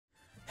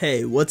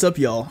Hey, what's up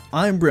y'all?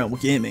 I'm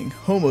BrambleGaming,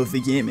 home of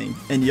the gaming,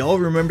 and y'all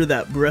remember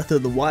that Breath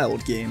of the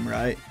Wild game,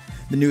 right?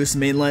 The newest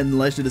mainline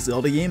Legend of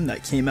Zelda game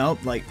that came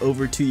out like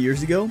over 2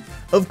 years ago?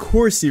 Of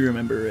course you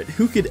remember it.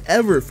 Who could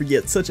ever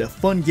forget such a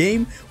fun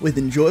game with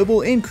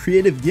enjoyable and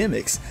creative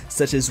gimmicks,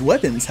 such as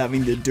weapons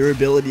having the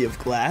durability of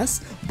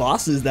glass,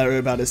 bosses that are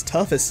about as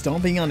tough as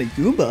stomping on a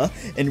Goomba,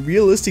 and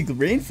realistic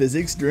rain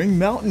physics during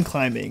mountain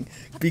climbing.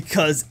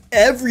 Because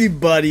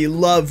everybody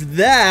loved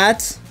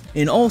that!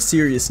 In all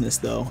seriousness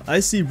though, I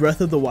see Breath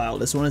of the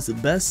Wild as one of the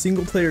best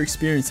single player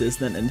experiences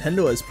that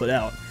Nintendo has put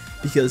out,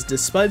 because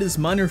despite its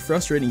minor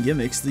frustrating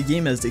gimmicks, the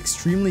game has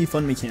extremely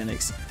fun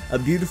mechanics, a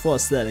beautiful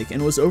aesthetic,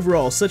 and was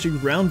overall such a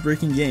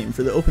groundbreaking game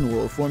for the open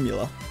world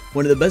formula.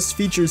 One of the best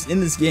features in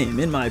this game,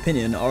 in my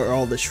opinion, are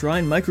all the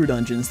shrine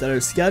micro-dungeons that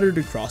are scattered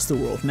across the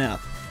world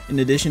map. In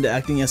addition to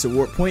acting as a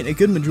warp point, a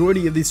good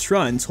majority of these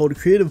shrines hold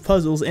creative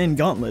puzzles and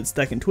gauntlets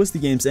that can twist the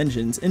game's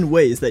engines in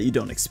ways that you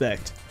don't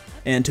expect.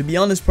 And to be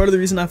honest, part of the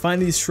reason I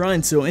find these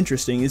shrines so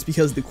interesting is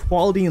because the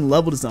quality and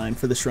level design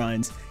for the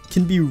shrines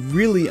can be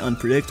really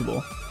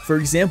unpredictable. For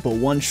example,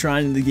 one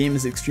shrine in the game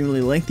is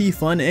extremely lengthy,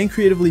 fun, and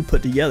creatively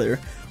put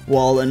together,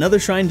 while another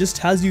shrine just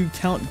has you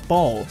count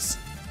balls.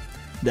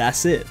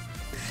 That's it.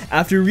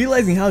 After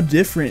realizing how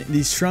different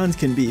these shrines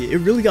can be,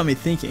 it really got me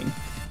thinking,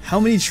 how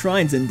many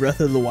shrines in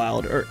Breath of the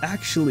Wild are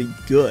actually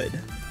good?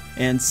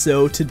 And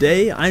so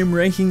today, I'm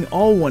ranking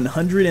all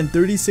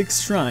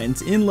 136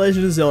 shrines in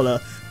Legend of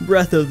Zelda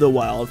Breath of the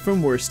Wild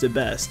from worst to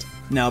best.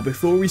 Now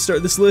before we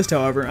start this list,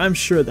 however, I'm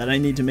sure that I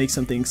need to make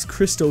some things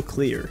crystal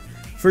clear.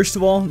 First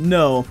of all,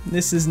 no,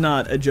 this is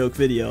not a joke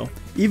video.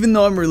 Even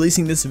though I'm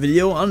releasing this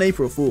video on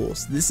April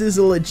Fools, this is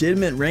a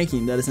legitimate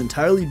ranking that is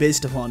entirely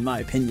based upon my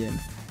opinion.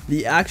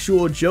 The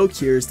actual joke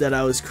here is that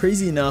I was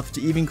crazy enough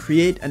to even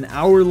create an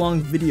hour-long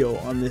video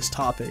on this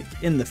topic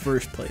in the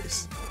first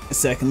place.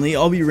 Secondly,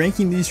 I'll be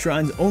ranking these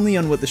shrines only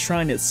on what the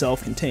shrine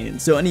itself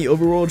contains, so any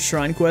overworld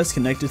shrine quests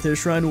connected to the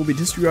shrine will be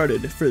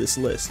disregarded for this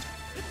list.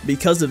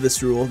 Because of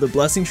this rule, the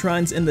Blessing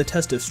Shrines and the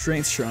Test of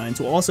Strength Shrines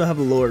will also have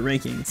a lower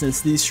ranking,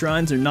 since these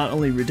shrines are not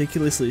only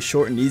ridiculously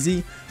short and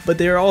easy, but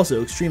they are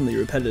also extremely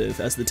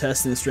repetitive, as the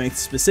Test and Strength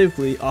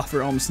specifically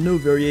offer almost no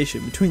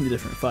variation between the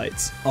different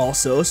fights.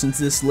 Also, since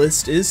this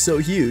list is so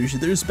huge,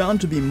 there's bound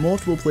to be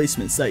multiple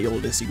placements that you'll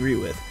disagree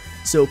with,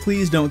 so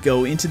please don't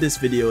go into this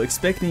video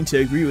expecting to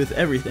agree with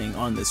everything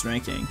on this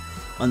ranking.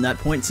 On that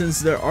point, since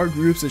there are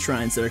groups of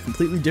shrines that are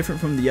completely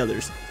different from the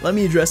others, let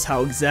me address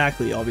how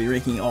exactly I'll be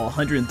ranking all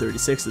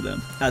 136 of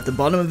them. At the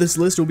bottom of this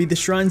list will be the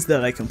shrines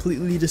that I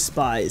completely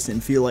despise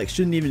and feel like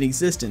shouldn't even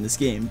exist in this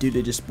game due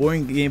to just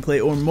boring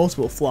gameplay or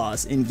multiple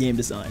flaws in game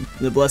design.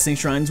 The Blessing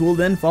Shrines will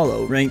then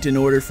follow, ranked in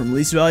order from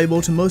least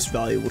valuable to most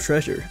valuable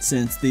treasure,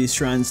 since these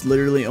shrines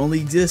literally only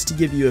exist to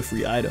give you a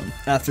free item.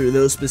 After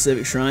those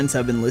specific shrines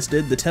have been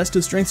listed, the Test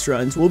of Strength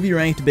Shrines will be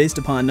ranked based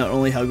upon not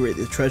only how great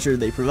the treasure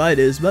they provide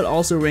is, but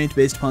also ranked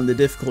based upon the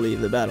difficulty of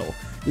the battle.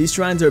 These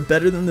shrines are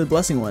better than the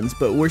Blessing ones,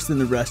 but worse than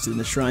the rest of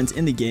the shrines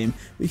in the game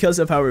because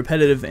of how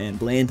repetitive and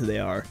bland they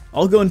are.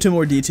 I'll go into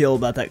more detail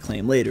about that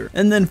claim later.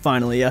 And then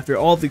finally, after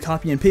all of the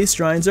copy and paste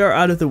shrines are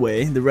out of the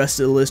way, the rest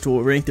of the list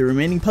will rank the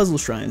remaining puzzle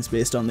shrines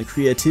based on the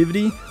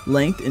creativity,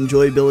 length,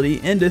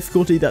 enjoyability, and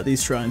difficulty that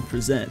these shrines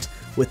present,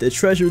 with the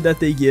treasure that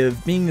they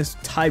give being a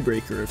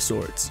tiebreaker of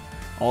sorts.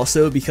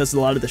 Also, because a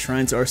lot of the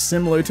shrines are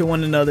similar to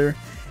one another,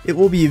 it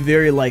will be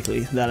very likely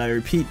that I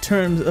repeat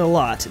terms a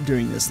lot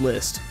during this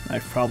list.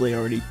 I've probably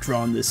already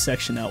drawn this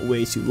section out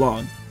way too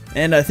long.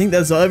 And I think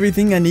that's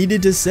everything I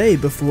needed to say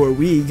before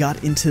we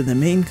got into the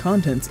main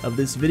contents of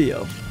this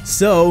video.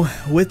 So,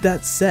 with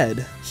that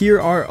said,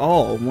 here are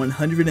all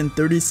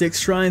 136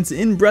 shrines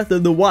in Breath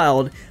of the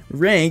Wild,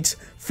 ranked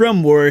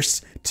from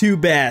worst to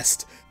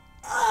best.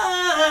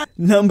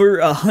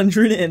 Number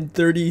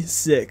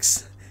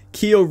 136,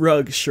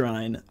 Kyo-Rug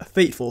Shrine,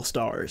 Fateful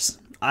Stars.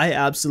 I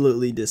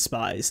absolutely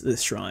despise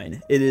this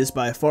shrine. It is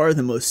by far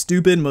the most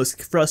stupid,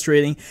 most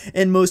frustrating,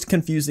 and most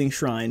confusing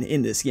shrine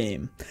in this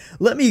game.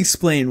 Let me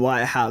explain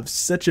why I have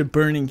such a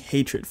burning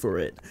hatred for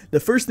it. The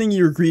first thing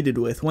you're greeted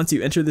with once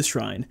you enter the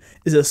shrine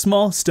is a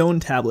small stone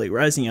tablet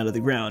rising out of the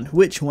ground,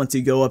 which, once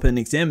you go up and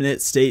examine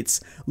it,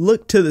 states,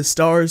 "Look to the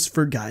stars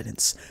for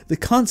guidance. The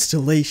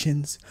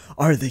constellations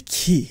are the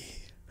key."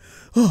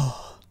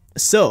 Oh.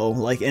 So,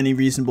 like any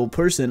reasonable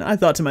person, I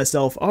thought to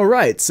myself,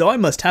 alright, so I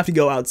must have to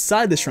go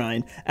outside the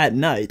shrine at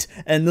night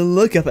and then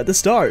look up at the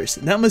stars.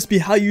 That must be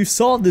how you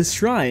solve this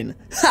shrine.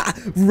 Ha!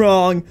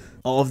 Wrong!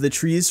 All of the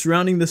trees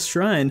surrounding the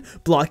shrine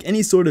block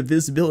any sort of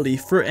visibility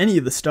for any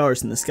of the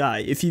stars in the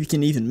sky, if you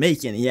can even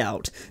make any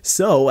out.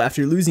 So,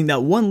 after losing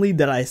that one lead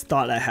that I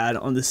thought I had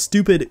on the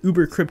stupid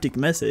uber cryptic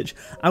message,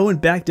 I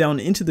went back down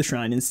into the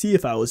shrine and see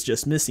if I was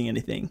just missing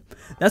anything.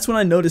 That's when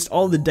I noticed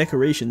all the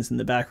decorations in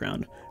the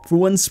background. For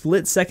one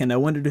split second I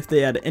wondered if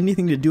they had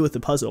anything to do with the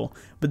puzzle,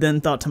 but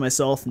then thought to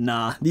myself,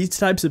 nah, these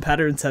types of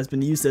patterns has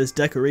been used as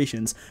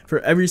decorations for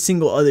every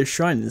single other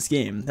shrine in this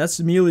game.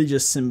 That's merely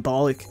just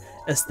symbolic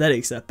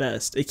aesthetics at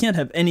best. It can't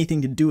have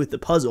anything to do with the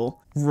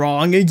puzzle.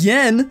 Wrong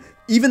again!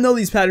 Even though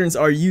these patterns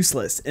are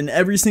useless in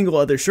every single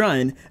other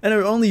shrine and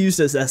are only used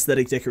as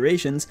aesthetic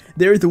decorations,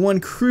 they are the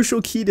one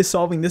crucial key to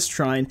solving this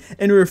shrine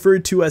and are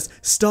referred to as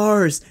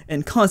stars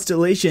and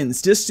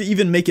constellations, just to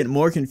even make it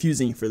more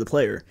confusing for the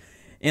player.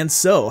 And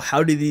so,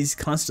 how do these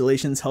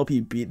constellations help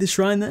you beat the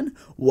shrine then?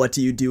 What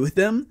do you do with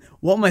them?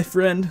 Well, my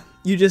friend,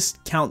 you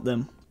just count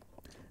them.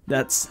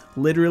 That's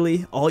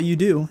literally all you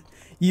do.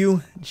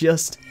 You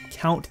just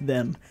count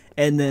them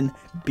and then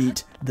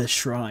beat the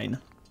shrine.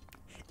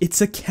 It's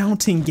a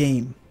counting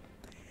game.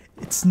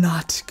 It's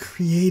not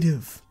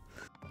creative.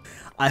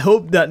 I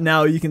hope that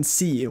now you can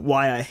see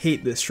why I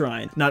hate this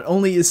shrine. Not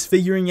only is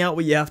figuring out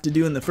what you have to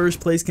do in the first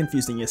place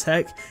confusing as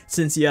heck,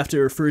 since you have to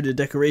refer to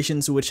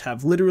decorations which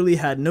have literally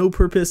had no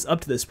purpose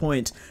up to this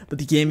point, but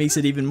the game makes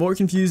it even more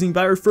confusing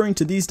by referring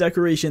to these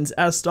decorations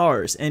as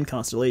stars and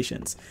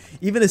constellations.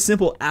 Even a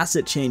simple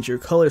asset change or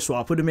color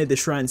swap would have made the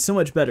shrine so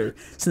much better,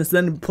 since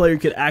then the player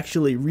could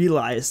actually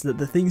realize that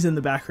the things in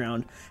the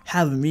background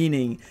have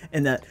meaning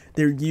and that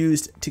they're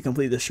used to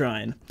complete the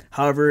shrine.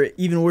 However,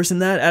 even worse than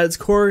that, at its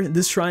core,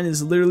 this shrine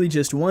is literally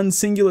just one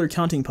singular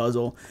counting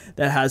puzzle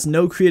that has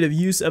no creative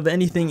use of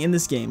anything in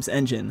this game's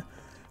engine.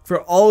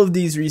 For all of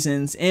these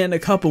reasons, and a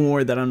couple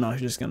more that I'm not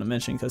just going to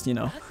mention because, you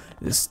know,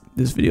 this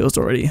video is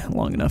already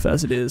long enough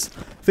as it is,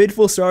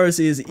 Fateful Stars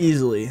is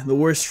easily the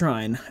worst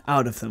shrine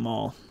out of them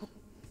all.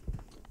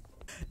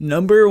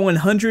 Number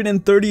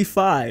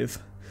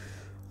 135.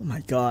 Oh my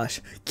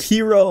gosh,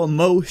 Kiro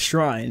Mo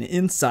Shrine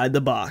inside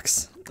the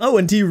box. Oh,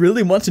 and do you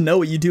really want to know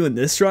what you do in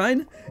this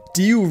shrine?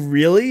 Do you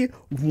really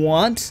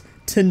want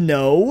to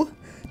know?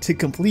 To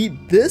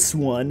complete this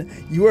one,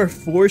 you are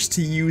forced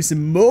to use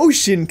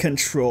motion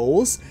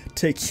controls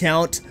to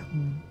count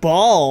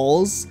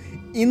balls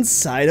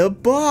inside a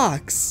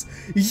box.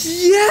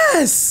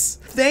 Yes!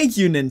 Thank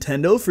you,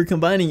 Nintendo, for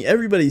combining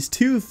everybody's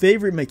two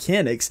favorite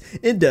mechanics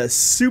into a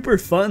super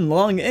fun,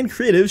 long, and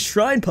creative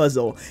shrine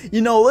puzzle.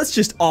 You know, let's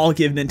just all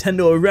give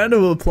Nintendo a round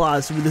of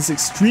applause for this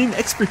extreme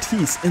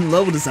expertise in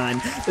level design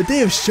that they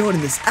have shown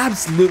in this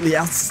absolutely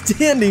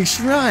outstanding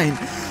shrine.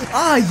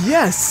 Ah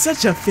yes,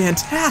 such a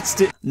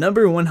fantastic...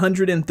 Number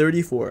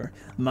 134.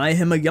 My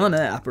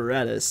Himagana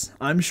Apparatus.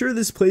 I'm sure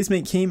this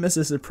placement came as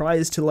a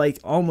surprise to like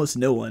almost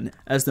no one,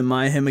 as the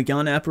My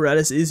Himagana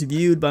Apparatus is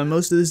viewed by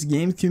most of this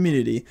game's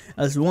community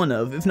as one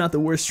of, if not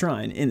the worst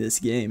shrine in this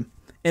game.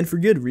 And for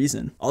good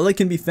reason. All that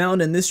can be found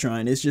in this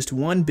shrine is just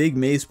one big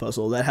maze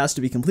puzzle that has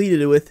to be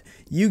completed with,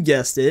 you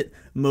guessed it,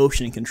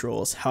 motion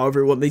controls.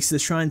 However, what makes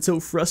this shrine so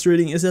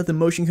frustrating is that the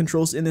motion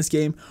controls in this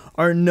game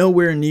are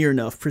nowhere near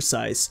enough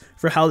precise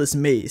for how this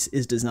maze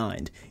is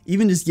designed.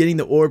 Even just getting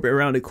the orb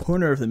around a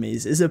corner of the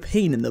maze is a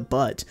pain in the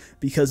butt,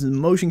 because the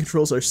motion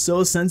controls are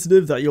so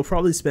sensitive that you'll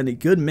probably spend a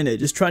good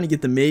minute just trying to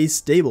get the maze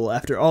stable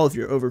after all of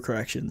your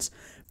overcorrections.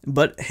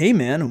 But hey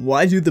man,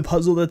 why do the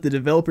puzzle that the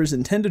developers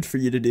intended for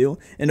you to do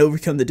and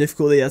overcome the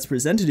difficulty that's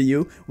presented to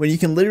you when you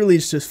can literally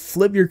just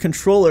flip your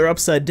controller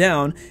upside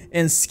down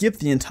and skip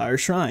the entire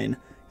shrine?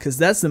 Cause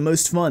that's the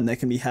most fun that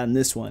can be had in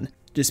this one,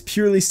 just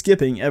purely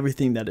skipping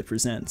everything that it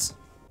presents.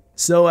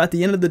 So at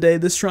the end of the day,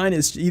 this shrine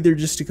is either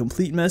just a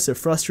complete mess of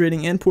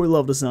frustrating and poor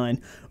level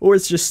design, or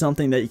it's just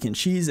something that you can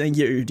cheese and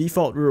get your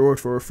default reward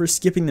for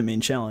skipping the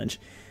main challenge.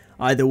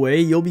 Either way,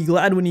 you'll be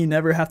glad when you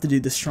never have to do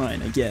this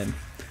shrine again.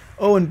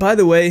 Oh, and by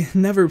the way,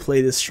 never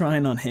play this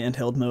shrine on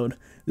handheld mode.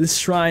 This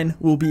shrine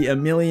will be a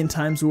million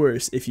times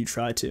worse if you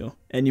try to,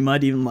 and you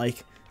might even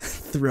like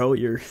throw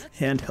your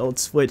handheld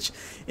Switch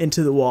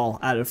into the wall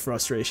out of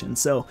frustration.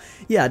 So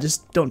yeah,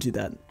 just don't do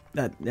that.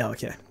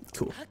 Okay,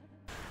 cool.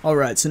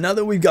 Alright, so now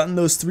that we've gotten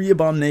those 3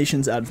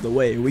 abominations out of the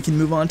way, we can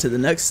move on to the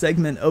next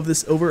segment of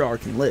this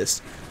overarching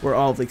list, where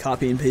all of the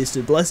copy and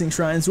pasted blessing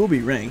shrines will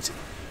be ranked.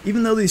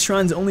 Even though these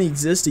shrines only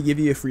exist to give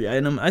you a free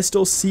item, I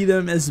still see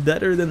them as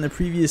better than the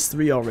previous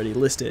 3 already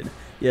listed.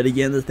 Yet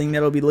again, the thing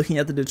that I'll be looking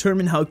at to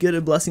determine how good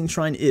a blessing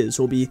shrine is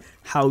will be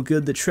how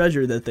good the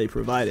treasure that they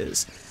provide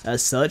is.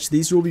 As such,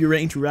 these will be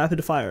ranked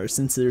rapid fire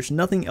since there's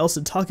nothing else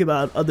to talk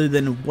about other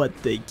than what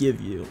they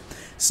give you.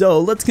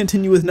 So let's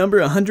continue with number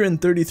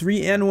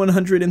 133 and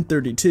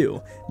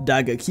 132,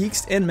 Daga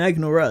Keekst and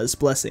Magnora's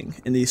Blessing.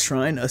 In these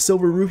shrine, a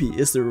silver rupee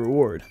is the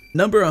reward.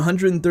 Number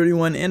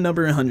 131 and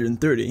number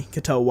 130,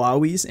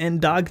 Katawawi's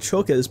and Dag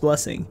Choka's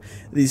Blessing.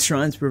 These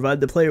shrines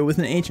provide the player with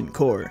an ancient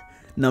core.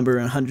 Number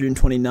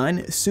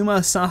 129, Suma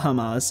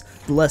Sahama's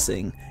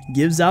Blessing,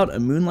 gives out a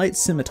moonlight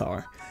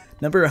scimitar.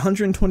 Number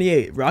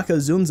 128, Raka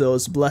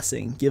Zunzo's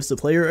Blessing, gives the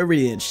player a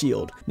radiant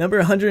shield. Number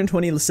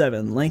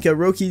 127, Lanka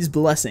Roki's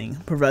Blessing,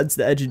 provides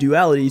the edge of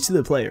duality to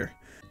the player.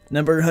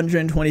 Number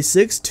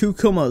 126,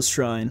 Tukomo's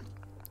Shrine,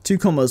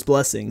 Tukomo's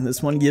Blessing,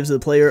 this one gives the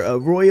player a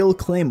royal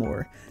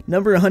claymore.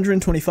 Number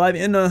 125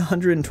 and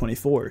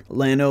 124,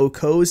 Lano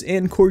Ko's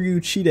and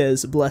Koryu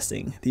Chide's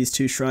Blessing, these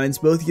 2 shrines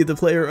both give the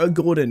player a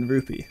golden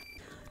rupee.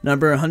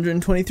 Number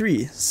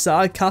 123,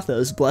 Sa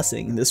Katha's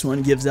Blessing, this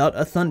one gives out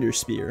a thunder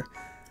spear.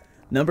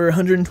 Number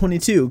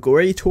 122,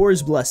 Gorei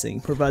Tor's Blessing,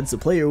 provides the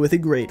player with a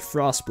great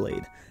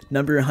Frostblade.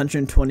 Number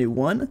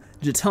 121,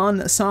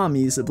 Jitan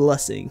Sami's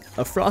Blessing.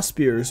 A frost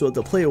spear is what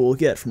the player will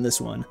get from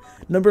this one.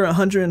 Number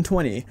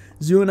 120,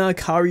 Zuna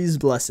Kari's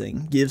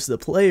Blessing, gives the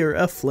player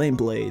a flame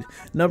blade.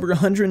 Number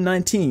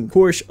 119,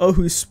 Korsh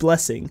Ohus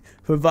Blessing,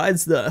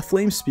 provides the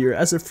flame spear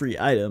as a free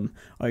item.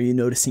 Are you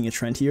noticing a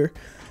trend here?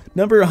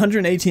 Number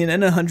 118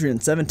 and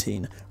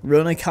 117,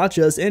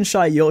 Ronakacha's and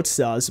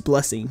Shayotsa's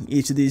Blessing.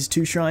 Each of these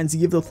two shrines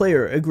give the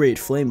player a great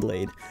flame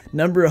blade.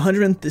 Number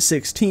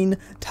 116,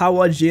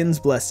 Tawajin's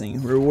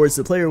Blessing, rewards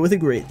the player with a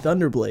great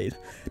thunder blade.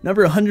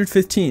 Number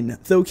 115,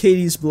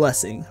 Thokadi's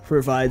Blessing,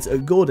 provides a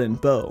golden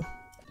bow.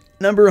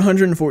 Number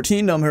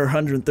 114, number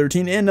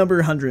 113, and number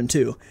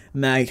 102,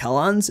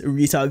 Maghalan's,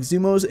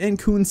 Ritagzumo's, and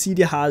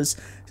Kunsidiha's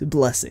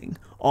Blessing.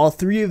 All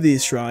three of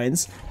these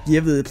shrines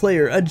give the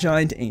player a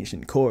giant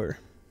ancient core.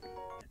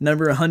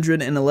 Number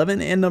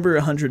 111 and number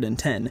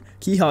 110,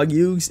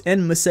 Kihagyug's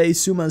and Masei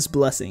Suma's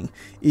Blessing.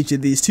 Each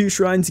of these two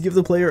shrines give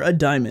the player a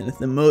diamond,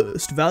 the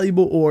most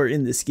valuable ore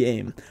in this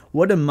game.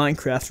 What a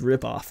Minecraft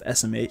ripoff,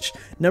 SMH.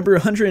 Number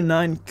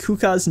 109,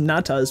 Kuka's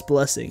Nata's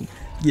Blessing,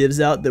 gives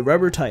out the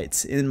rubber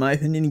tights. In my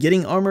opinion,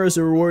 getting armor as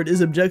a reward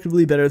is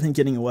objectively better than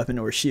getting a weapon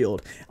or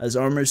shield, as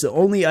armor is the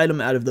only item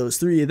out of those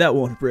three that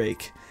won't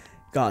break.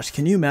 Gosh,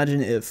 can you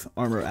imagine if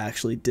armor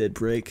actually did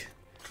break?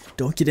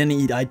 Don't get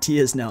any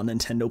ideas now,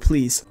 Nintendo,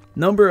 please.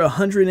 Number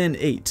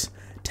 108,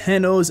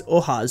 Tano's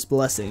Oha's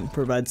Blessing,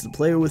 provides the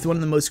player with one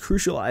of the most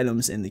crucial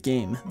items in the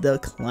game, the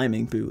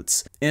climbing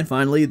boots. And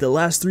finally, the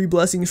last three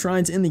blessing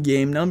shrines in the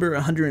game, number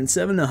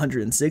 107,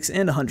 106,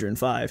 and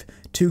 105,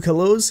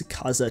 Tukalo's,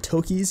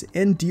 Kazatoki's,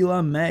 and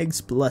Dila Mag's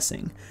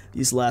Blessing.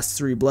 These last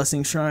three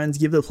blessing shrines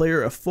give the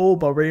player a full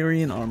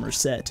barbarian armor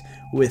set,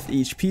 with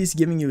each piece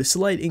giving you a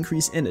slight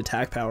increase in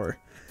attack power.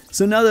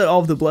 So now that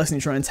all of the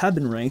blessing shrines have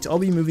been ranked, I'll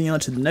be moving on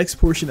to the next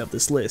portion of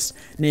this list,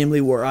 namely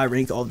where I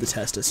rank all of the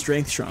test of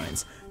strength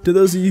shrines. To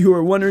those of you who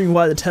are wondering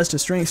why the test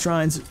of strength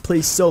shrines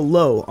place so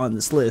low on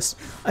this list,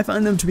 I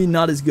find them to be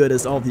not as good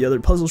as all of the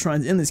other puzzle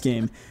shrines in this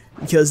game,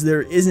 because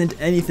there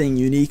isn't anything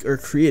unique or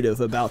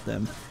creative about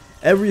them.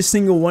 Every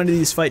single one of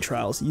these fight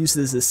trials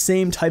uses the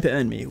same type of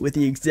enemy with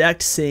the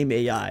exact same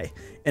AI,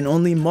 and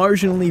only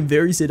marginally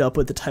varies it up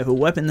with the type of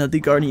weapon that the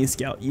Guardian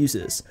Scout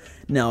uses.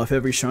 Now, if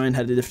every shrine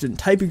had a different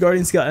type of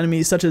Guardian Scout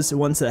enemy, such as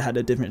ones that had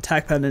a different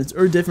attack patterns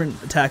or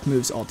different attack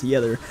moves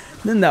altogether,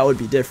 then that would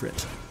be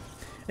different.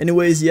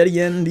 Anyways, yet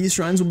again, these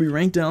shrines will be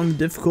ranked down the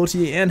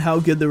difficulty and how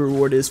good the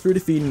reward is for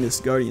defeating this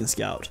Guardian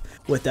Scout.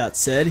 With that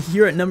said,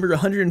 here at number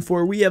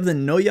 104 we have the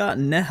Noya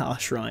Neha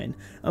Shrine,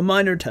 a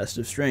minor test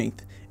of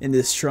strength. In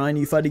this shrine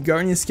you fight a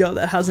Guardian Scout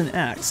that has an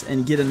axe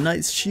and get a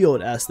knight's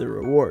shield as the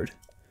reward.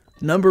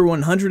 Number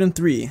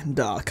 103,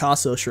 Da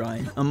Akaso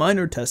Shrine, a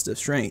minor test of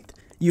strength.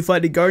 You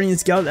fight a Guardian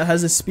Scout that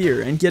has a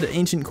spear and get an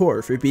ancient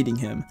core for beating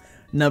him.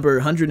 Number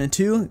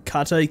 102,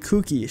 Katai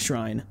Kuki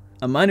Shrine,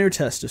 a minor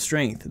test of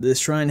strength. This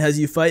shrine has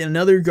you fight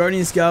another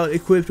Guardian Scout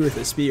equipped with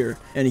a spear,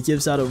 and it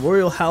gives out a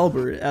royal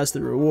halberd as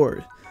the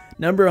reward.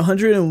 Number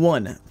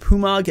 101,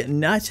 Pumag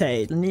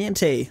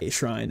Nate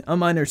Shrine, a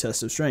minor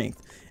test of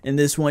strength. In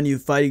this one you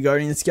fight a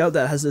Guardian Scout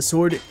that has a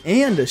sword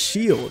and a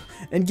shield,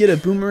 and get a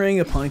boomerang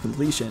upon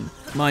completion.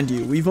 Mind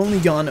you, we've only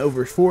gone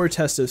over 4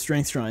 test of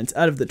strength shrines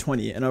out of the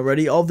 20, and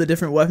already all of the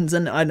different weapons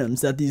and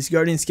items that these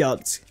Guardian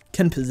Scouts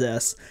can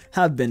possess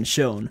have been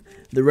shown.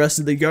 The rest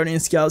of the Guardian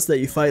Scouts that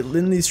you fight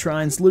in these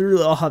shrines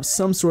literally all have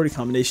some sort of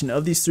combination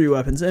of these 3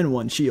 weapons and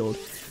 1 shield.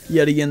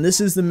 Yet again, this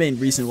is the main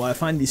reason why I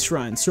find these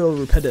shrines so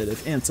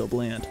repetitive and so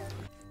bland.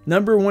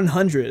 Number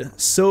 100,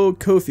 So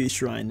Kofi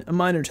Shrine, a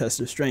minor test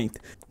of strength.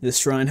 This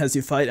shrine has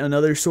you fight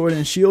another sword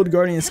and shield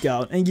Guardian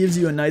Scout and gives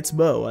you a knight's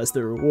bow as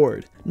the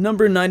reward.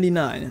 Number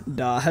 99,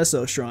 Da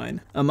Heso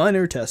Shrine, a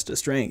minor test of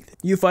strength.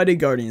 You fight a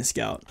Guardian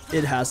Scout.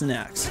 It has an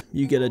axe.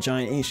 You get a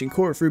giant ancient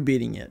core for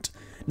beating it.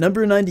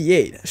 Number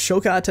 98,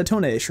 Shoka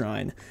Tatone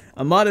Shrine,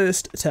 a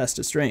modest test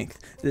of strength.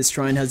 This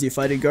shrine has you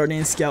fight a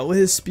Guardian Scout with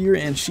his spear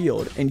and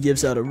shield, and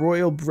gives out a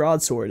royal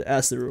broadsword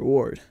as the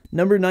reward.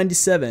 Number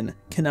 97,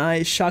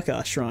 Kanai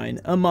Shaka Shrine,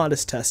 a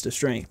modest test of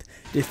strength.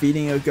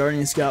 Defeating a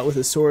Guardian Scout with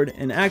a sword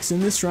and axe in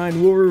this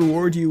shrine will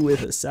reward you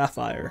with a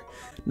sapphire.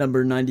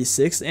 Number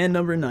 96 and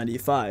number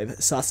 95,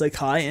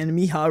 Sasakai and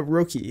Miha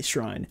Roki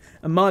Shrine,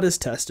 a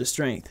modest test of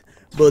strength.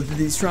 Both of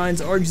these shrines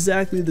are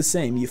exactly the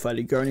same. You fight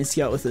a Guardian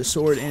Scout with a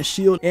sword and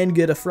shield and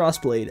get a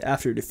Frostblade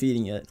after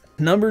defeating it.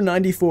 Number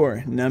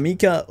 94,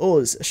 Namika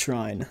O's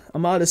Shrine, a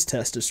modest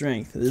test of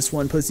strength. This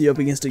one puts you up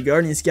against a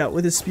Guardian Scout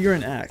with a spear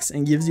and axe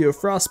and gives you a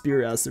Frost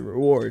Spear as the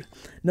reward.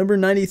 Number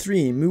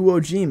 93,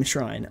 Muojim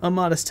Shrine, a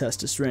modest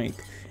test of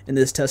strength. In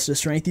this test of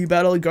strength you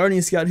battle a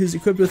Guardian Scout who's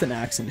equipped with an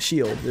axe and a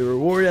shield. The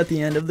reward at the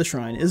end of the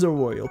shrine is a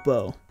royal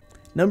bow.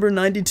 Number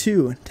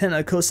 92,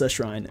 Tenakosa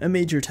Shrine, a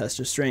major test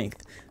of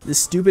strength. This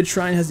stupid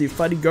shrine has you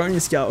fight a Guardian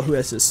Scout who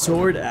has a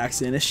sword,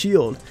 axe, and a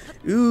shield.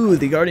 Ooh,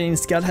 the Guardian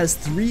Scout has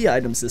 3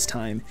 items this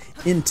time.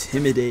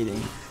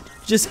 Intimidating.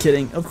 Just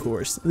kidding, of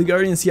course. The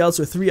Guardian Scouts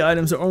with 3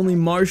 items are only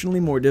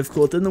marginally more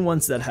difficult than the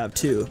ones that have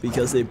 2,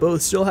 because they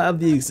both still have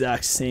the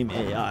exact same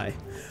AI.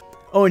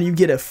 Oh, and you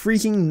get a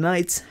freaking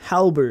Knight's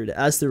Halberd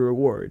as the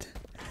reward.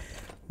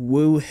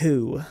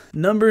 Woohoo.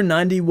 Number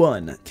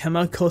 91,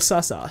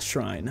 Kamakosasa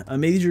Shrine, a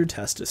major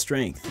test of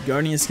strength.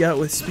 Guardian Scout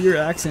with Spear,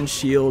 Axe, and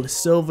Shield,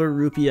 silver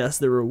rupee as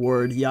the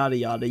reward, yada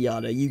yada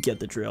yada, you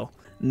get the drill.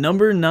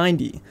 Number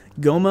 90,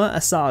 Goma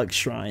Asag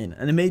Shrine,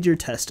 and a major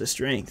test of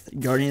strength.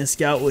 Guardian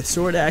Scout with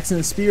Sword, Axe,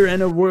 and Spear,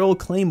 and a Royal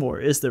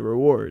Claymore is the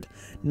reward.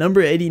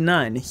 Number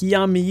 89,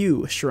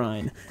 Hiyamiyu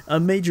Shrine,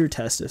 a major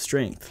test of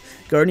strength.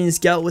 Guardian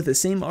Scout with the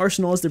same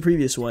arsenal as the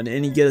previous one,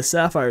 and you get a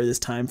Sapphire this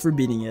time for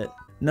beating it.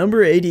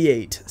 Number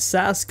 88,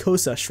 Sas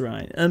Kosa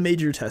Shrine, a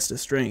major test of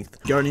strength.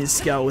 Guardian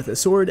Scout with a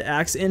sword,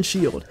 axe, and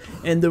shield,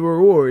 and the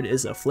reward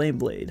is a flame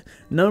blade.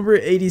 Number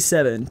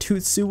 87,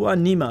 Tutsuwa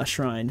Nima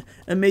Shrine,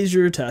 a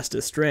major test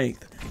of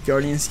strength.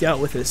 Guardian Scout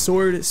with a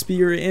sword,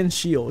 spear, and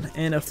shield,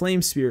 and a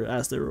flame spear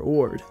as the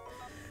reward.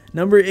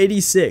 Number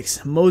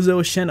 86,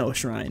 Mozo Sheno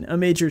Shrine, a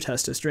major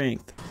test of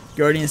strength.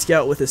 Guardian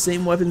Scout with the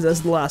same weapons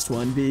as the last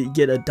one, but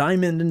get a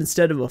diamond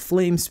instead of a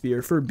flame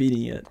spear for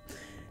beating it.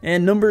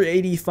 And number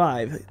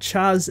 85,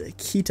 Chaz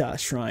Kita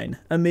Shrine,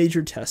 a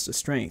major test of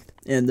strength.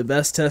 And the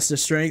best test of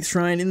strength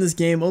shrine in this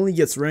game only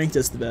gets ranked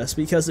as the best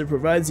because it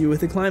provides you with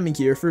the climbing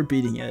gear for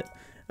beating it.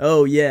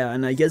 Oh yeah,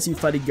 and I guess you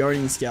fight a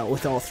Guardian Scout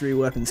with all 3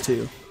 weapons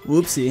too.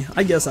 Whoopsie,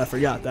 I guess I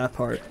forgot that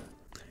part.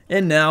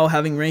 And now,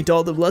 having ranked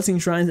all the blessing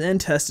shrines and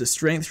test of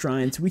strength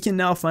shrines, we can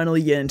now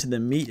finally get into the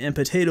meat and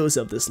potatoes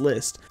of this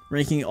list,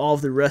 ranking all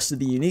of the rest of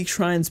the unique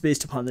shrines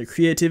based upon their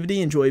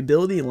creativity,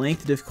 enjoyability,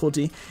 length,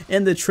 difficulty,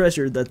 and the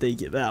treasure that they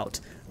give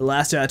out. The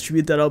last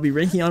attribute that I'll be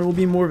ranking on will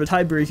be more of a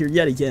tiebreaker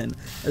yet again,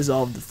 as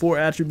all of the 4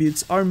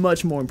 attributes are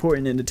much more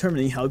important in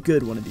determining how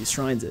good one of these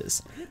shrines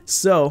is.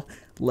 So,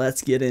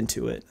 let's get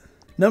into it.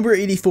 Number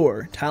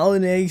 84,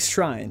 Talonai's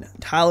Shrine,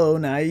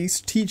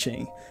 Talonai's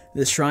Teaching.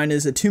 This shrine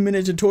is a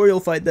 2-minute tutorial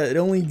fight that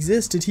only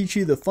exists to teach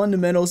you the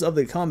fundamentals of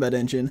the combat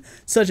engine,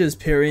 such as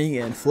parrying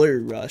and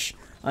flurry rush.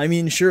 I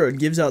mean, sure, it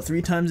gives out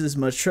 3 times as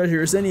much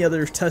treasure as any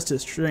other test of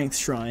strength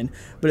shrine,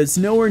 but it's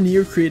nowhere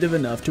near creative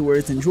enough to where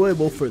it's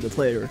enjoyable for the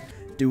player.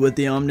 Do what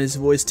the ominous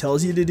voice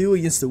tells you to do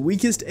against the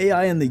weakest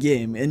AI in the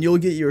game, and you'll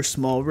get your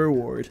small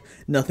reward.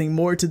 Nothing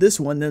more to this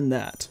one than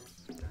that.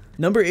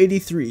 Number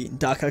 83,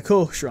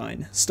 Dakako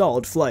Shrine,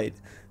 Stalled Flight.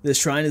 This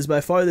shrine is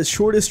by far the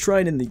shortest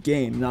shrine in the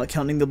game, not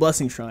counting the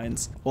blessing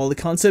shrines. While the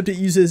concept it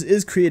uses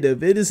is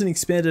creative, it isn't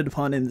expanded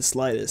upon in the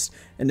slightest,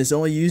 and is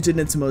only used in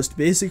its most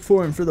basic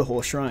form for the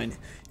whole shrine.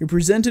 You're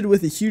presented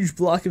with a huge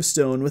block of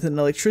stone with an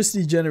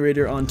electricity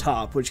generator on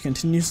top, which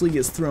continuously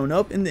gets thrown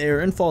up in the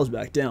air and falls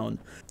back down.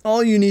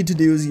 All you need to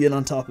do is get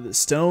on top of the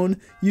stone,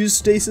 use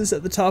stasis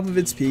at the top of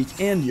its peak,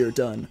 and you're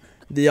done.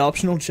 The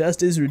optional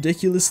chest is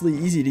ridiculously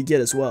easy to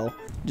get as well.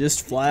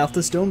 Just fly off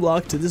the stone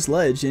block to this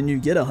ledge and you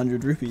get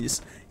 100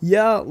 rupees.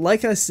 Yeah,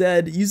 like I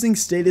said, using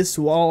status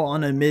while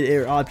on a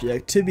mid-air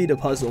object to beat a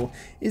puzzle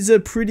is a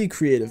pretty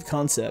creative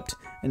concept.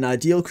 An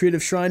ideal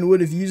creative shrine would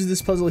have used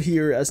this puzzle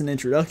here as an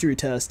introductory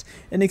test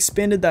and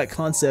expanded that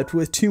concept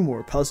with 2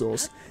 more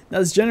puzzles.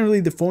 That's generally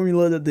the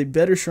formula that the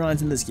better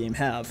shrines in this game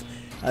have.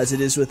 As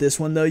it is with this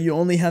one though, you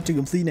only have to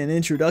complete an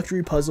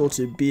introductory puzzle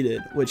to beat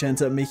it, which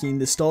ends up making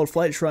the Stalled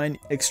Flight Shrine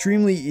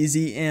extremely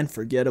easy and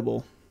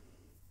forgettable.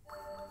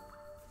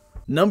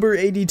 Number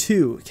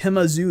 82,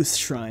 Kemazu's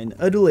Shrine,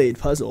 a delayed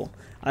puzzle.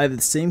 I have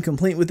the same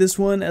complaint with this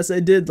one as I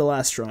did the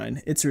last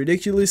shrine. It's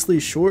ridiculously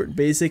short,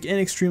 basic, and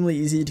extremely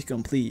easy to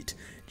complete.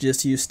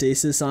 Just use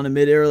stasis on a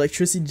mid-air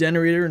electricity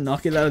generator,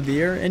 knock it out of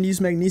the air, and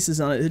use magnesis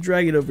on it to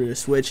drag it over to a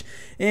switch,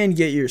 and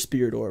get your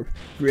spirit orb.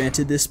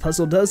 Granted, this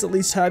puzzle does at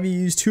least have you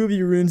use 2 of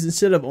your runes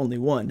instead of only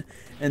 1,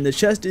 and the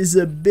chest is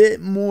a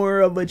bit more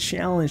of a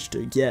challenge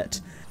to get.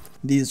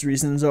 These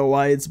reasons are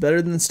why it's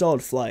better than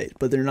Stalled Flight,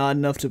 but they're not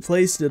enough to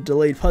place the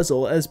delayed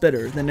puzzle as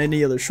better than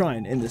any other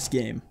shrine in this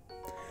game.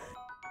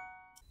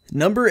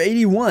 Number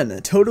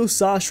 81,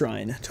 Todo-Sa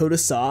Shrine,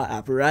 Todo-Sa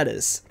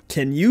Apparatus.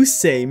 Can you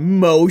say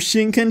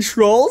motion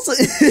controls?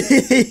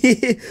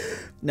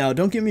 Now,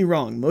 don't get me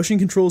wrong, motion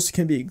controls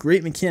can be a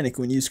great mechanic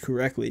when used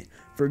correctly.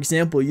 For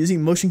example,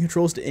 using motion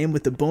controls to aim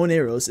with the bow and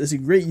arrows is a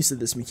great use of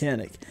this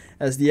mechanic,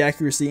 as the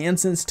accuracy and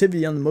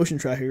sensitivity on the motion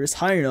tracker is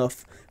high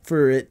enough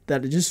for it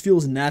that it just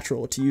feels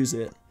natural to use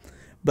it.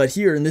 But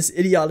here, in this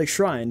idiotic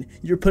shrine,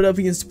 you're put up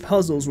against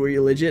puzzles where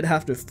you legit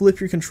have to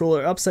flip your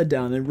controller upside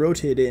down and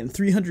rotate it in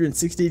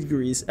 360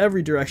 degrees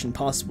every direction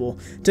possible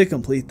to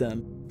complete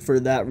them. For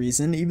that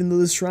reason, even though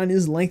this shrine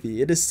is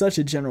lengthy, it is such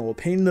a general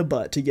pain in the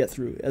butt to get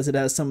through, as it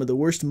has some of the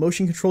worst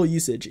motion control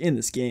usage in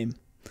this game.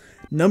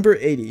 Number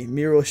 80,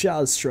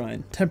 Mirosha's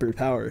Shrine, Tempered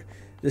Power.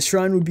 This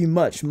shrine would be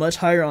much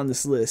higher on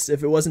this list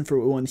if it wasn't for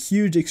one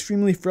huge,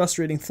 extremely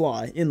frustrating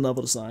flaw in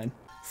level design.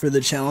 For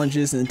the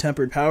challenges in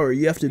Tempered Power,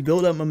 you have to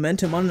build up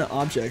momentum on an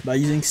object by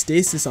using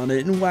stasis on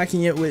it and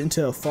whacking it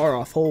into a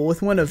far-off hole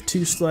with one of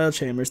 2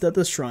 sledgehammers that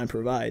the shrine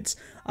provides.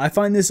 I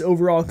find this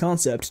overall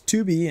concept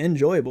to be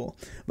enjoyable,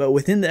 but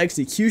within the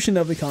execution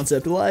of the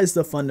concept lies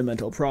the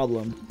fundamental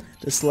problem.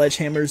 The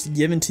sledgehammers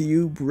given to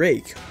you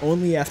break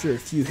only after a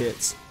few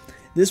hits.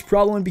 This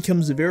problem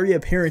becomes very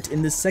apparent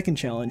in this second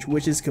challenge,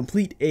 which is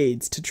complete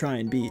aids to try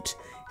and beat.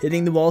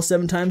 Hitting the wall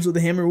 7 times with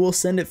a hammer will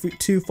send it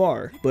too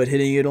far, but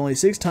hitting it only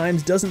 6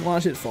 times doesn't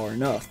launch it far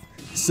enough.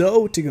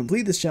 So, to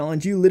complete this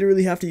challenge, you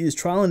literally have to use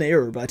trial and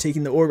error by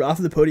taking the orb off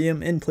of the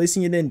podium and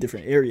placing it in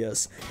different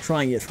areas,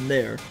 trying it from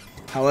there.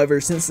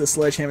 However, since the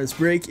sledgehammers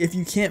break, if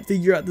you can't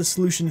figure out the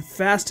solution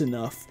fast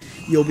enough,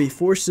 you'll be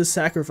forced to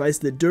sacrifice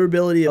the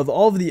durability of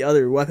all of the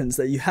other weapons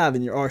that you have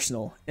in your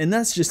arsenal, and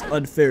that's just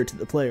unfair to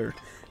the player.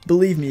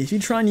 Believe me, if you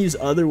try and use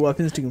other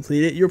weapons to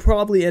complete it, you'll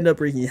probably end up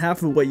breaking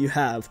half of what you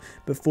have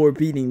before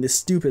beating this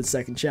stupid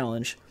second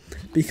challenge.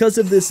 Because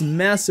of this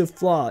massive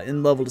flaw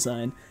in level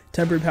design,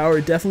 Tempered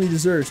Power definitely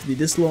deserves to be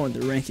this low in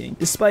the ranking,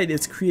 despite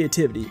its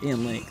creativity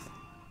and length.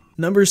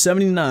 Number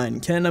 79,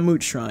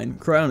 Kanamut Shrine,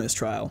 Cryonis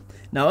Trial.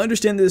 Now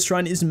understand that this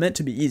shrine is meant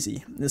to be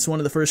easy. This is one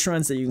of the first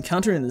shrines that you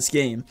encounter in this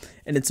game,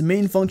 and its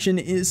main function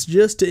is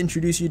just to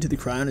introduce you to the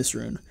Cryonis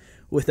rune.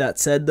 With that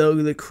said though,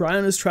 the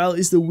Cryonis Trial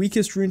is the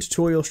weakest rune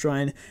tutorial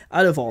shrine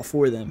out of all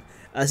 4 of them,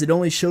 as it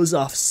only shows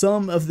off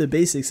some of the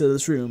basics of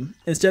this rune,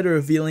 instead of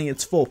revealing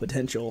its full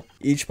potential.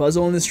 Each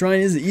puzzle in this shrine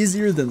is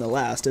easier than the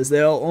last, as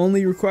they'll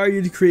only require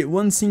you to create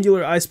one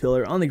singular ice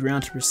pillar on the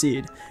ground to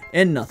proceed,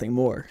 and nothing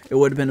more. It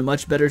would have been a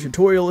much better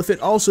tutorial if it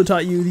also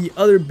taught you the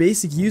other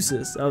basic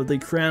uses of the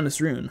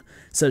Cryonis rune,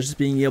 such as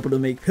being able to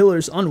make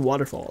pillars on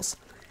waterfalls.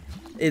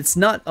 It's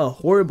not a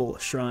horrible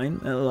shrine,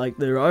 like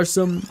there are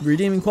some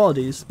redeeming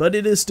qualities, but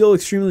it is still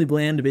extremely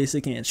bland,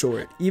 basic, and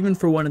short, even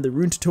for one of the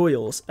rune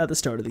tutorials at the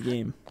start of the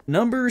game.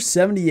 Number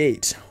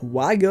 78,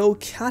 Wago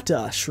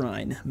Kata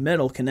Shrine,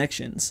 Metal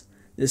Connections.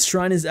 This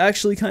shrine is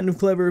actually kind of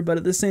clever, but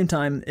at the same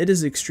time, it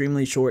is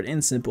extremely short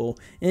and simple,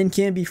 and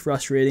can be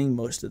frustrating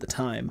most of the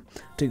time.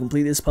 To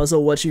complete this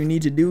puzzle, what you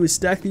need to do is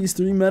stack these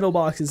 3 metal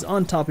boxes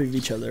on top of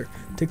each other,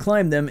 to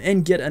climb them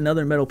and get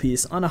another metal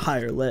piece on a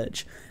higher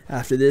ledge.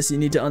 After this, you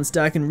need to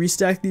unstack and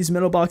restack these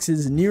metal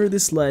boxes near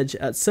this ledge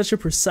at such a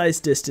precise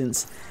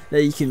distance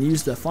that you can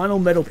use the final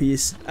metal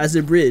piece as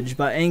a bridge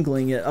by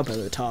angling it up at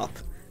the top.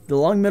 The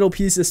long metal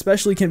piece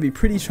especially can be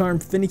pretty darn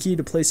finicky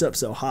to place up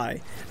so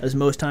high, as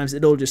most times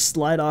it'll just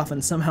slide off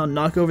and somehow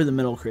knock over the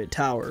metal crate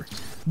tower.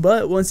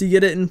 But once you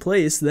get it in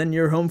place, then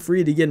you're home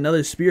free to get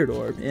another spirit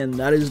orb, and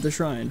that is the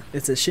shrine.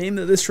 It's a shame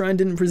that this shrine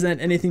didn't present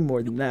anything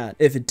more than that.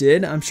 If it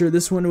did, I'm sure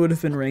this one would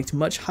have been ranked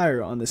much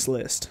higher on this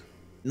list.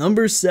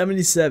 Number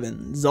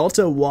 77,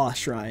 Zelda Wa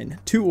Shrine,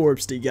 2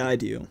 orbs to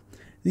guide you.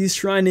 These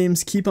shrine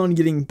names keep on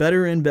getting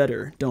better and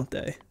better, don't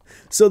they?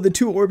 So the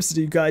 2 orbs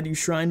to guide you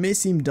shrine may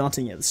seem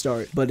daunting at the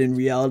start, but in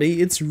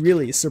reality, it's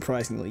really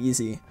surprisingly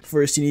easy.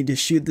 First, you need to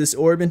shoot this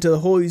orb into the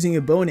hole using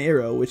a bow and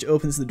arrow, which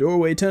opens the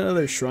doorway to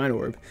another shrine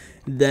orb.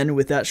 Then,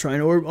 with that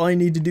shrine orb, all you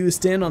need to do is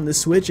stand on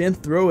this switch and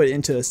throw it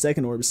into a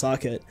second orb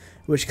socket,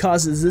 which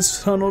causes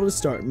this tunnel to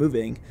start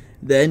moving.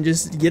 Then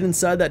just get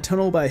inside that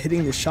tunnel by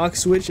hitting the shock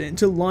switch and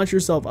to launch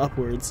yourself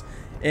upwards.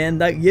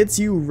 And that gets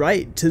you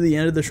right to the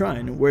end of the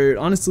shrine, where it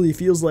honestly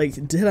feels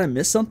like, did I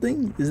miss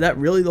something? Is that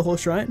really the whole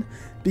shrine?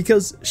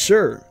 Because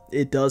sure,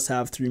 it does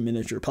have 3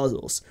 miniature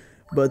puzzles,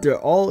 but they're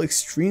all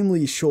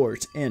extremely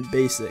short and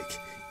basic,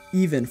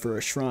 even for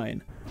a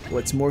shrine.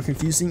 What's more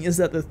confusing is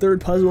that the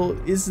 3rd puzzle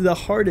is the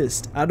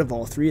hardest out of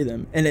all 3 of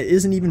them, and it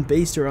isn't even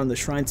based around the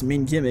shrine's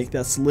main gimmick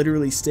that's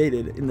literally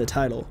stated in the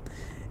title.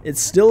 It's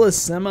still a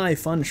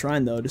semi-fun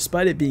shrine though,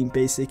 despite it being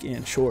basic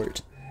and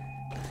short.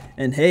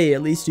 And hey,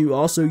 at least you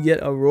also get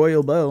a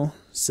royal bow,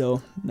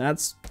 so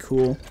that's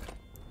cool,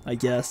 I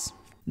guess.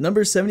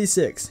 Number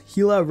 76,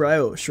 Hila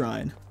Ryo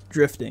Shrine,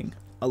 Drifting.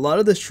 A lot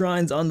of the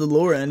shrines on the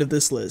lower end of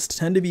this list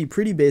tend to be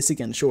pretty basic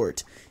and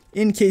short,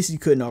 in case you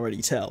couldn't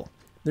already tell.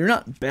 They're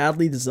not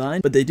badly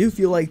designed, but they do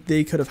feel like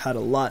they could have had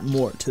a lot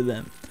more to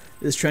them.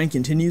 This trend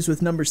continues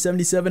with number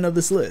 77 of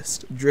this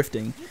list,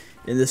 Drifting.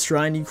 In this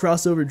shrine, you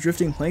cross over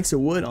drifting planks of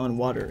wood on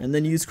water, and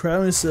then use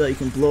cryonis so that you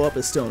can blow up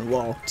a stone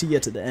wall to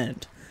get to the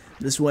end.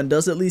 This one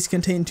does at least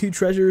contain 2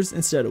 treasures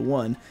instead of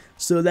 1,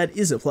 so that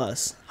is a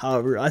plus.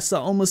 However, I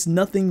saw almost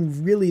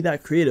nothing really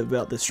that creative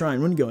about this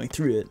shrine when going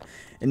through it,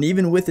 and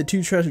even with the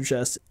 2 treasure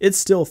chests, it's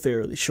still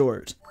fairly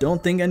short.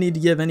 Don't think I need to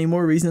give any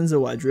more reasons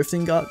of why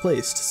drifting got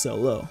placed so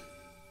low.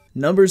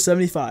 Number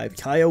 75,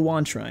 Kaya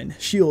Wan Shrine,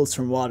 Shields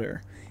from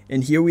Water.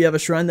 And here we have a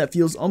shrine that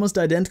feels almost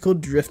identical to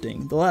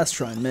Drifting, the last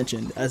shrine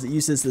mentioned, as it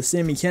uses the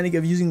same mechanic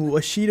of using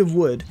a sheet of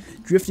wood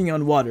drifting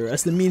on water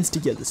as the means to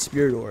get the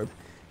spirit orb.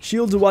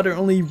 Shields of Water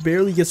only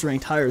barely gets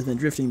ranked higher than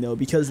Drifting though,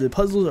 because the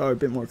puzzles are a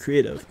bit more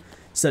creative,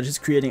 such as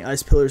creating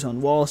ice pillars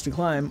on walls to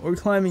climb, or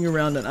climbing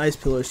around an ice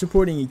pillar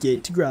supporting a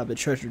gate to grab a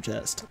treasure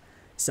chest.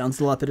 Sounds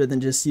a lot better than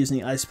just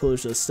using ice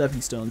pillars as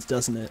stepping stones,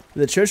 doesn't it?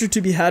 The treasure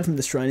to be had from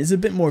the shrine is a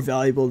bit more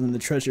valuable than the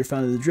treasure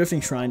found in the Drifting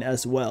shrine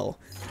as well,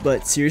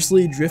 but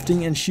seriously,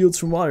 Drifting and Shields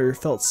from Water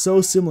felt so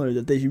similar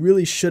that they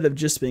really should have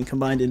just been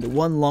combined into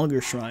one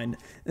longer shrine,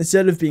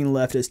 instead of being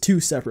left as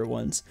 2 separate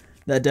ones.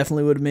 That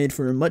definitely would have made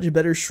for a much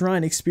better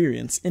shrine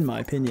experience, in my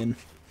opinion.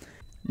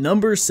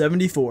 Number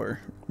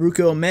 74,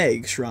 Ruko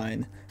Meg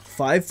Shrine,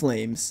 5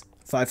 Flames,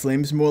 5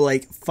 flames, more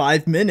like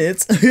 5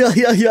 minutes.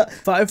 Yeah.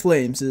 5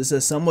 flames is a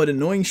somewhat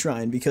annoying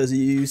shrine because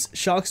you use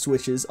shock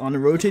switches on a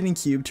rotating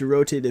cube to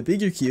rotate a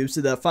bigger cube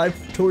so that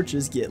 5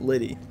 torches get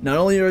litty. Not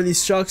only are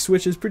these shock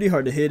switches pretty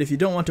hard to hit if you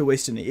don't want to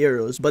waste any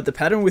arrows, but the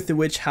pattern with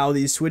which how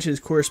these switches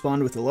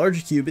correspond with the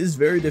larger cube is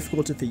very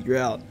difficult to figure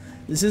out.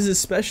 This is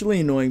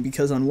especially annoying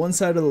because on one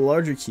side of the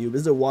larger cube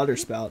is a water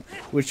spout,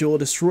 which will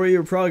destroy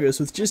your progress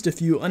with just a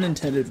few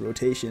unintended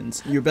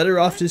rotations. You're better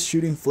off just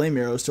shooting flame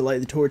arrows to light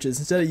the torches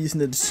instead of using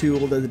the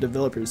tool that the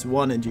developers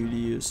wanted you to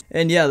use.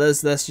 And yeah,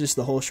 that's just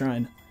the whole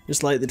shrine.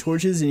 Just light the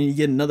torches and you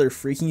get another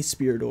freaking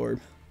spirit orb.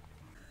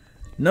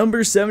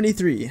 Number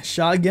 73,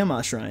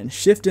 Shoutout Shrine.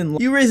 Shift and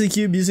you raise a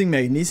cube using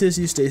magnesis,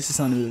 use stasis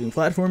on a moving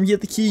platform,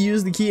 get the key,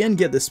 use the key, and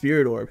get the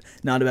spirit orb.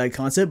 Not a bad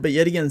concept, but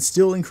yet again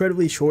still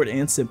incredibly short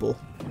and simple.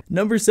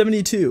 Number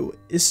 72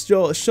 is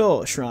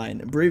Shorah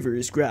Shrine,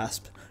 Bravery's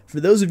Grasp. For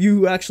those of you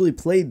who actually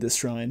played this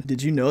shrine,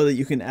 did you know that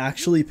you can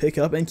actually pick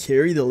up and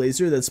carry the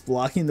laser that's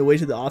blocking the way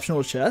to the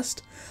optional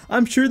chest?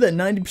 I'm sure that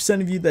 90%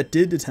 of you that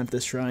did attempt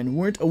this shrine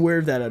weren't aware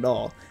of that at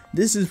all.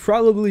 This is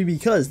probably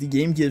because the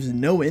game gives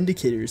no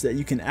indicators that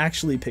you can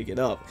actually pick it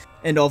up,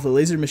 and all the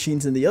laser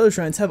machines in the other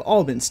shrines have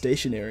all been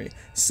stationary.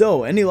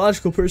 So any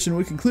logical person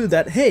would conclude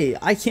that, hey,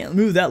 I can't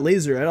move that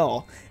laser at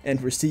all,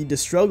 and proceed to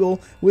struggle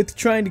with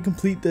trying to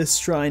complete this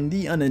shrine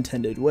the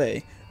unintended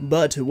way.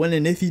 But when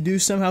and if you do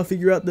somehow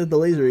figure out that the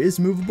laser is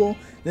movable,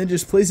 then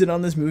just place it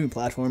on this moving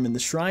platform and the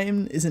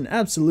shrine is an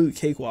absolute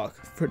cakewalk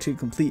to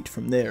complete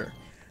from there.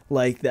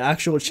 Like, the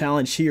actual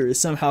challenge here is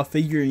somehow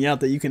figuring out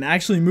that you can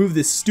actually move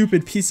this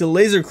stupid piece of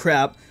laser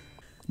crap.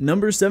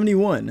 Number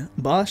 71,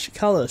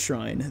 Bosh-Kala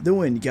Shrine, The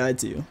Wind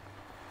Guides You.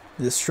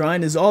 This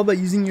shrine is all about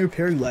using your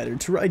paraglider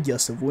to ride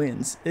gusts of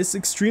winds. It's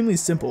extremely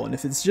simple, and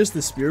if it's just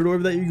the spirit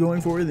orb that you're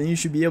going for, then you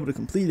should be able to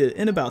complete it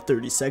in about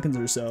 30 seconds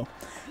or so.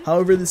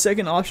 However, the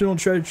second optional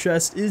treasure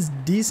chest is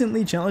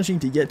decently challenging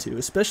to get to,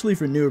 especially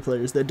for newer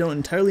players that don't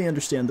entirely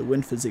understand the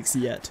wind physics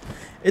yet.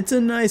 It's a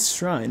nice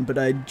shrine, but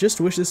I just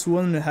wish this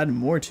one had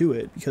more to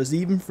it, because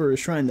even for a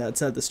shrine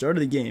that's at the start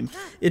of the game,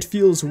 it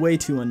feels way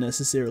too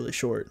unnecessarily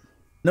short.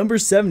 Number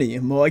 70,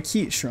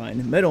 Moakit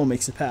Shrine, Metal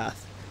Makes a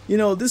Path. You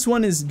know, this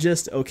one is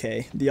just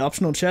okay. The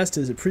optional chest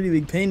is a pretty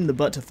big pain in the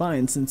butt to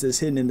find since it's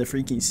hidden in the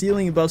freaking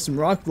ceiling above some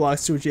rock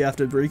blocks which you have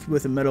to break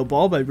with a metal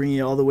ball by bringing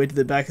it all the way to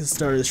the back of the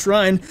start of the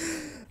shrine.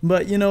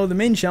 But you know, the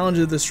main challenge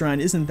of this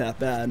shrine isn't that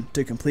bad.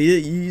 To complete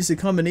it, you use a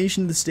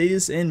combination of the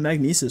stasis and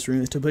magnesis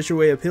runes to push your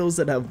way up hills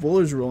that have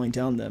boulders rolling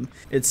down them.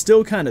 It's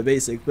still kinda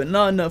basic, but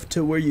not enough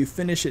to where you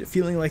finish it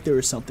feeling like there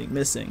was something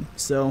missing.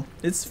 So,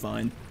 it's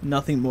fine.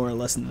 Nothing more or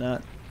less than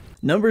that.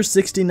 Number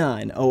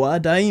 69, Oa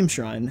Daim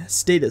Shrine,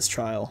 Status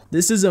Trial.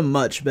 This is a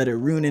much better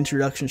rune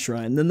introduction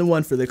shrine than the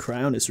one for the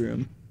Cryonis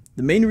room.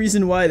 The main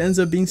reason why it ends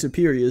up being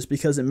superior is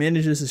because it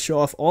manages to show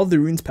off all of the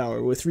rune's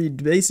power with 3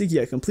 basic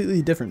yet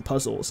completely different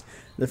puzzles.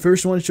 The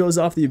first one shows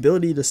off the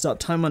ability to stop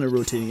time on a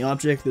rotating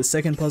object, the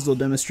second puzzle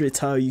demonstrates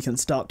how you can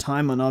stop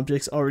time on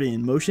objects already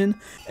in motion,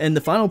 and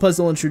the final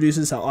puzzle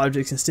introduces how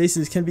objects in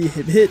stasis can be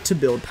hit to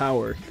build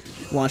power,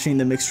 launching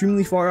them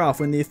extremely far off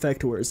when the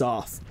effect wears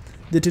off.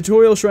 The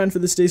tutorial shrine for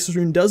the stasis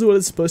rune does what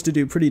it's supposed to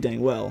do pretty dang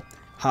well.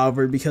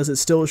 However, because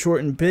it's still short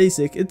and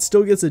basic, it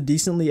still gets a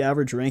decently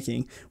average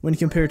ranking when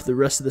compared to the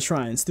rest of the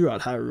shrines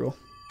throughout Hyrule.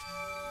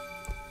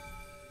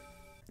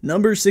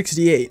 Number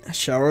 68,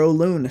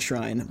 Shoutout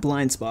Shrine,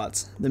 Blind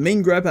Spots. The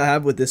main gripe I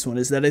have with this one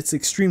is that it's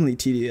extremely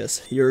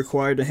tedious. You're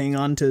required to hang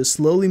on to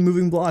slowly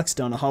moving blocks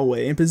down a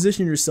hallway and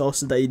position yourself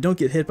so that you don't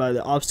get hit by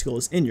the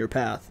obstacles in your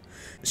path.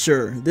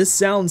 Sure, this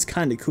sounds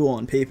kinda cool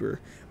on paper,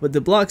 but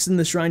the blocks in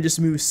the shrine just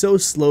move so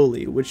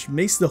slowly, which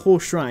makes the whole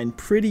shrine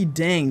pretty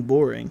dang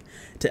boring.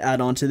 To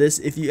add on to this,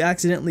 if you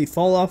accidentally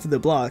fall off of the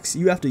blocks,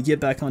 you have to get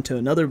back onto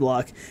another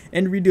block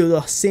and redo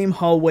the same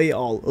hallway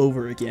all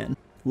over again.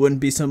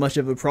 Wouldn't be so much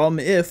of a problem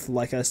if,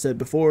 like I said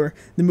before,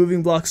 the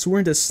moving blocks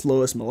weren't as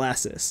slow as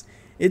molasses.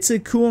 It's a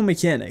cool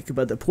mechanic,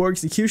 but the poor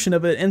execution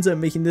of it ends up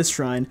making this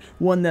shrine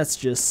one that's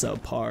just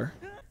subpar.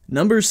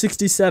 Number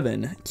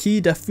 67,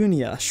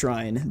 Kidafunia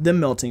Shrine, The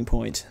Melting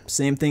Point.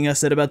 Same thing I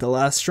said about the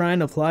last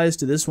shrine applies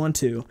to this one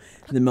too.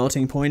 The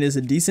Melting Point is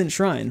a decent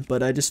shrine,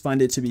 but I just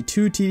find it to be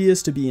too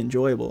tedious to be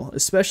enjoyable,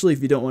 especially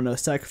if you don't want to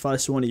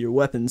sacrifice one of your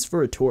weapons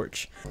for a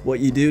torch.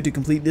 What you do to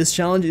complete this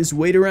challenge is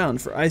wait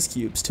around for ice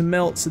cubes to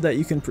melt so that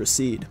you can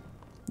proceed.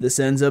 This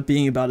ends up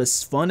being about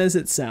as fun as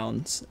it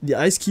sounds. The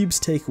ice cubes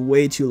take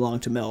way too long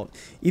to melt,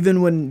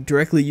 even when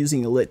directly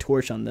using a lit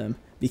torch on them.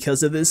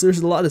 Because of this, there's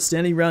a lot of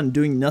standing around and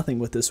doing nothing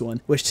with this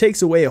one, which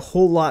takes away a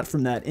whole lot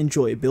from that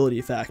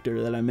enjoyability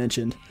factor that I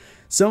mentioned.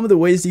 Some of the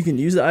ways you can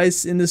use the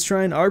ice in this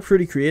shrine are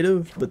pretty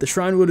creative, but the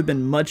shrine would have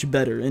been much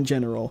better in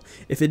general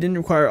if it didn't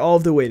require all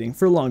of the waiting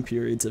for long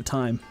periods of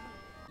time.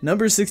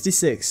 Number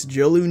 66,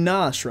 Jolu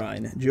Na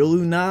Shrine,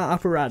 Jolu Na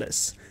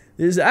Apparatus.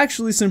 There's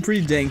actually some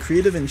pretty dang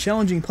creative and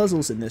challenging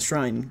puzzles in this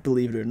shrine,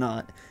 believe it or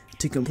not.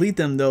 To complete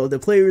them though, the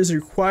player is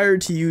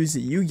required to use,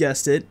 you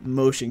guessed it,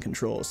 motion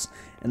controls.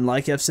 And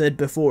like I've said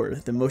before,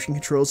 the motion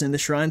controls in the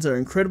shrines are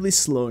incredibly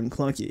slow and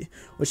clunky,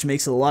 which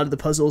makes a lot of the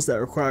puzzles that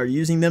require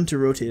using them to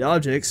rotate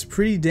objects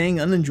pretty dang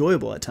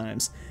unenjoyable at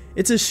times.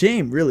 It's a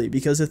shame, really,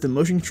 because if the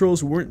motion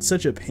controls weren't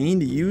such a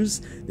pain to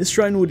use, this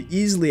shrine would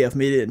easily have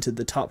made it into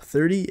the top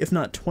 30, if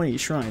not 20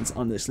 shrines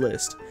on this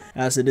list.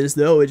 As it is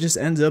though, it just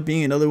ends up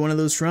being another one of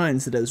those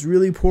shrines that has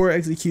really poor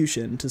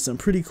execution to some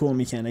pretty cool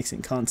mechanics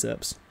and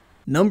concepts.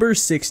 Number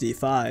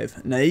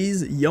 65,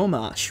 Nai's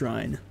Yoma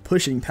Shrine,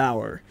 Pushing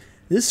Power.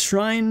 This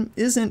shrine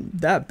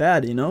isn't that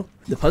bad, you know?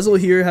 The puzzle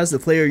here has the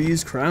player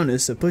use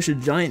Cryonis to push a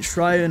giant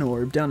shrine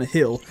orb down a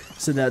hill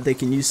so that they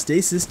can use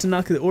stasis to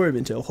knock the orb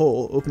into a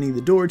hole, opening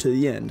the door to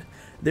the end.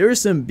 There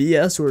is some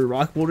BS where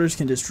rock boulders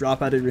can just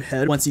drop out of your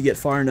head once you get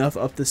far enough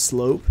up the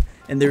slope,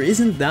 and there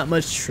isn't that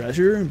much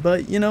treasure,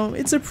 but you know,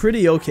 it's a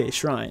pretty okay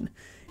shrine.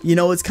 You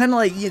know, it's kind of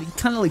like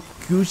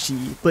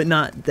Gucci, but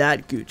not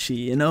that Gucci,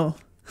 you know?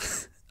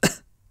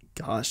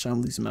 Gosh,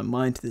 I'm losing my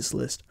mind to this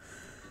list.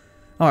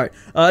 Alright,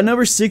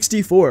 number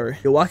 64,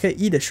 Yowaka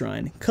Ida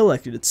Shrine,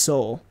 Collected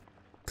Soul.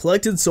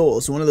 Collected Soul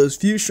is one of those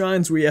few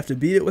shrines where you have to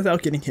beat it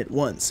without getting hit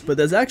once, but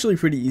that's actually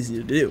pretty easy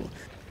to do.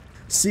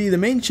 See, the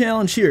main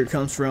challenge here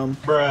comes from...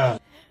 Bruh.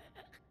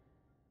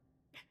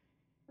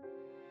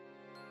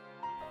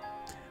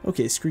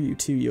 Okay, screw you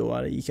too,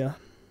 Yowada Ika.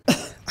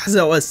 As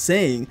I was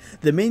saying,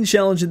 the main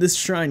challenge of this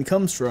shrine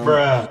comes from...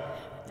 Bruh.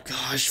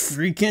 Gosh,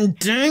 freaking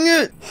dang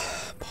it!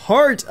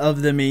 Part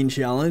of the main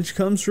challenge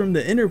comes from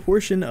the inner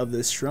portion of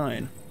this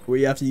shrine, where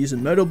you have to use a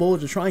metal bowl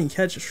to try and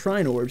catch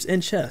shrine orbs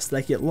and chests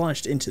that get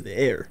launched into the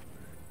air.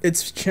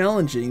 It's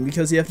challenging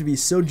because you have to be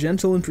so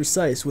gentle and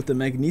precise with the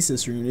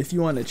Magnesis rune if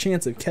you want a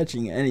chance of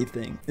catching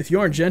anything. If you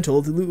aren't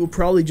gentle, the loot will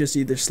probably just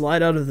either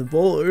slide out of the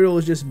bowl or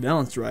it'll just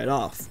bounce right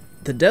off.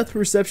 The depth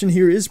perception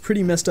here is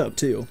pretty messed up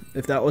too.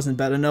 If that wasn't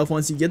bad enough,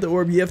 once you get the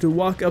orb you have to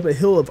walk up a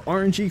hill of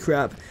RNG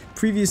crap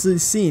previously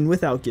seen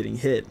without getting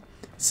hit.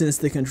 Since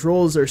the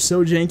controls are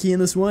so janky in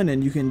this one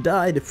and you can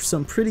die to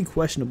some pretty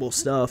questionable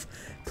stuff,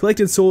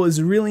 Collected Soul is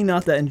really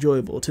not that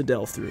enjoyable to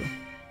delve through.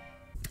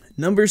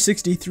 Number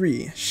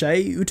 63,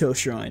 Shai Uto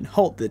Shrine,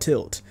 Halt the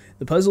Tilt.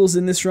 The puzzles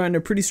in this shrine are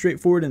pretty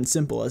straightforward and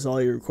simple, as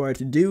all you're required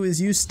to do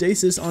is use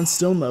stasis on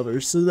stone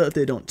levers so that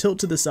they don't tilt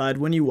to the side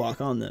when you walk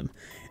on them.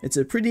 It's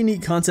a pretty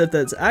neat concept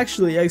that's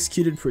actually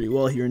executed pretty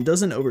well here and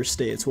doesn't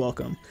overstay its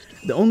welcome.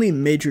 The only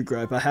major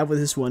gripe I have with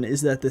this one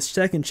is that the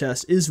second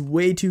chest is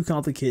way too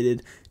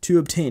complicated to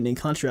obtain in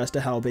contrast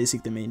to how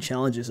basic the main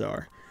challenges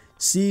are.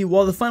 See,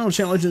 while the final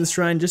challenge in the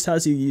shrine just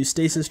has you use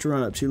stasis to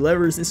run up 2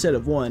 levers instead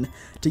of 1,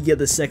 to get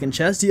the second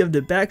chest you have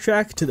to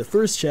backtrack to the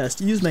first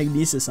chest, use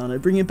Magnesis on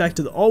it, bring it back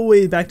to all the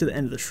way back to the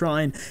end of the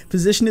shrine,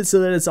 position it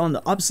so that it's on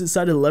the opposite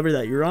side of the lever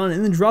that you're on,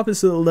 and then drop it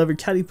so the lever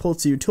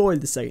catapults you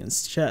toward the second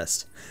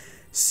chest.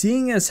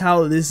 Seeing as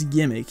how this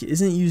gimmick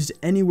isn't used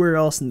anywhere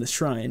else in the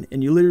shrine,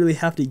 and you literally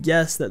have to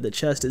guess that the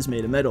chest is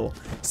made of metal,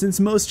 since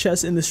most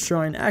chests in this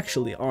shrine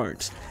actually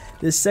aren't.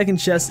 This second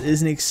chest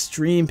is an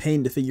extreme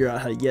pain to figure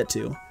out how to get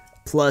to.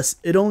 Plus,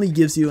 it only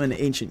gives you an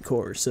ancient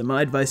core, so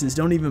my advice is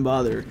don't even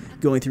bother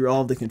going through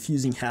all of the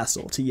confusing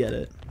hassle to get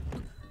it.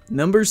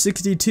 Number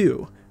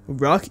 62,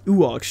 Rock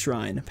Uwok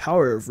Shrine,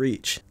 Power of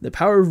Reach. The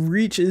Power of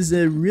Reach is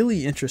a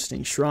really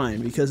interesting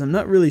shrine because I'm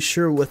not really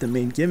sure what the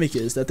main gimmick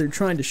is that they're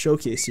trying to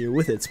showcase here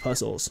with its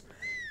puzzles.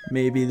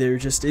 Maybe there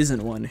just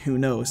isn't one, who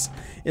knows.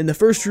 In the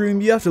first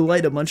room, you have to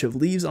light a bunch of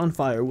leaves on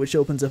fire, which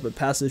opens up a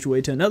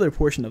passageway to another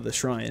portion of the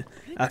shrine.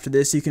 After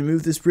this, you can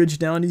move this bridge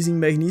down using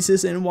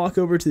Magnesis and walk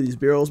over to these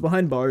barrels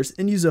behind bars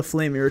and use a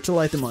flame mirror to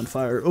light them on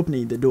fire,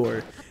 opening the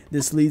door.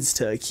 This leads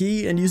to a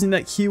key, and using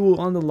that key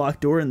on the locked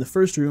door in the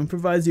first room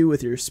provides you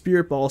with your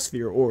Spirit Ball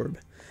Sphere Orb.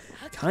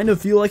 Kind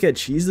of feel like I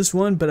cheesed this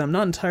one, but I'm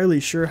not entirely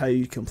sure how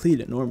you'd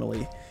complete it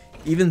normally.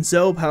 Even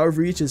so, Power of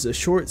Reach is a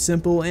short,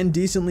 simple, and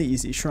decently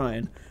easy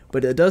shrine,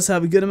 but it does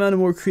have a good amount of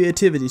more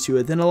creativity to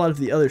it than a lot of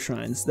the other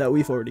shrines that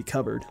we've already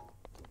covered.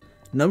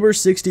 Number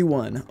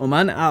 61,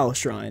 Oman Ao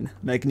Shrine,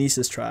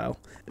 Magnesis Trial.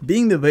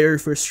 Being the very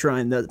first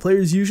shrine that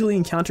players usually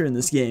encounter in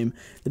this game,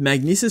 the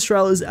Magnesis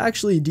Trial is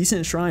actually a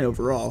decent shrine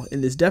overall,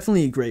 and is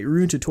definitely a great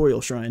rune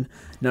tutorial shrine.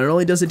 Not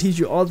only does it teach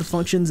you all the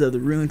functions of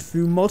the rune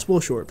through multiple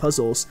short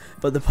puzzles,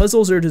 but the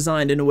puzzles are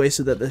designed in a way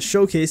so that the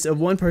showcase of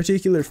one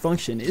particular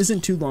function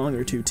isn't too long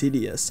or too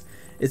tedious.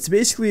 It's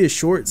basically a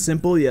short,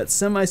 simple, yet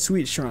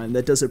semi-sweet shrine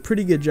that does a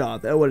pretty good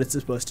job at what it's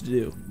supposed to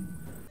do.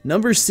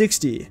 Number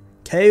 60,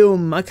 Keo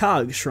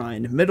Makag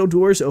Shrine, Metal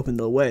Doors Open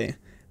the Way.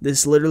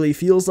 This literally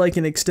feels like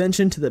an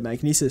extension to the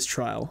Magnesis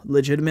Trial.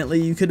 Legitimately,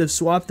 you could have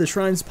swapped the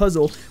shrine's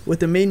puzzle with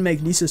the main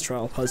Magnesis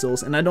Trial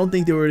puzzles, and I don't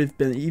think there would have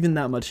been even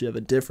that much of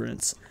a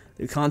difference.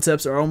 The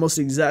concepts are almost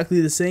exactly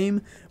the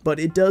same, but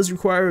it does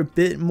require a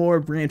bit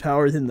more brain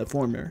power than the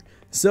former.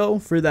 So,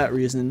 for that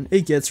reason,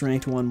 it gets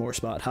ranked one more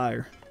spot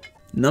higher.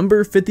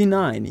 Number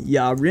 59,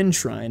 Ya Rin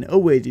Shrine, A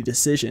Weighty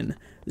Decision.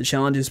 The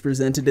challenges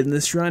presented in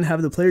this shrine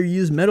have the player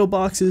use metal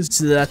boxes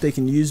so that they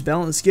can use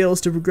balance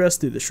scales to progress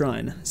through the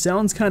shrine.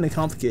 Sounds kinda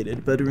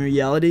complicated, but in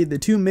reality, the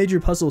two major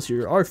puzzles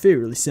here are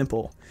fairly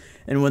simple.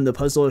 and when the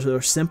puzzles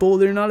are simple,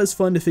 they're not as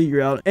fun to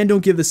figure out and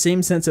don't give the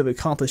same sense of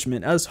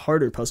accomplishment as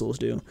harder puzzles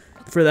do.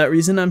 For that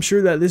reason, I'm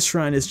sure that this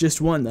shrine is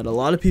just one that a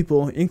lot of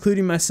people,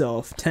 including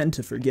myself, tend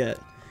to forget.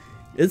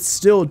 It's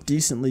still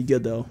decently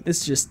good though,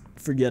 it's just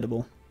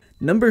forgettable.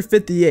 Number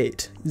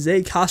 58,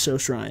 Zeikasho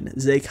Shrine,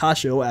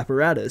 Zeikasho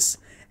Apparatus.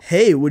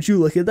 Hey, would you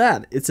look at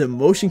that? It's a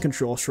motion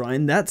control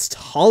shrine that's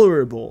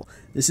tolerable.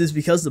 This is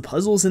because the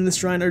puzzles in this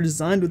shrine are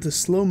designed with the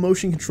slow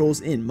motion controls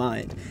in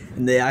mind,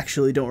 and they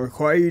actually don't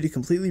require you to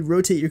completely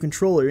rotate your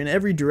controller in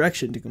every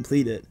direction to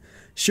complete it.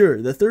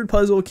 Sure, the third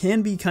puzzle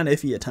can be kinda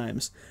iffy at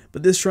times,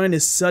 but this shrine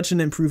is such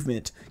an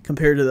improvement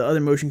compared to the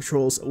other motion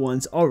controls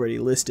ones already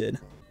listed.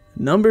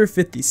 Number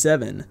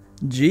 57,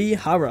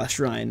 Jihara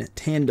Shrine,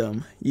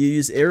 Tandem. You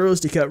use arrows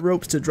to cut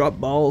ropes to drop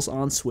balls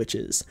on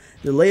switches.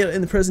 The layout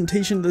and the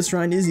presentation of the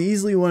shrine is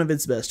easily one of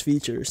its best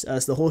features,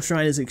 as the whole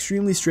shrine is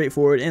extremely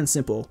straightforward and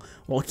simple,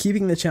 while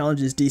keeping the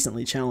challenges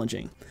decently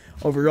challenging.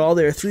 Overall,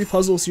 there are 3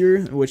 puzzles here,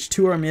 in which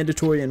 2 are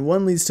mandatory and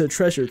 1 leads to a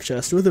treasure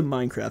chest with a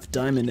Minecraft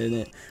diamond in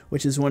it,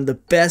 which is one of the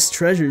best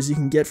treasures you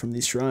can get from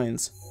these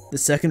shrines. The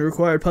second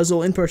required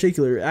puzzle in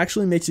particular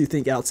actually makes you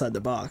think outside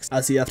the box,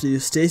 as you have to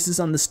use stasis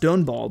on the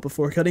stone ball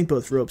before cutting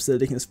both ropes so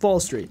that it can fall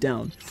straight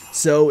down.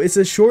 So it's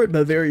a short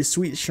but very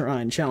sweet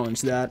shrine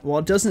challenge that, while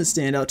it doesn't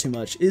stand out too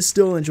much, is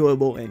still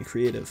enjoyable and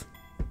creative.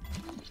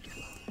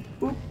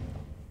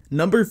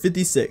 Number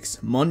 56,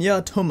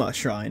 Monya Toma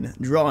Shrine,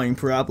 Drawing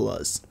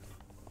Parabolas.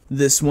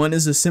 This one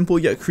is a simple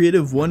yet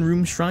creative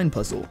one-room shrine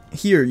puzzle.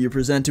 Here, you're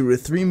presented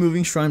with 3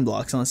 moving shrine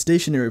blocks on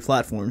stationary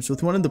platforms,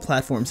 with one of the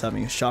platforms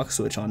having a shock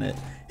switch on it.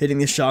 Hitting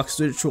the shock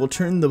switch will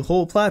turn the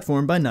whole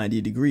platform by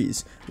 90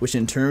 degrees, which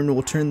in turn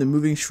will turn the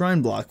moving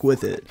shrine block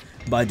with it.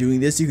 By doing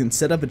this, you can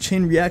set up a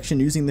chain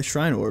reaction using the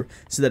shrine orb,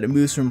 so that it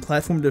moves from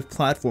platform to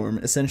platform,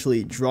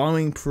 essentially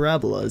drawing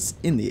parabolas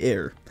in the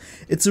air.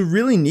 It's a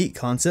really neat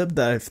concept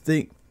that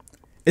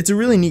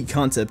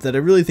I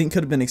really think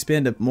could have been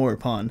expanded more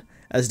upon.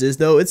 As it is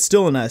though, it's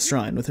still a nice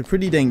shrine, with a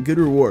pretty dang good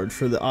reward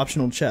for the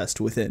optional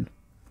chest within.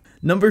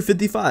 Number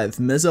 55,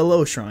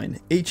 Mezalo Shrine,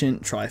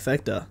 Ancient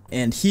Trifecta.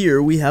 And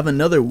here we have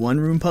another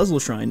one-room puzzle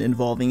shrine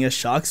involving a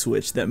shock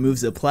switch that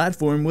moves a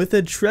platform with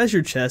a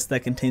treasure chest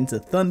that contains a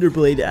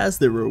Thunderblade as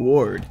the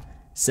reward.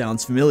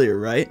 Sounds familiar,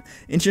 right?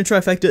 Ancient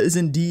Trifecta is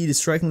indeed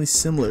strikingly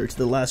similar to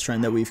the last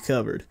shrine that we've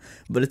covered,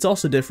 but it's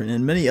also different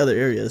in many other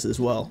areas as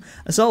well.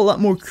 I saw a lot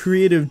more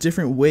creative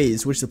different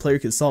ways which the player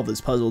could solve this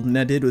puzzle than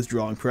I did with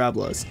drawing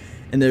parabolas,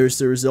 and as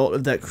the result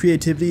of that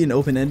creativity and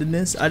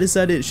open-endedness, I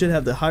decided it should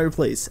have the higher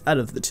place out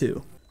of the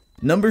 2.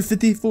 Number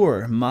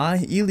 54,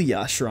 Mai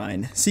Ilia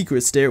Shrine,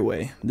 Secret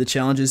Stairway. The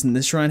challenges in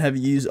this shrine have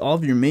you use all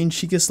of your main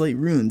Chica Slate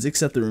runes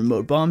except the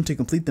remote bomb to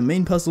complete the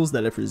main puzzles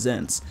that it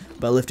presents.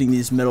 By lifting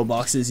these metal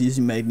boxes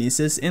using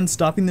magnesis and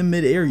stopping them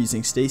mid-air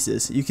using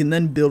stasis, you can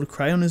then build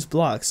Cryonis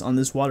blocks on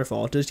this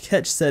waterfall to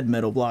catch said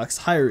metal blocks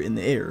higher in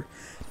the air.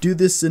 Do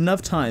this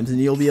enough times and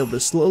you'll be able to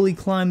slowly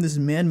climb this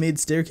man-made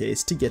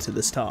staircase to get to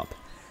this top.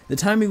 The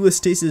timing with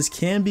stasis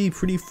can be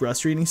pretty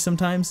frustrating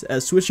sometimes,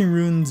 as switching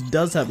runes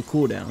does have a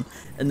cooldown,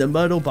 and the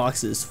metal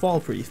boxes fall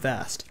pretty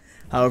fast.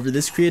 However,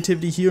 this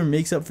creativity here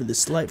makes up for this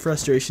slight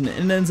frustration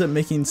and ends up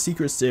making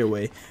Secret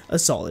Stairway a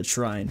solid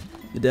shrine.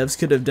 The devs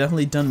could have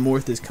definitely done more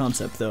with this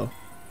concept though.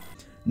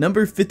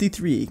 Number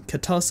 53,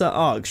 Katasa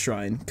Og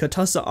Shrine,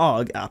 Katasa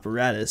Og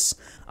Apparatus.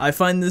 I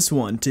find this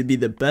one to be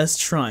the best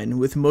shrine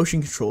with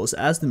motion controls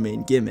as the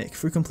main gimmick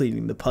for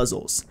completing the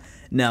puzzles.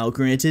 Now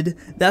granted,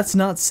 that's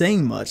not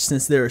saying much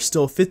since there are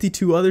still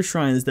 52 other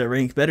shrines that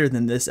rank better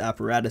than this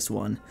apparatus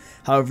one.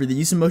 However, the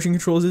use of motion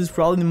controls is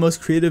probably the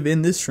most creative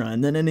in this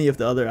shrine than any of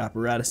the other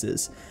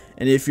apparatuses.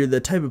 And if you're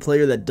the type of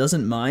player that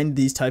doesn't mind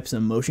these types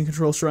of motion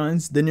control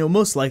shrines, then you'll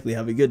most likely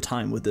have a good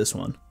time with this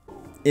one.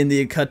 In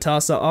the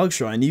Katasa Og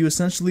Shrine, you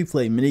essentially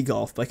play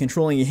mini-golf by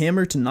controlling a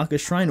hammer to knock a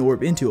shrine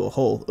orb into a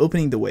hole,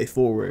 opening the way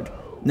forward.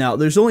 Now,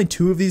 there's only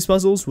 2 of these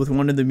puzzles, with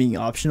one of them being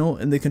optional,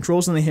 and the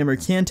controls on the hammer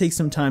can take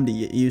some time to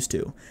get used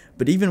to.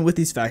 But even with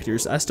these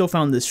factors, I still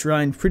found this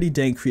shrine pretty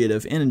dang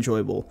creative and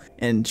enjoyable,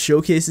 and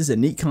showcases a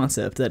neat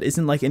concept that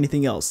isn't like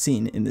anything else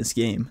seen in this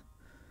game.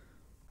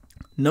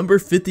 Number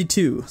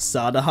 52,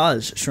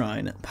 Sadahaj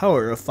Shrine,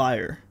 Power of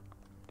Fire.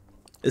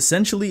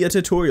 Essentially a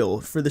tutorial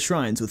for the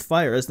shrines with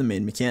fire as the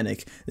main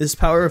mechanic. This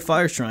Power of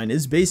Fire shrine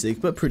is basic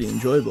but pretty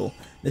enjoyable.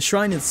 The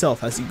shrine itself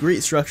has a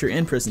great structure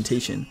and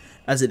presentation,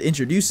 as it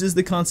introduces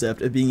the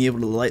concept of being able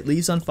to light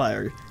leaves on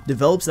fire,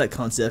 develops that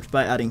concept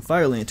by adding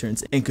fire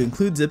lanterns, and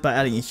concludes it by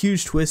adding a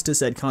huge twist to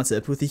said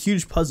concept with a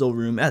huge puzzle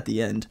room at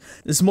the end.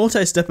 This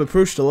multi-step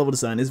approach to level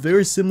design is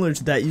very similar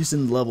to that used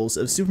in the levels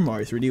of Super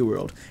Mario 3D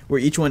World,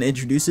 where each one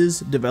introduces,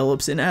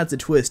 develops, and adds a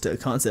twist to a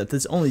concept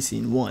that's only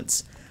seen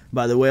once.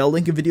 By the way, I'll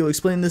link a video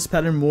explaining this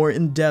pattern more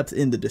in depth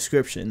in the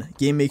description.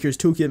 Game Maker's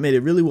Toolkit made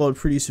a really well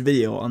produced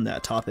video on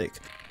that topic.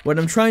 What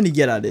I'm trying to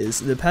get at is,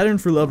 the pattern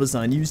for level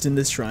design used in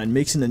this shrine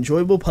makes an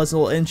enjoyable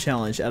puzzle and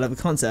challenge out of a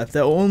concept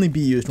that will only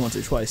be used once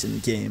or twice in the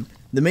game.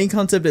 The main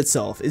concept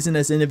itself isn't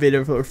as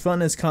innovative or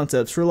fun as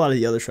concepts for a lot of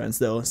the other shrines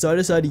though, so I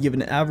decided to give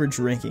it an average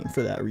ranking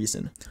for that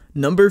reason.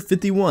 Number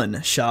 51,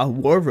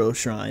 Shorah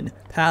Shrine,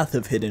 Path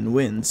of Hidden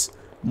Winds.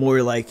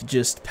 More like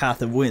just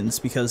Path of Winds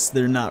because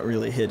they're not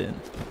really hidden.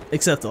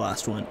 Except the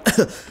last one.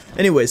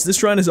 Anyways, this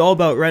shrine is all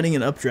about riding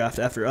an updraft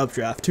after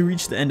updraft to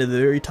reach the end of the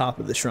very top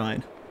of the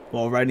shrine.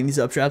 While riding these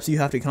updrafts, you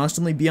have to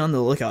constantly be on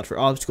the lookout for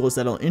obstacles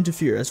that'll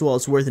interfere as well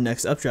as where the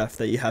next updraft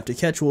that you have to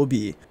catch will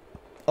be.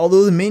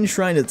 Although the main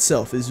shrine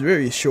itself is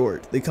very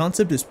short, the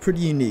concept is pretty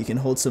unique and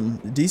holds some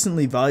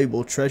decently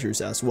valuable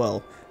treasures as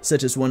well,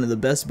 such as one of the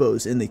best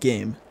bows in the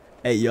game.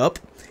 Hey yup,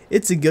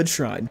 it's a good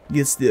shrine. It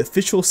gets the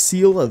official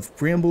seal of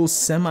Bramble's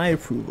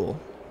semi-approval,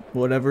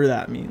 whatever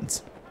that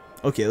means.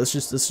 Okay, let's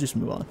just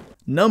move on.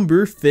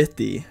 Number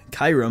 50,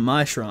 Kyra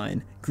My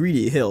Shrine,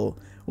 Greedy Hill.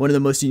 One of the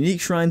most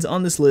unique shrines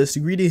on this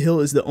list, Greedy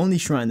Hill is the only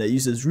shrine that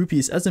uses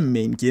rupees as a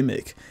main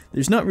gimmick.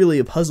 There's not really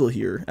a puzzle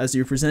here, as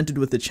you're presented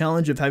with the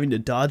challenge of having to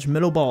dodge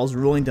metal balls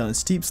rolling down a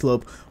steep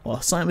slope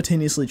while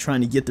simultaneously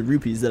trying to get the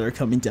rupees that are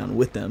coming down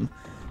with them.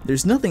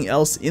 There's nothing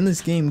else in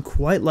this game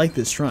quite like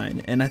this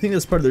shrine, and I think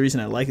that's part of the reason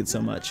I like it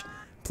so much.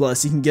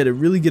 Plus, you can get a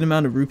really good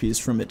amount of rupees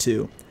from it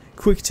too.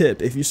 Quick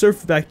tip, if you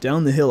surf back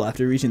down the hill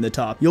after reaching the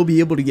top, you'll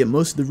be able to get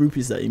most of the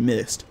rupees that you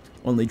missed.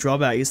 Only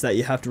drawback is that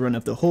you have to run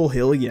up the whole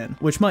hill again,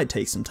 which might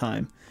take some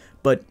time.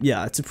 But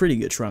yeah, it's a pretty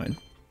good shrine.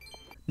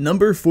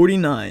 Number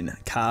 49,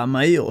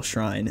 Abominable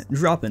Shrine,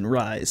 Drop and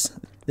Rise.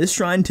 This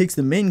shrine takes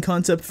the main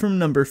concept from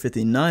number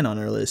 59 on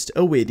our list,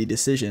 a weighty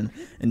decision,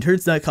 and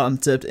turns that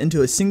concept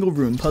into a single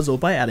room puzzle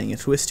by adding a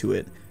twist to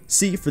it.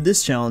 See, for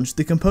this challenge,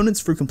 the components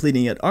for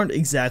completing it aren't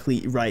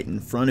exactly right in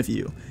front of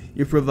you.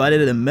 You're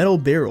provided a metal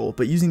barrel,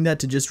 but using that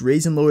to just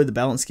raise and lower the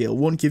balance scale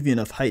won't give you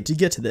enough height to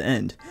get to the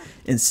end.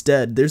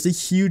 Instead, there's a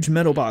huge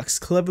metal box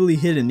cleverly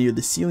hidden near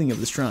the ceiling of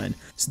the shrine,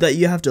 so that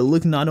you have to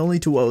look not only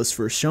to what was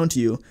first shown to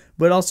you,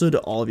 but also to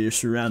all of your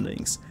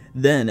surroundings.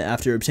 Then,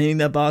 after obtaining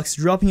that box,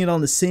 dropping it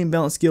on the same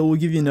balance scale will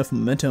give you enough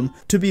momentum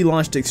to be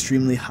launched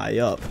extremely high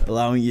up,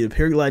 allowing you to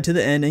paraglide to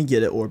the end and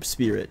get an orb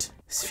spirit.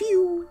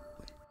 Phew!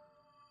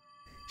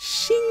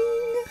 Shing!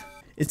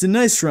 It's a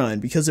nice shrine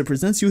because it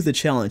presents you with a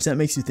challenge that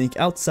makes you think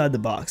outside the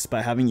box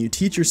by having you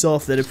teach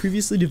yourself that a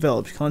previously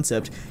developed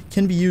concept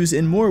can be used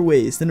in more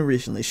ways than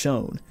originally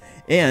shown.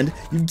 And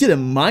you get a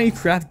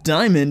Minecraft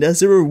diamond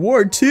as a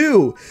reward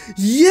too!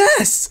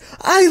 Yes!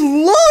 I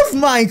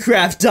love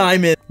Minecraft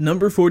diamond!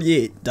 Number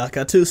 48,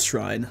 Dakato's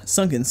Shrine,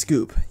 Sunken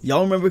Scoop.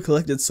 Y'all remember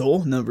Collected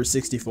Soul, number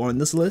 64 on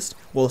this list?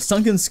 Well,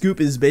 Sunken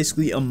Scoop is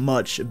basically a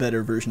much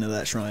better version of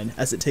that shrine,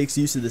 as it takes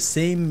use of the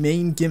same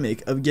main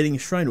gimmick of getting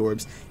shrine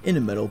orbs in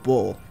a metal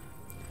bowl,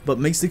 but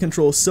makes the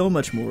control so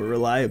much more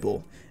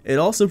reliable. It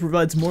also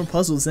provides more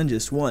puzzles than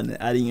just one,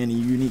 adding in a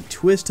unique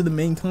twist to the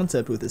main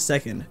concept with a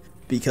second.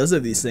 Because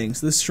of these things,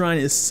 this shrine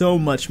is so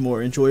much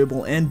more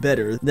enjoyable and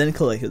better than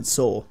Collected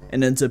Soul,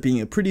 and ends up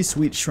being a pretty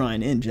sweet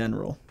shrine in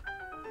general.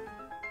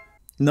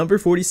 Number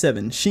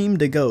 47, Sheem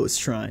Dago's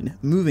Shrine,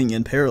 Moving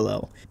in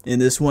Parallel. In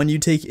this one, you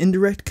take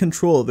indirect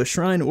control of a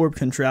shrine orb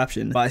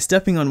contraption by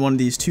stepping on one of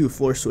these two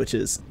floor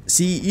switches.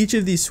 See, each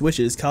of these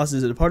switches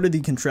causes a part of the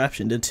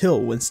contraption to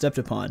tilt when stepped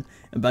upon,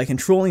 and by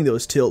controlling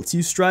those tilts,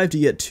 you strive to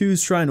get two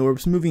shrine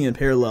orbs moving in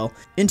parallel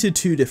into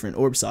two different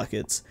orb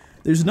sockets.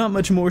 There's not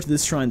much more to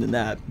this shrine than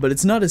that, but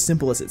it's not as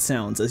simple as it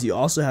sounds, as you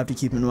also have to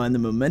keep in mind the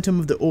momentum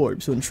of the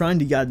orbs when trying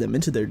to guide them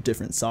into their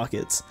different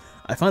sockets.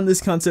 I find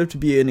this concept to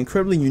be an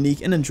incredibly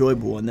unique and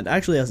enjoyable one that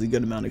actually has a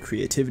good amount of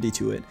creativity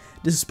to it,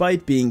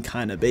 despite being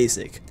kinda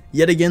basic.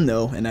 Yet again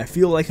though, and I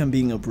feel like I'm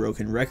being a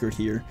broken record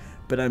here,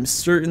 but I'm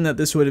certain that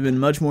this would have been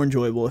much more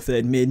enjoyable if they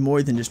had made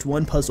more than just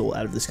one puzzle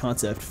out of this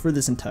concept for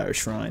this entire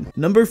shrine.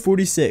 Number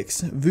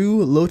 46,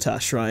 Vu Lota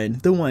Shrine,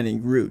 The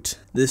Winding Route.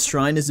 This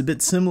shrine is a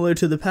bit similar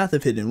to the Path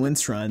of Hidden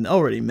Winds shrine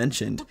already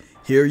mentioned.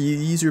 Here you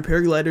use your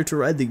paraglider to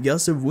ride the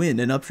gusts of wind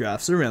and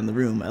updrafts around the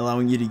room,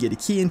 allowing you to get a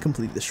key and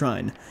complete the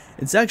shrine.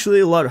 It's actually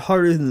a lot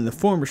harder than the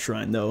former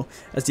shrine though,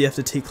 as you have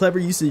to take clever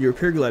use of your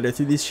paraglider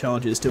through these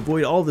challenges to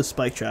avoid all the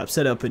spike traps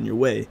set up in your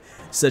way,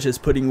 such as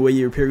putting away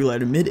your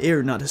paraglider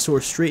mid-air not to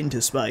soar straight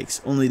into spikes,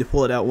 only to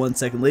pull it out 1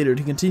 second later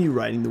to continue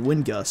riding the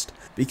wind gust.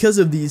 Because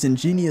of these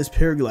ingenious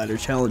paraglider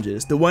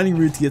challenges, the Winding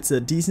Route gets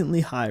a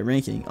decently high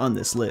ranking on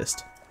this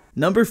list.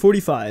 Number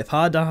 45,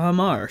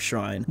 Hadahamar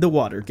Shrine, The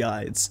Water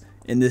Guides.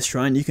 In this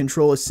shrine, you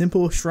control a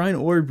simple shrine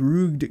orb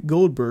Ruged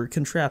Goldberg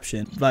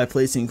contraption by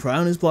placing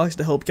cryonis blocks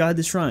to help guide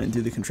the shrine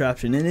through the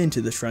contraption and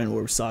into the shrine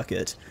orb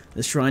socket.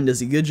 The shrine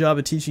does a good job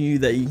of teaching you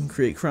that you can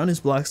create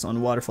cryonis blocks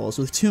on waterfalls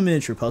with 2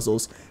 miniature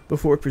puzzles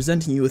before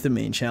presenting you with the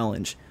main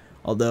challenge.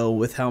 Although,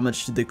 with how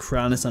much the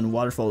cryonis on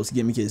waterfalls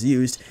gimmick is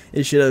used,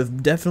 it should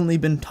have definitely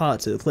been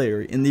taught to the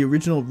player in the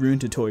original rune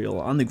tutorial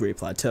on the Great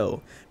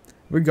Plateau.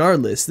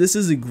 Regardless, this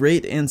is a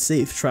great and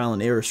safe trial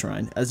and error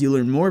shrine, as you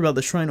learn more about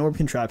the shrine orb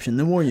contraption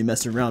the more you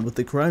mess around with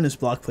the cryonis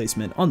block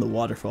placement on the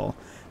waterfall.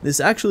 This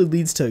actually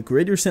leads to a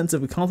greater sense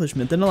of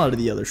accomplishment than a lot of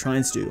the other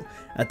shrines do.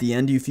 At the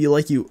end, you feel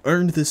like you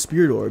earned the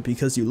spirit orb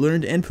because you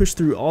learned and pushed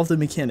through all of the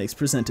mechanics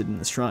presented in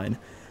the shrine.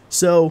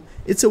 So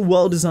it's a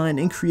well designed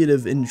and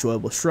creative and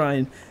enjoyable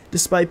shrine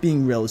despite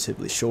being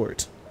relatively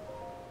short.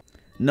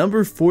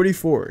 Number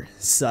 44,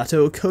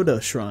 Sato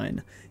Koda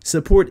Shrine,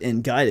 Support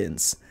and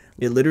Guidance.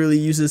 It literally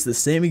uses the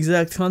same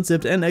exact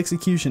concept and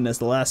execution as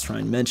the last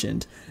shrine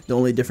mentioned. The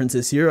only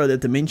differences here are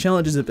that the main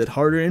challenge is a bit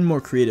harder and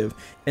more creative,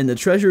 and the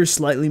treasure is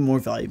slightly more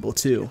valuable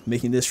too,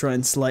 making this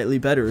shrine slightly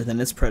better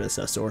than its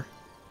predecessor.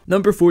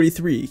 Number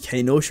 43,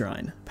 Kano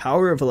Shrine,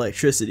 Power of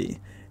Electricity.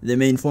 The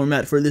main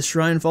format for this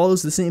shrine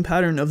follows the same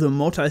pattern of the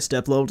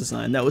multi-step level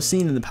design that was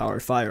seen in the Power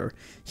of Fire.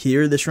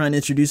 Here, the shrine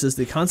introduces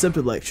the concept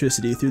of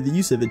electricity through the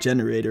use of a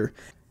generator,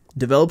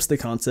 develops the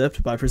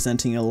concept by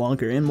presenting a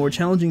longer and more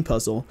challenging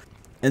puzzle,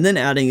 and then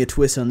adding a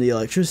twist on the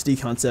electricity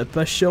concept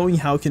by showing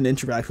how it can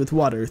interact with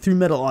water through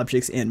metal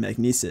objects and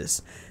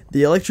magnesis.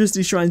 The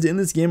electricity shrines in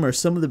this game are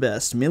some of the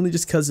best, mainly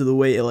just because of the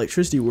way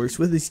electricity works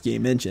with this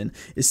game engine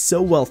is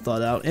so well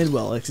thought out and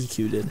well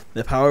executed.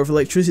 The Power of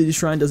Electricity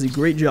shrine does a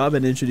great job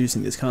at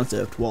introducing this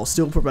concept, while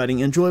still providing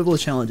enjoyable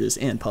challenges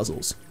and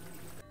puzzles.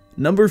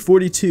 Number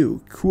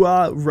 42,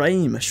 Kua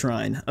Raim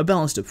Shrine, A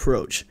Balanced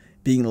Approach.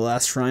 Being the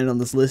last shrine on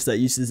this list that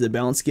uses the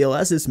balance scale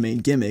as its main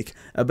gimmick,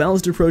 a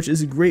balanced approach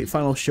is a great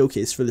final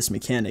showcase for this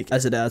mechanic,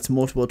 as it adds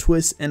multiple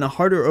twists and a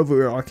harder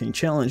overarching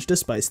challenge to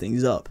spice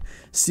things up.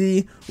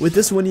 See, with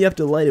this one you have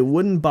to light a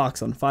wooden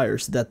box on fire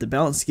so that the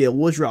balance scale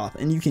will drop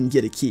and you can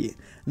get a key.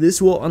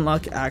 This will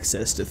unlock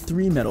access to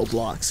 3 metal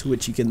blocks,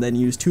 which you can then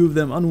use 2 of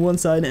them on one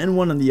side and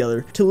 1 on the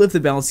other to lift the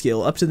balance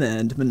scale up to the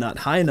end, but not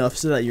high enough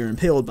so that you're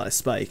impaled by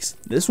spikes.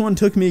 This one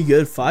took me a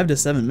good 5 to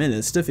 7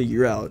 minutes to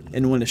figure out,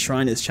 and when a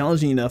shrine is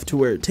challenging enough to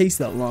where it takes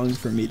that long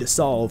for me to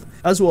solve,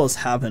 as well as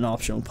have an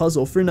optional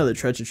puzzle for another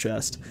treasure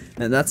chest,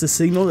 then that's a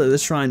signal that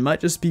this shrine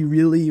might just be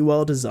really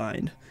well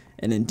designed.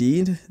 And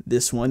indeed,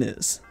 this one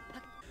is.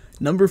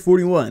 Number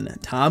 41,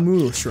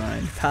 Tamu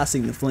Shrine,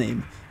 Passing the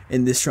Flame.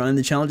 In this shrine,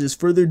 the challenges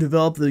further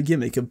develop the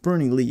gimmick of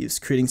burning leaves,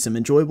 creating some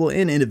enjoyable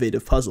and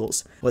innovative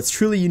puzzles. What's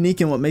truly unique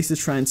and what makes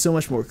this shrine so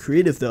much more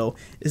creative though,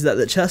 is that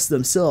the chests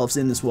themselves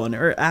in this one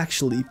are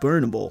actually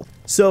burnable.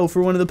 So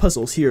for one of the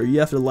puzzles here,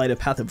 you have to light a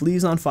path of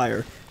leaves on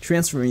fire,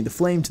 transferring the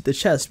flame to the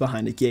chest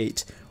behind a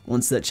gate.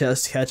 Once that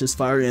chest catches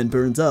fire and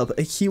burns up,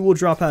 a key will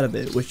drop out of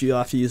it, which you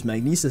have to use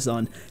magnesis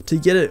on to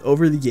get it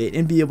over the gate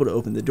and be able to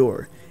open the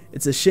door.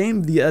 It's a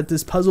shame that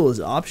this puzzle is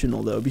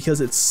optional though,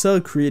 because it's so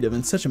creative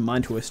and such a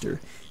mind twister,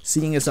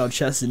 seeing as how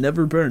chests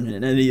never burn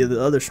in any of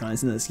the other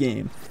shrines in this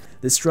game.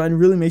 This shrine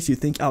really makes you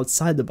think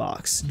outside the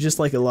box, just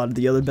like a lot of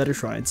the other better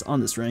shrines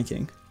on this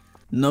ranking.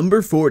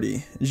 Number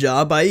 40,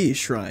 Jabai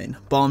Shrine,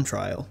 Bomb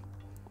Trial.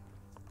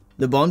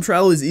 The Bomb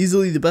Trial is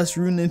easily the best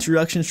rune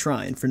introduction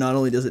shrine, for not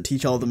only does it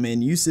teach all the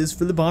main uses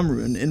for the bomb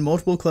rune in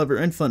multiple clever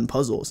and fun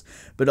puzzles,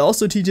 but it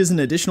also teaches an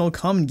additional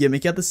common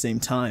gimmick at the same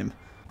time.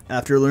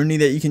 After learning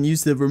that you can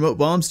use the remote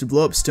bombs to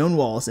blow up stone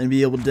walls and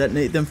be able to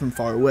detonate them from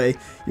far away,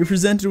 you're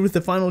presented with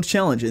the final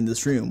challenge in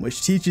this room,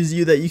 which teaches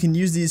you that you can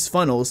use these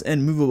funnels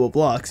and movable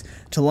blocks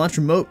to launch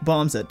remote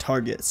bombs at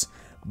targets.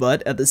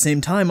 But at the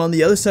same time, on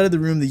the other side of the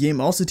room, the game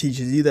also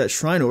teaches you that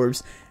shrine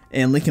orbs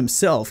and Link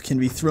himself can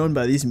be thrown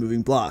by these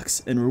moving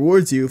blocks, and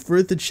rewards you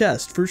for the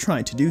chest for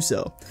trying to do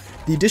so.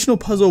 The additional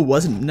puzzle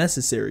wasn't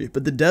necessary,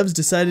 but the devs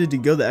decided to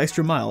go the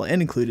extra mile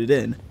and include it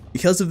in.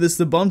 Because of this,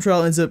 the Bomb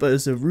Trial ends up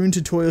as a rune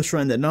tutorial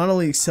shrine that not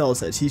only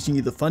excels at teaching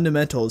you the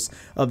fundamentals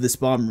of this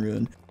bomb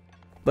rune,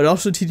 but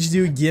also teaches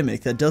you a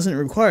gimmick that doesn't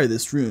require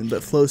this rune,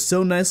 but flows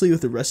so nicely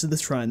with the rest of the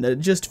shrine that it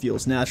just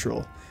feels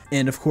natural.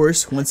 And of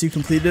course, once you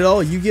complete it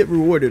all, you get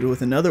rewarded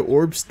with another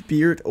Orb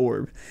Spirit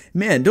Orb.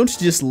 Man, don't you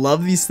just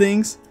love these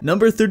things?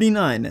 Number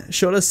 39,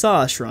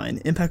 Shorah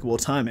Shrine, Impeccable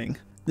Timing.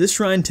 This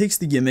shrine takes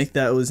the gimmick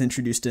that was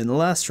introduced in the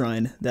last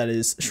shrine, that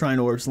is, shrine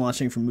orbs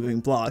launching from moving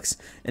blocks,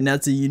 and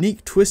adds a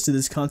unique twist to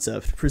this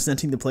concept,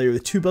 presenting the player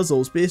with 2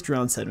 puzzles based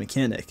around said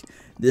mechanic.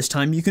 This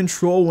time you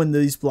control when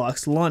these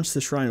blocks launch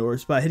the shrine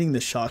orbs by hitting the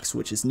shock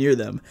switches near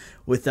them.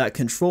 With that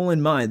control in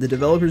mind, the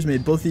developers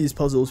made both of these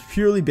puzzles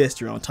purely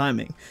based around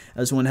timing,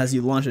 as one has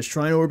you launch a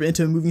shrine orb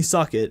into a moving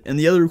socket, and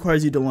the other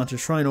requires you to launch a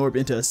shrine orb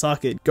into a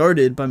socket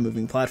guarded by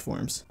moving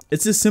platforms.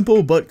 It's a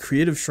simple but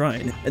creative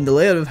shrine, and the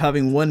layout of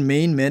having one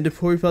main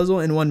mandatory puzzle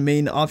and one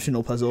main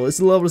optional puzzle is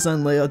the level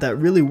design layout that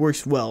really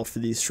works well for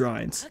these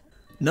shrines.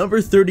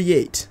 Number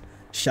 38,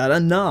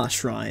 Shoutout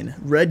Shrine,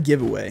 Red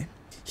Giveaway.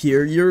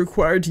 Here, you're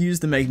required to use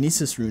the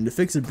Magnesis rune to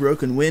fix a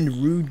broken wind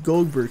Rube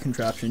Goldberg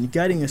contraption,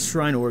 guiding a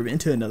shrine orb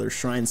into another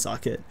shrine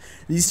socket.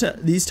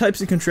 These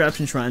types of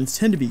contraption shrines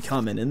tend to be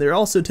common, and they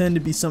also tend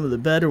to be some of the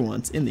better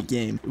ones in the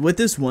game. With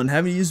this one,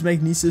 having to use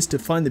Magnesis to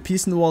find the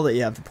piece in the wall that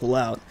you have to pull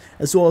out,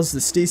 as well as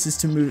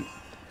stasis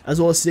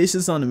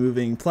on a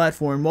moving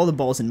platform while the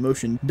ball's in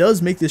motion,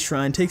 does make this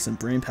shrine take some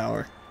brain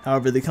power.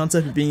 However, the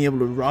concept of being able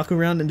to rock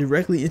around and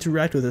directly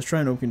interact with a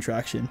shrine orb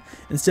contraction,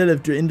 instead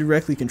of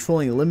indirectly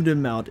controlling a limited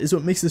amount, is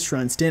what makes this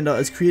shrine stand out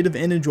as creative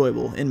and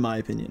enjoyable, in my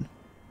opinion.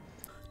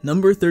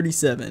 Number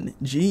 37,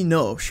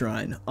 Ji-No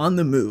Shrine, On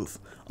the Move.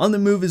 On the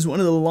Move is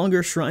one of the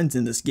longer shrines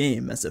in this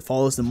game, as it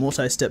follows the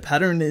multi-step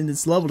pattern in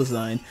its level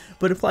design,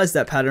 but applies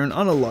that pattern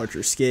on a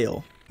larger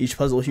scale. Each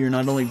puzzle here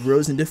not only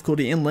grows in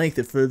difficulty and length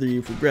the further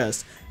you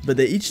progress, but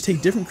they each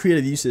take different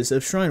creative uses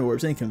of shrine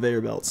orbs and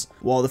conveyor belts.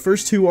 While the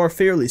first two are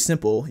fairly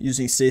simple,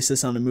 using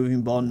stasis on a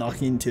moving ball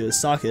knocking into a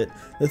socket,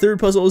 the third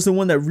puzzle is the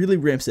one that really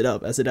ramps it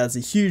up as it adds a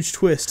huge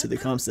twist to the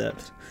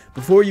concept.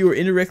 Before you were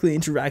indirectly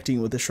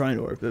interacting with the shrine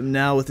orb, but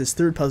now with this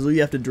third puzzle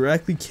you have to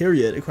directly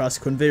carry it across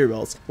conveyor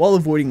belts while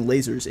avoiding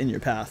lasers in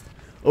your path.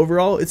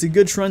 Overall, it's a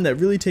good shrine that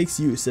really takes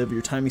use of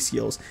your timing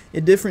skills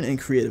in different and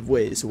creative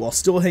ways, while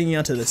still hanging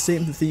on to the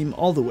same theme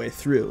all the way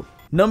through.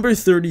 Number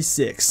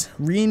 36,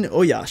 Rin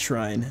Oya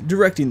Shrine,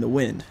 Directing the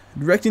Wind.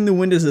 Directing the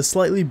Wind is a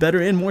slightly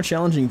better and more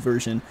challenging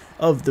version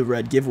of the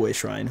Red Giveaway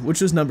Shrine,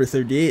 which was number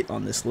 38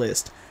 on this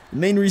list. The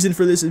main reason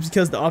for this is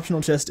because the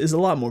optional chest is a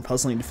lot more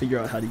puzzling to figure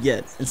out how to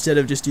get. Instead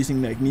of just using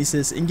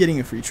magnesis and getting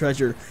a free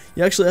treasure,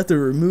 you actually have to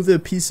remove the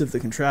piece of the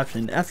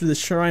contraption after the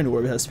shrine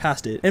orb has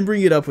passed it and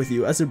bring it up with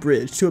you as a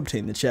bridge to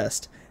obtain the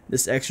chest.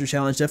 This extra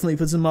challenge definitely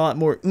puts a lot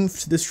more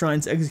oomph to this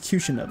shrine's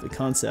execution of the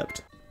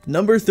concept.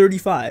 Number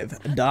 35,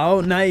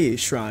 Dao Nai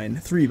Shrine,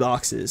 3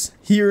 boxes.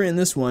 Here in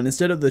this one,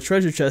 instead of the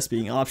treasure chest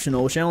being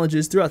optional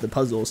challenges throughout the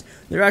puzzles,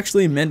 they're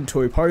actually a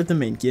mandatory part of the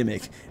main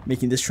gimmick,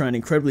 making this shrine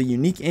incredibly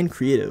unique and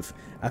creative.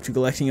 After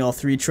collecting all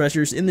 3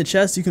 treasures in the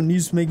chest, you can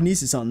use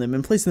magnesis on them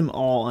and place them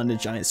all on a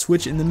giant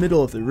switch in the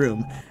middle of the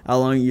room,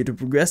 allowing you to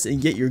progress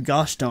and get your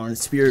gosh darn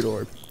spirit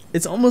orb.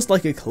 It's almost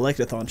like a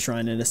collectathon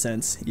shrine in a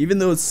sense. Even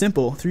though it's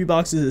simple, 3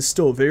 boxes is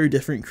still very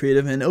different,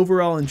 creative, and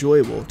overall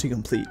enjoyable to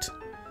complete.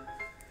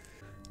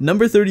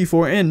 Number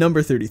 34 and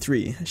number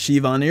 33,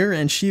 Shivanir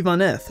and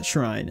Shivaneth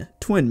Shrine,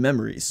 Twin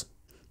Memories.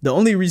 The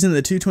only reason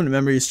the 2 Twin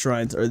Memories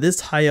shrines are this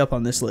high up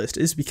on this list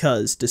is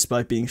because,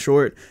 despite being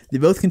short, they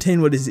both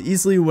contain what is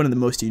easily one of the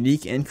most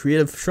unique and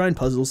creative shrine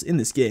puzzles in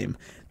this game.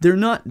 They're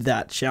not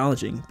that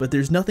challenging, but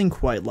there's nothing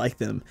quite like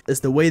them,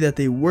 as the way that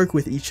they work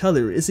with each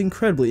other is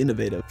incredibly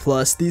innovative.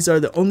 Plus, these are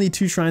the only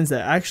 2 shrines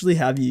that actually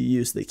have you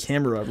use the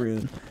camera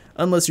rune,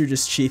 unless you're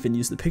just cheap and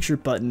use the picture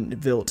button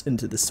built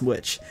into the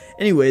switch.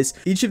 Anyways,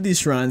 each of these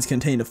shrines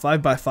contain a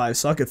 5x5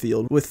 socket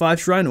field with 5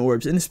 shrine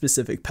orbs in a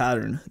specific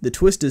pattern. The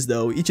twist is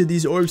though, each of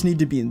these orbs need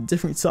to be in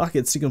different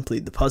sockets to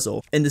complete the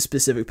puzzle, and the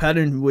specific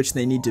pattern which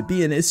they need to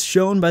be in is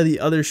shown by the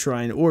other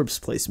shrine orbs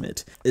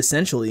placement.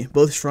 Essentially,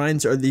 both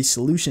shrines are the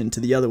solution to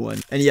the other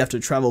one, and you have to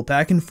travel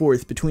back and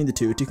forth between the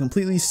 2 to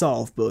completely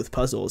solve both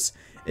puzzles.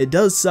 It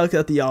does suck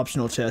that the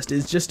optional chest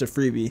is just a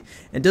freebie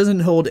and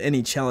doesn't hold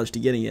any challenge to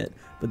getting it,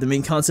 but the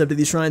main concept of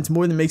these shrines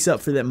more than makes up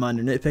for that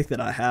minor nitpick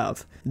that I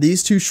have.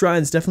 These 2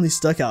 shrines definitely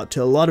stuck out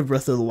to a lot of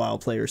Breath of the Wild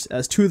players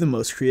as 2 of the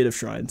most creative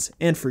shrines,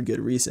 and for good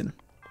reason.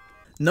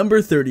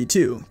 Number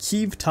 32,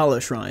 Kiv Tala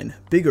Shrine,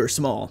 Big or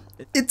Small.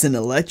 It's an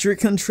electric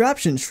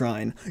contraption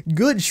shrine.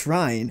 Good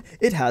shrine.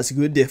 It has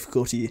good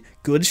difficulty.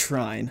 Good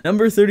shrine.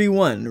 Number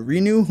 31,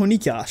 Rinu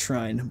Honika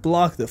Shrine,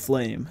 Block the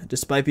Flame.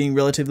 Despite being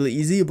relatively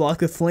easy, Block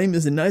the Flame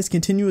is a nice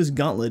continuous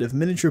gauntlet of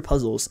miniature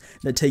puzzles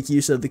that take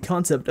use of the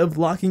concept of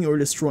blocking or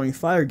destroying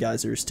fire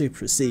geysers to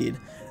proceed.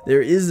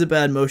 There is a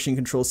bad motion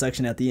control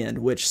section at the end,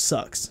 which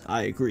sucks,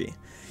 I agree.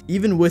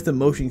 Even with the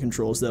motion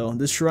controls though,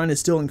 this shrine is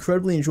still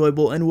incredibly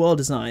enjoyable and well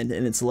designed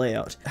in its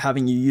layout,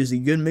 having you use a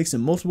good mix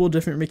of multiple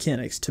different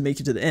mechanics to make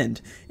it to the end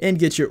and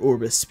get your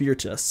Orbis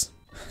Spiritus.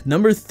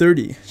 Number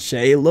 30,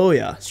 Shei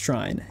Loya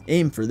Shrine,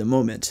 Aim for the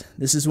Moment.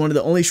 This is one of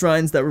the only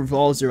shrines that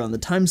revolves around the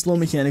time slow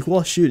mechanic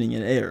while shooting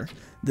in air.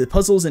 The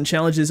puzzles and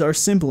challenges are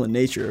simple in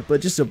nature,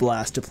 but just a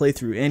blast to play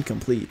through and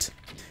complete.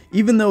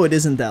 Even though it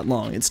isn't that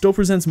long, it still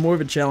presents more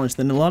of a challenge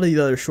than a lot of the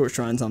other short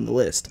shrines on the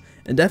list,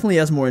 and definitely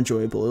has a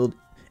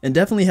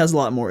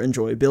lot more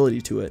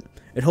enjoyability to it.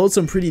 It holds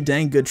some pretty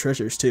dang good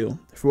treasures too.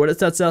 For what it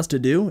sets out to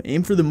do,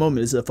 Aim for the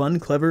Moment is a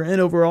fun, clever,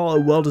 and overall a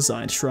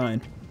well-designed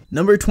shrine.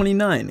 Number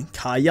 29,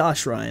 Kaya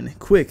Shrine,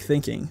 Quick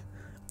Thinking.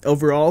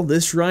 Overall,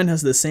 this shrine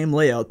has the same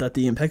layout that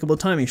the Impeccable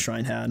Timing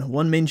Shrine had,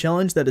 one main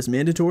challenge that is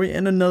mandatory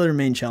and another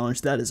main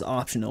challenge that is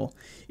optional.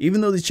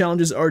 Even though these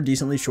challenges are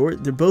decently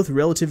short, they're both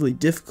relatively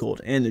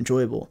difficult and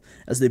enjoyable,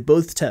 as they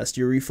both test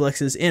your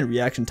reflexes and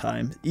reaction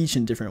time, each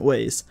in different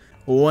ways.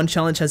 While one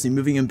challenge has you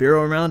moving a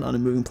barrel around on a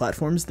moving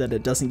platform so that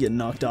it doesn't get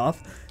knocked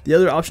off, the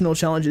other optional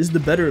challenge is the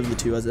better of the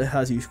 2, as it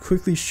has you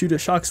quickly shoot a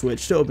shock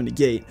switch to open a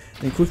gate,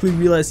 then quickly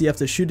realize you have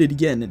to shoot it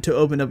again to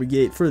open up a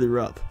gate further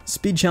up.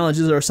 Speed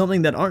challenges are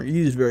something that aren't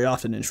used very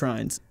often in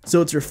shrines,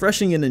 so it's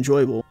refreshing and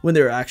enjoyable when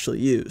they're actually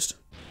used.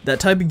 That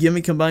type of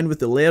gimmick combined with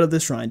the layout of the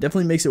shrine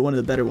definitely makes it one of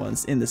the better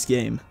ones in this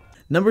game.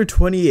 Number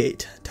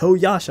 28,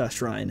 Toyasha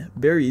Shrine,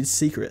 Buried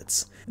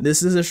Secrets.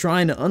 This is a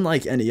shrine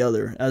unlike any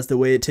other, as the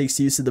way it takes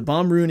use of the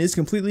bomb rune is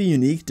completely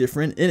unique,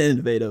 different, and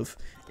innovative.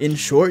 In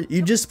short,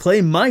 you just play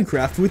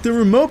Minecraft with the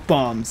remote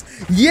bombs.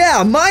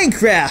 Yeah,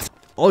 Minecraft!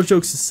 All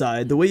jokes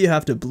aside, the way you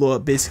have to blow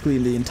up basically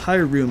the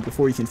entire room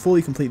before you can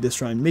fully complete this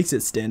shrine makes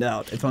it stand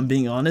out. If I'm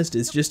being honest,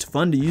 it's just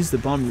fun to use the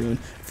bomb rune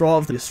for all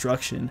of the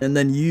destruction, and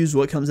then use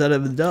what comes out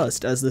of the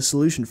dust as the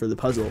solution for the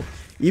puzzle.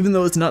 Even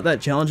though it's not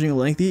that challenging or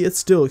lengthy, it's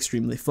still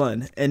extremely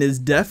fun, and is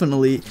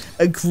definitely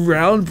a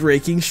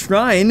groundbreaking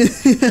shrine.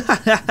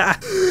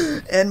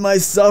 End my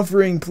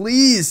suffering,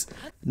 please!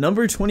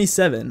 Number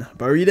 27,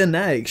 Barita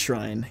Nag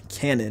Shrine,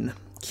 Cannon.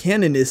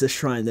 Canon is a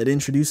shrine that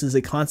introduces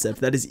a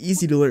concept that is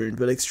easy to learn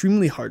but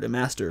extremely hard to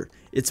master.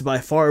 It's by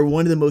far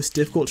one of the most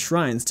difficult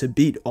shrines to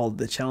beat all of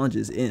the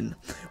challenges in.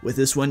 With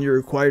this one, you're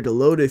required to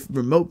load a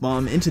remote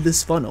bomb into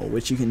this funnel,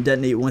 which you can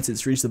detonate once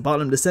it's reached the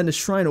bottom to send a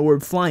shrine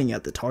orb flying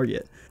at the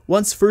target.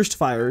 Once first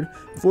fired,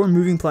 4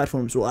 moving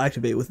platforms will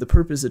activate with the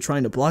purpose of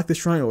trying to block the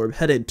shrine orb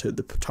headed to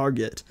the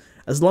target.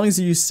 As long as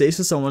you use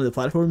stasis on one of the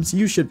platforms,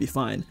 you should be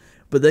fine.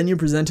 But then you're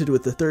presented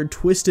with the third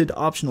twisted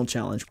optional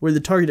challenge, where the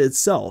target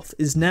itself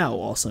is now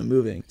also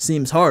moving.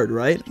 Seems hard,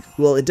 right?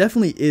 Well, it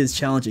definitely is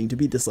challenging to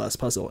beat this last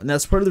puzzle, and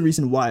that's part of the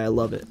reason why I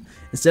love it.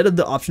 Instead of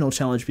the optional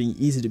challenge being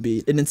easy to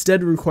beat, it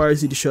instead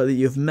requires you to show that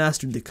you have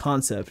mastered the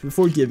concept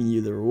before giving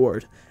you the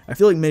reward. I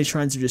feel like many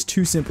shrines are just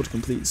too simple to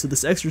complete, so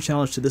this extra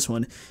challenge to this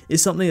one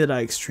is something that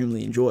I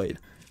extremely enjoyed.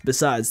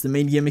 Besides, the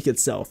main gimmick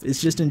itself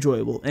is just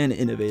enjoyable and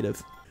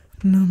innovative.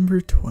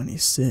 Number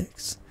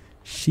 26.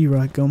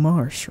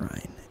 Shorah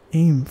Shrine.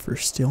 Aim for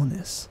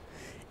stillness.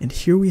 And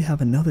here we have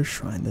another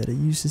shrine that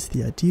uses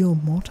the ideal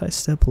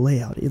multi-step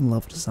layout in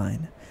level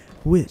design,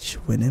 which,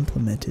 when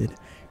implemented,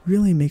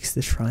 really makes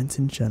the shrines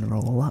in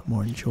general a lot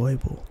more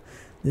enjoyable.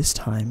 This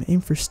time,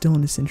 Aim for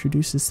Stillness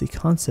introduces the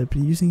concept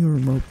of using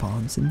remote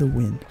bombs in the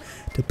wind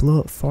to blow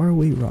up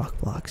faraway rock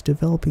blocks,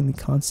 developing the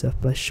concept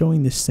by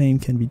showing the same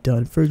can be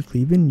done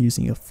vertically when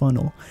using a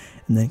funnel,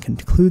 and then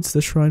concludes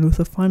the shrine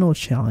with a final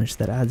challenge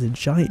that adds a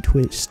giant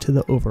twist to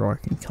the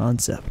overarching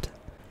concept.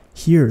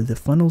 Here, the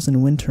funnels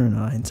and wind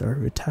turbines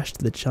are attached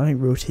to the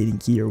giant rotating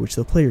gear which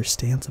the player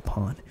stands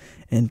upon,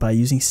 and by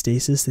using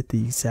stasis at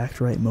the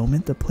exact right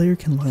moment, the player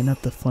can line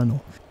up the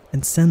funnel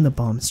and send the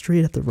bomb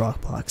straight at the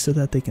rock block so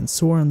that they can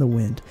soar on the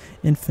wind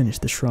and finish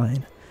the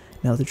shrine.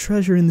 Now the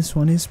treasure in this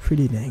one is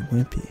pretty dang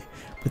wimpy,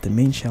 but the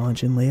main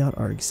challenge and layout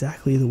are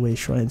exactly the way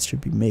shrines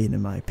should be made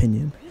in my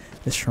opinion.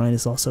 This shrine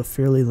is also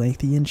fairly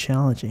lengthy and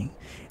challenging,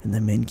 and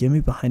the main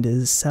gimmick behind it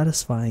is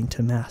satisfying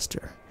to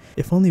master.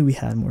 If only we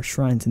had more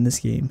shrines in this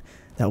game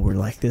that were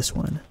like this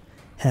one.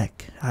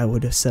 Heck, I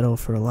would have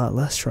settled for a lot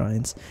less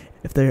shrines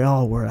if they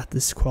all were at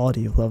this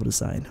quality of level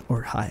design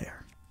or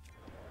higher.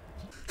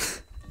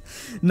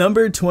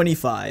 Number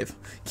 25.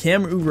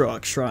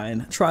 Urok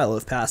Shrine, Trial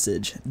of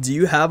Passage. Do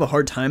you have a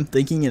hard time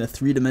thinking in a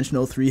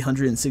 3-dimensional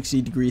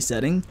 360-degree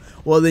setting?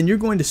 Well, then you're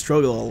going to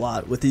struggle a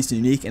lot with this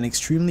unique and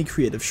extremely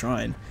creative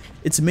shrine.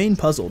 Its main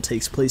puzzle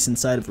takes place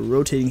inside of a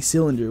rotating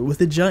cylinder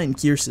with a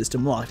giant gear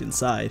system locked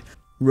inside,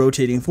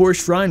 rotating 4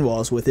 shrine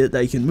walls with it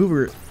that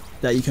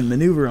you can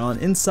maneuver on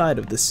inside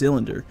of the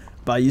cylinder.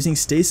 By using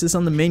stasis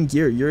on the main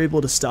gear, you're able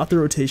to stop the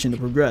rotation to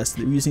progress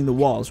using the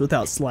walls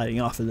without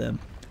sliding off of them.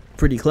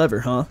 Pretty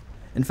clever, huh?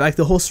 In fact,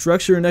 the whole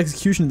structure and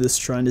execution of this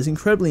shrine is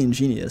incredibly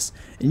ingenious,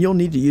 and you'll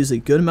need to use a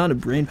good amount of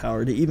brain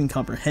power to even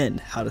comprehend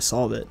how to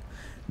solve it.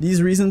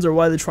 These reasons are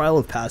why the Trial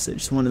of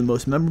Passage is one of the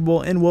most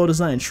memorable and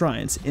well-designed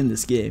shrines in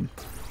this game.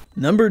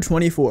 Number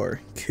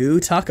 24.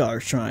 Takar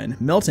Shrine,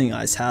 Melting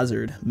Ice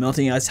Hazard.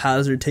 Melting Ice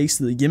Hazard takes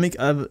the gimmick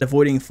of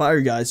avoiding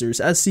fire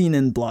geysers as seen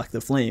in Block the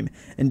Flame,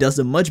 and does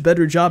a much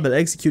better job at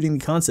executing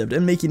the concept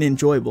and making it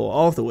enjoyable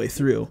all the way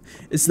through.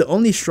 It's the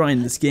only shrine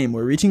in this game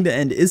where reaching the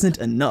end isn't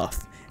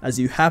enough, as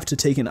you have to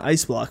take an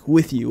ice block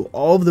with you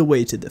all the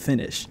way to the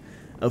finish.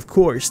 Of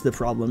course, the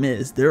problem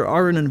is, there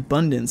are an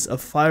abundance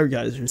of fire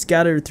geysers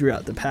scattered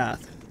throughout the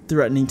path,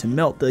 threatening to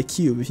melt the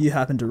cube if you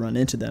happen to run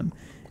into them.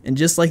 And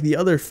just like the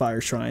other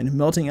fire shrine,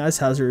 Melting Ice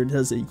Hazard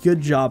does a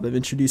good job of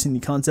introducing the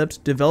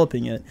concept,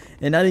 developing it,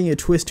 and adding a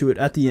twist to it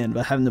at the end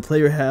by having the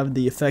player have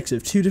the effects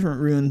of 2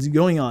 different runes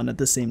going on at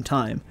the same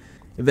time.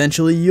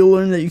 Eventually, you'll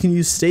learn that you can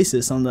use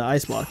stasis on the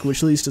ice block,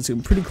 which leads to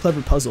some pretty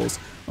clever puzzles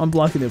on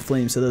blocking the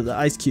flame so that the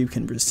ice cube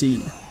can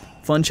proceed.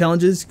 Fun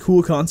challenges,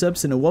 cool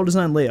concepts, and a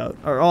well-designed layout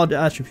are all the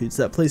attributes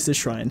that place this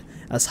shrine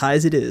as high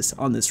as it is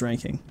on this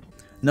ranking.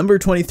 Number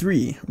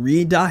 23.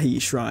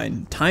 Dahi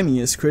Shrine, Timing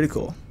is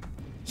Critical.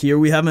 Here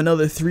we have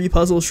another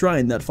 3-puzzle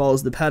shrine that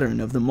follows the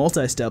pattern of the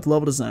multi-step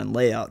level design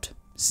layout.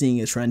 Seeing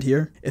a trend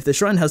here? If the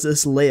shrine has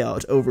this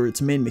layout over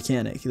its main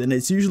mechanic, then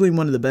it's usually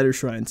one of the better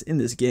shrines in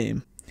this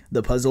game.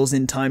 The puzzles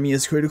in Timing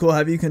is Critical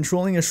have you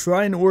controlling a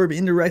shrine orb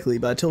indirectly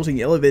by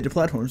tilting elevated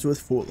platforms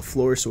with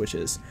floor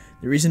switches.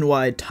 The reason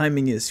why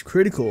timing is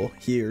critical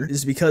here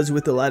is because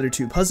with the latter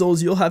 2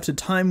 puzzles, you'll have to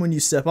time when you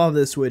step off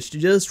the switch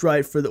just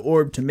right for the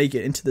orb to make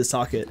it into the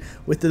socket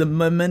with the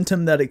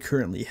momentum that it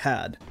currently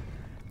had.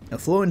 The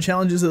flow and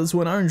challenges of this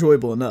one are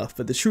enjoyable enough,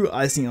 but the true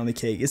icing on the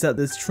cake is that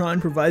this shrine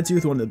provides you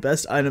with one of the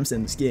best items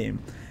in this game.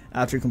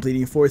 After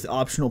completing 4th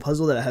optional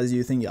puzzle that has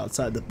you thinking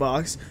outside the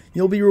box,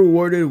 you'll be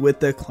rewarded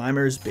with the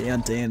Climber's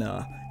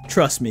Bandana.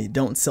 Trust me,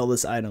 don't sell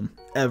this item,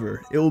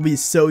 ever. It will be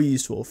so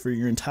useful for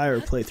your entire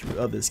playthrough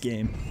of this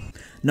game.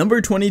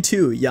 Number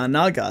 22,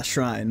 Yanaga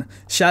Shrine,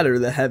 Shatter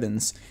the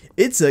Heavens.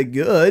 It's a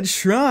good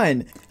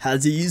shrine.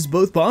 Has you use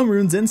both bomb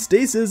runes and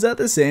stasis at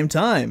the same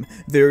time.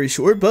 Very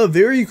short but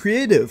very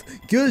creative.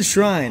 Good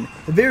shrine.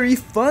 Very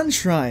fun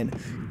shrine.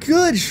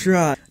 Good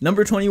shrine.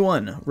 Number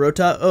 21,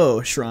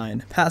 Rota-O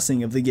Shrine,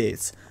 Passing of the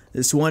Gates.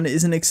 This one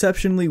is an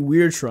exceptionally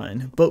weird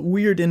shrine, but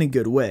weird in a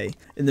good way.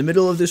 In the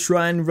middle of this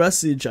shrine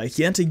rests a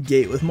gigantic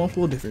gate with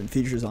multiple different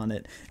features on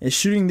it, and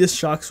shooting this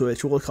shock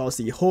switch will cause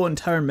the whole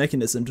entire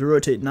mechanism to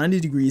rotate 90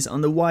 degrees on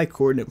the Y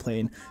coordinate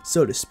plane,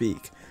 so to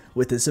speak.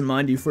 With this in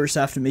mind, you first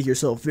have to make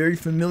yourself very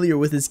familiar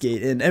with this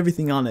gate and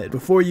everything on it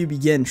before you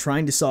begin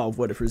trying to solve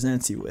what it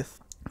presents you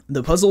with.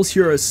 The puzzles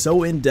here are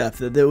so in-depth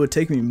that it would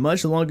take me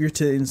much longer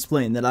to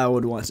explain than I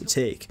would want to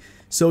take.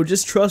 So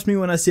just trust me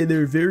when I say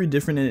they're very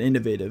different and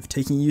innovative,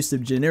 taking use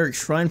of generic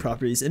shrine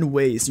properties in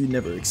ways you'd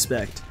never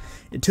expect.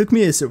 It took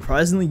me a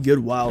surprisingly good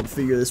while to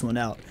figure this one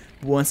out,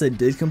 but once I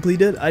did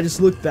complete it, I just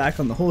looked back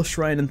on the whole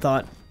shrine and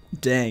thought,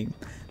 dang,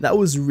 that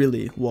was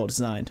really well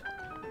designed.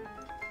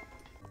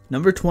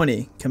 Number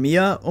 20,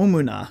 Kamiya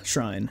Omuna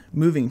Shrine,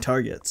 Moving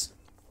Targets.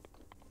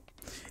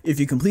 If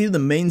you completed the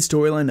main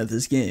storyline of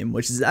this game,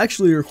 which is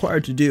actually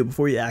required to do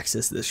before you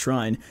access this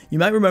shrine, you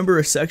might remember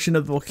a section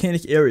of the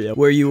volcanic area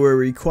where you were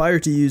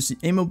required to use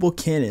aimable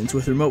cannons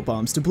with remote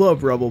bombs to blow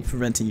up rubble,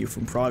 preventing you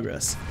from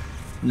progress.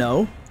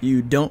 No?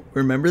 You don't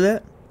remember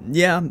that?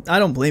 Yeah, I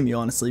don't blame you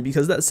honestly,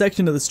 because that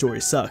section of the story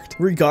sucked.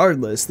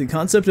 Regardless, the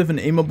concept of an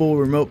aimable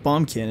remote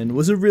bomb cannon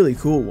was a really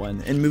cool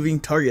one, and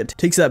moving target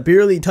takes that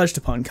barely touched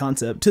upon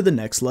concept to the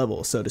next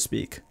level, so to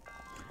speak.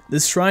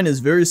 This shrine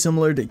is very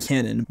similar to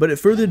cannon, but it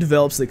further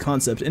develops the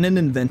concept in an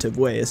inventive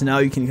way, as now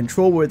you can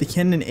control where the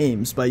cannon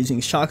aims by using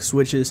shock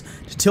switches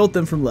to tilt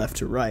them from left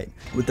to right.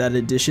 With that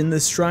addition,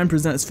 this shrine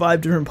presents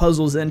 5 different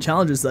puzzles and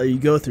challenges that you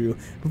go through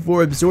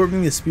before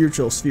absorbing the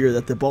spiritual sphere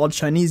that the bald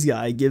Chinese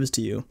guy gives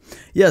to you.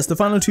 Yes, the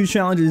final 2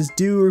 challenges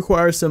do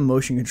require some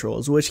motion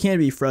controls, which can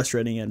be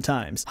frustrating at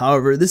times.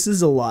 However, this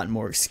is a lot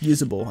more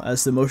excusable,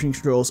 as the motion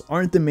controls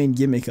aren't the main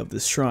gimmick of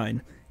this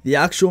shrine. The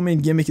actual main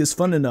gimmick is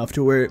fun enough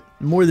to where it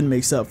more than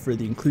makes up for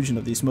the inclusion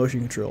of these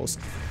motion controls,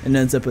 and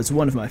ends up as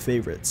one of my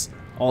favorites.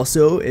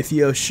 Also, if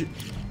you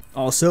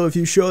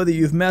show that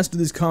you've mastered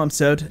this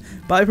concept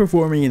by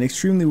performing an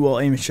extremely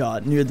well aimed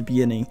shot near the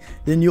beginning,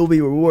 then you'll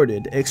be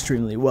rewarded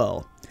extremely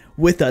well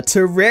with a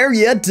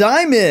Terraria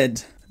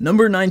Diamond!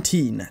 Number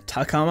 19,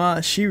 Takama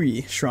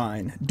Shiri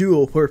Shrine,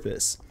 Dual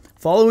Purpose.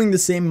 Following the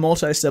same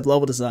multi-step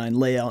level design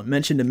layout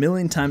mentioned a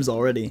million times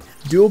already,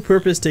 Dual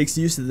Purpose takes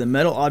use of the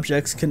metal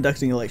objects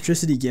conducting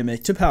electricity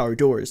gimmick to power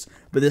doors,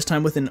 but this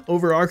time with an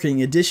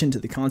overarching addition to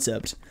the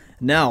concept.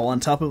 Now, on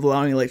top of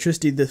allowing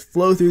electricity to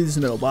flow through these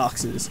metal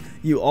boxes,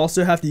 you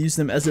also have to use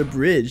them as a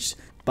bridge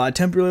by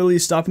temporarily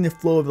stopping the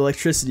flow of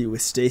electricity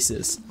with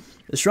stasis.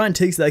 The shrine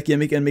takes that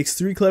gimmick and makes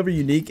 3 clever,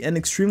 unique, and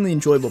extremely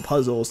enjoyable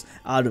puzzles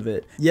out of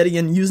it, yet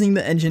again using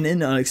the engine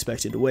in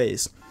unexpected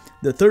ways.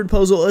 The third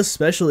puzzle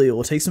especially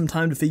will take some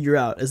time to figure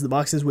out, as the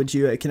boxes which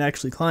you can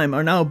actually climb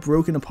are now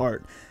broken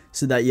apart,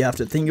 so that you have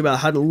to think about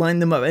how to line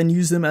them up and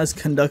use them as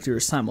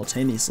conductors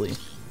simultaneously.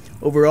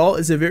 Overall,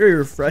 it's a very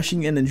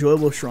refreshing and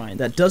enjoyable shrine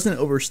that doesn't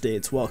overstay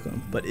its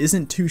welcome, but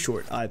isn't too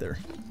short either.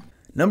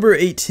 Number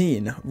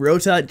 18,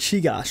 Rota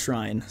Chiga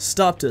Shrine,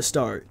 Stop to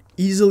Start.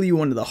 Easily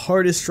one of the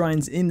hardest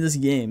shrines in this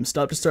game,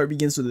 Stop to Start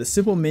begins with a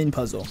simple main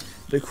puzzle,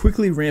 but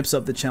quickly ramps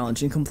up the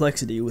challenge and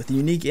complexity with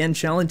unique and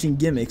challenging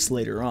gimmicks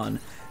later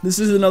on. This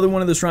is another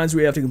one of the shrines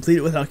where you have to complete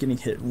it without getting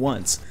hit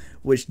once,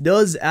 which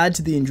does add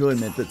to the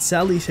enjoyment, but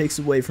sadly takes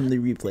away from the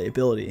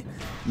replayability.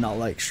 Not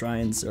like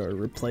shrines are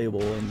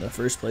replayable in the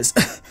first place.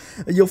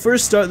 You'll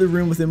first start the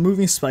room with a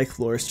moving spike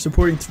floor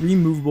supporting 3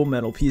 movable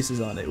metal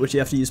pieces on it, which you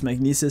have to use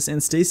magnesis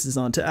and stasis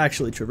on to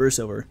actually traverse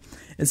over.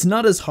 It's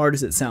not as hard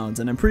as it sounds,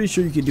 and I'm pretty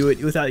sure you could do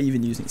it without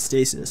even using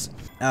stasis.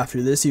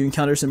 After this, you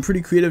encounter some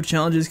pretty creative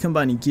challenges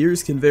combining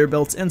gears, conveyor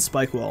belts, and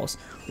spike walls,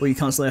 where you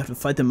constantly have to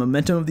fight the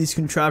momentum of these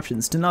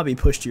contraptions to not be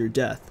pushed to your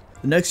death.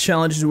 The next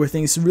challenge is where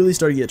things really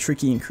start to get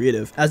tricky and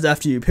creative, as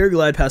after you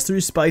paraglide past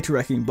 3 spiked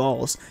wrecking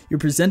balls, you're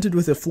presented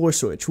with a floor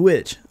switch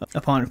which,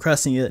 upon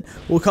pressing it,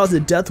 will cause a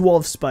death wall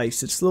of spikes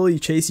to slowly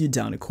chase you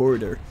down a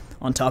corridor.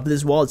 On top of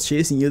this wall it's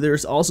chasing you,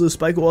 there's also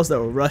spike walls that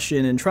will rush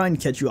in and try and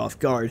catch you off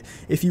guard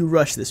if you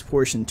rush this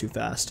portion too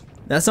fast.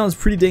 That sounds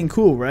pretty dang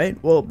cool, right?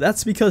 Well,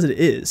 that's because it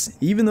is.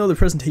 Even though the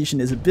presentation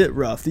is a bit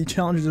rough, the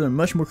challenges are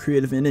much more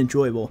creative and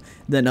enjoyable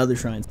than other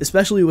shrines,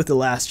 especially with the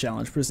last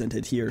challenge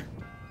presented here.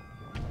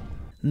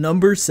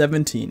 Number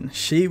 17,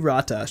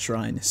 Shorah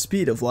Shrine,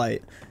 Speed of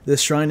Light.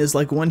 This shrine is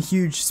like one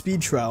huge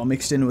speed trial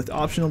mixed in with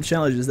optional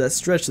challenges that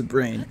stretch the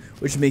brain,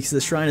 which makes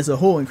the shrine as a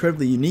whole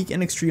incredibly unique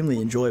and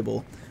extremely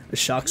enjoyable. A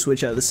shock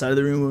switch at the side of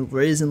the room will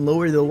raise and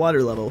lower the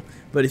water level,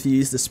 but if you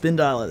use the spin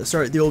dial at the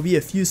start, there will be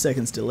a few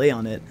seconds delay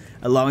on it,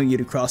 allowing you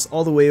to cross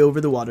all the way over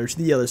the water to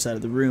the other side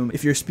of the room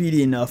if you're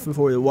speedy enough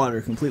before the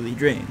water completely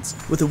drains.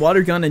 With the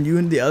water gone and you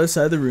into the other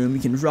side of the room,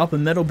 you can drop a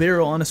metal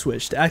barrel on a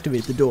switch to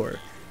activate the door.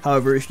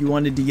 However, if you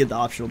wanted to get the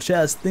optional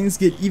chest, things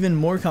get even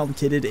more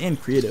complicated and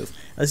creative,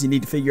 as you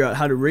need to figure out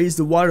how to raise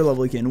the water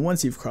level again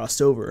once you've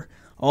crossed over.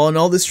 All in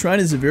all, this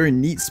shrine is a very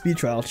neat speed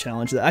trial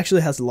challenge that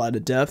actually has a lot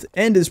of depth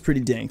and is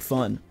pretty dang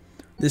fun.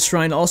 This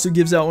shrine also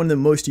gives out one of the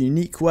most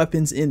unique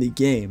weapons in the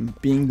game,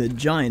 being the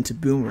giant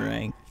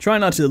boomerang. Try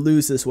not to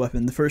lose this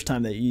weapon the first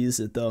time that you use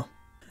it though.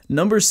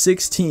 Number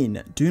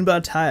 16,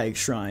 Dunbatag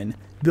Shrine.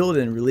 Build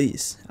and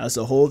release. As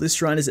a whole, this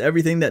shrine is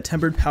everything that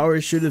tempered power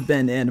should have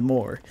been and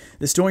more.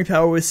 The storing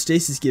power with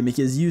stasis gimmick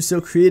is used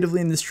so creatively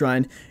in this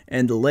shrine,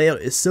 and the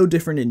layout is so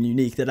different and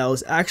unique that I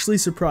was actually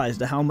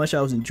surprised at how much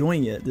I was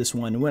enjoying this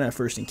one when I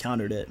first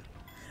encountered it.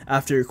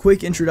 After a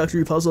quick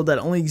introductory puzzle that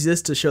only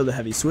exists to show the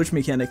heavy switch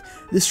mechanic,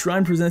 this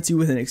shrine presents you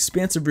with an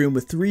expansive room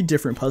with 3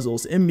 different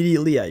puzzles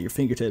immediately at your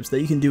fingertips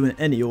that you can do in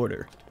any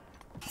order.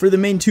 For the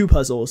main 2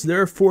 puzzles,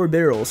 there are 4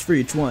 barrels for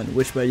each one,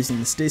 which by using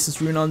the stasis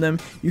rune on them,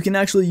 you can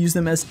actually use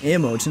them as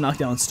ammo to knock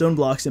down stone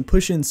blocks and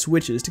push in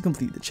switches to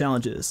complete the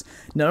challenges.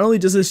 Not only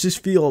does this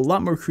just feel a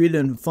lot more creative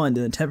and fun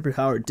than the tempered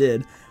power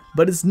did,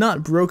 but it's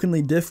not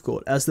brokenly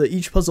difficult, as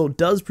each puzzle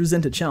does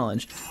present a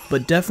challenge,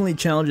 but definitely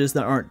challenges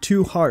that aren't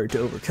too hard to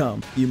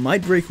overcome. You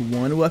might break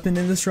one weapon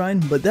in the shrine,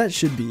 but that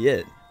should be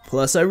it.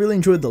 Plus, I really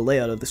enjoyed the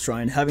layout of the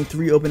shrine. Having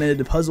 3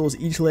 open-ended puzzles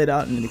each laid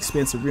out in an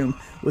expansive room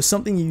was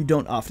something you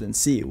don't often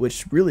see,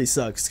 which really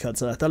sucks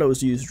because I thought it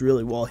was used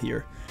really well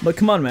here. But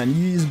come on man,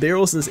 you use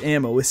barrels as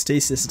ammo with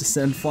stasis to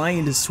send flying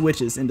into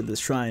switches into this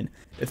shrine.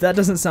 If that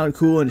doesn't sound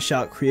cool and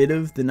shout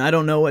creative, then I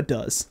don't know what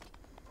does.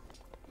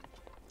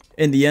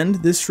 In the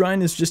end, this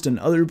shrine is just an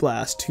utter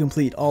blast to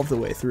complete all the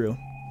way through.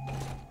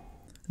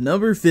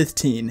 Number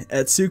 15,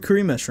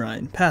 Etsukurima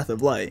Shrine, Path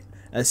of Light.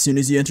 As soon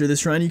as you enter this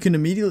shrine, you can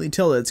immediately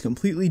tell that it's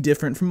completely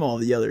different from all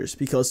the others,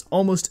 because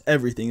almost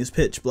everything is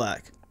pitch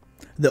black.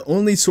 The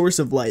only source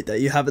of light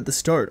that you have at the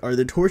start are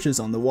the torches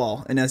on the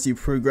wall, and as you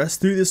progress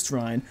through this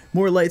shrine,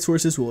 more light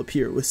sources will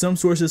appear, with some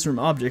sources from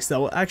objects that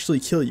will actually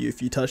kill you if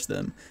you touch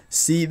them.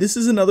 See, this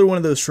is another one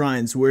of those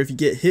shrines where if you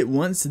get hit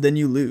once, then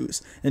you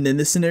lose, and in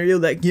this scenario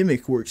that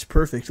gimmick works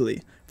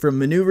perfectly. From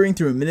maneuvering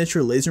through a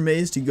miniature laser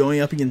maze to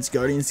going up against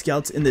Guardian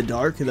Scouts in the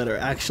dark that are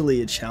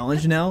actually a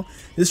challenge now,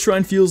 this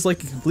shrine feels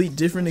like a complete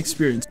different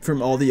experience from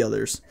all the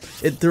others.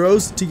 It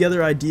throws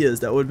together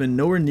ideas that would have been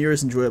nowhere near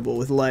as enjoyable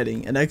with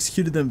lighting and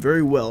executed them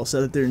very well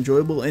so that they're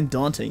enjoyable and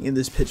daunting in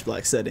this pitch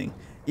black setting.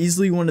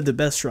 Easily one of the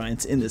best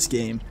shrines in this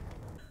game.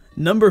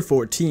 Number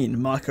 14,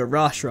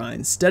 Makara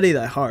Shrine, Steady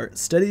Thy Heart.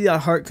 Steady Thy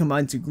Heart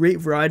combines a great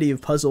variety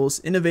of puzzles,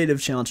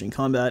 innovative challenging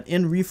combat,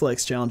 and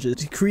reflex challenges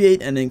to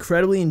create an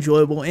incredibly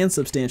enjoyable and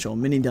substantial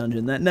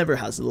mini-dungeon that never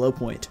has a low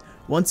point.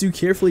 Once you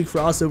carefully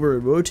cross over a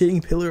rotating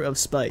pillar of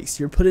spikes,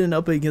 you're put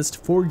up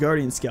against 4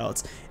 Guardian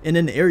Scouts in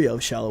an area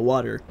of shallow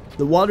water.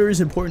 The water is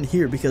important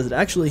here because it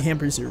actually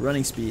hampers your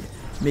running speed,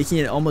 making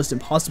it almost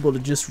impossible to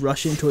just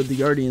rush in toward the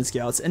Guardian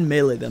Scouts and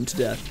melee them to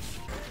death.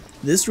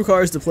 This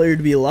requires the player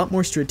to be a lot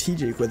more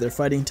strategic with their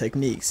fighting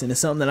techniques, and is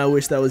something that I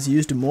wish that was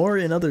used more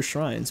in other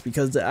shrines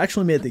because it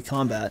actually made the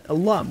combat a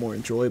lot more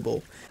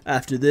enjoyable.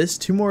 After this,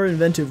 2 more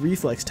inventive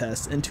reflex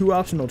tests and 2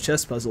 optional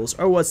chest puzzles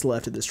are what's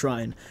left of the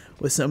shrine,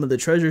 with some of the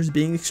treasures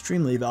being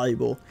extremely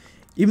valuable.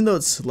 Even though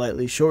it's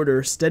slightly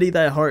shorter, Steady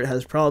Thy Heart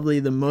has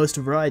probably the most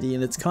variety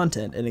in its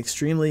content and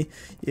extremely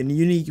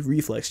unique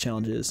reflex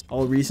challenges,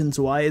 all reasons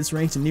why it's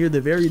ranked near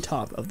the very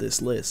top of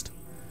this list.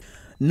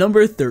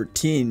 Number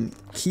 13,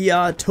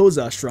 Kia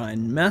Toza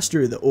Shrine,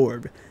 Master the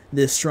Orb.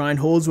 This shrine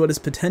holds what is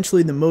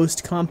potentially the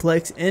most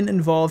complex and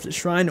involved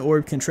shrine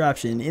orb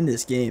contraption in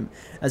this game,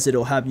 as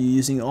it'll have you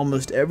using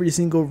almost every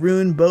single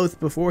rune both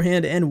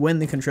beforehand and when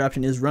the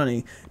contraption is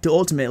running to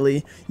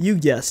ultimately, you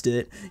guessed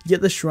it, get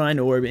the shrine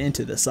orb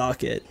into the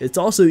socket. It's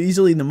also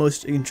easily the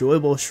most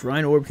enjoyable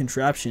shrine orb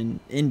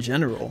contraption in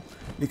general.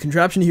 The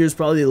contraption here is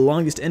probably the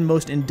longest and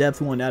most in-depth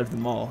one out of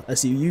them all,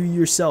 as you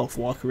yourself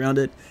walk around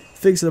it,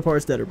 fix the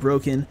parts that are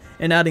broken,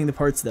 and adding the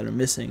parts that are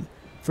missing.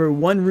 For a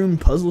 1-room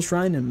puzzle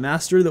shrine,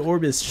 Master the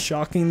Orb is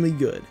shockingly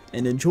good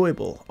and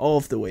enjoyable all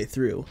of the way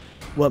through.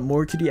 What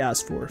more could you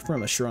ask for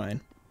from a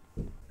shrine?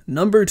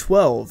 Number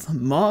 12,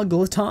 Ma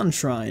Glatan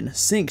Shrine,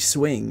 Sink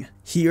Swing.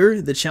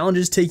 Here, the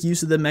challenges take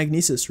use of the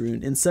Magnesis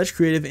rune in such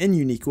creative and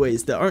unique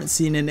ways that aren't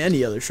seen in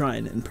any other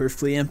shrine, and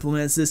perfectly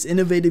implements this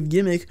innovative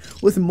gimmick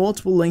with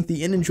multiple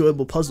lengthy and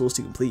enjoyable puzzles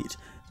to complete.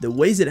 The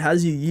ways it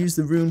has you use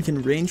the rune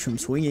can range from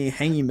swinging a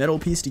hanging metal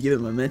piece to give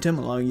it momentum,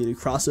 allowing you to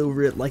cross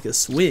over it like a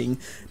swing,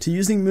 to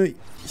using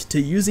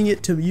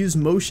it to use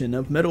motion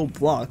of metal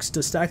blocks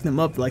to stack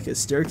them up like a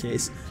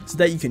staircase so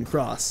that you can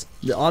cross.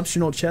 The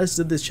optional chest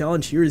of this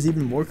challenge here is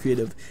even more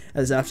creative,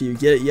 as after you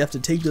get it, you have to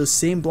take those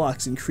same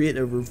blocks and create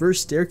a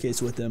reverse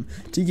staircase with them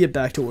to get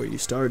back to where you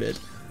started.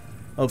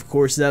 Of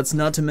course, that's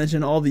not to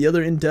mention all the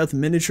other in-depth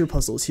miniature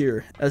puzzles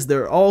here, as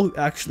they're all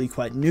actually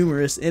quite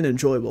numerous and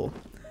enjoyable.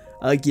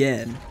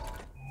 Again,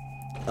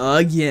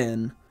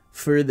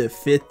 for the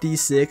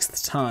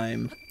 56th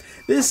time.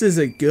 This is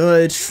a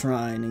good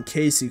shrine, in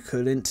case you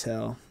couldn't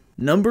tell.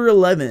 Number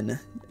 11,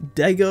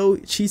 Dego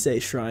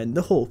Chise Shrine,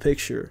 The Whole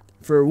Picture.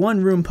 For a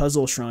 1-room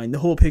puzzle shrine, the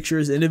whole picture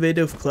is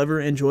innovative,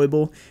 clever,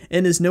 enjoyable,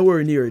 and is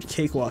nowhere near a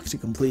cakewalk to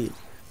complete.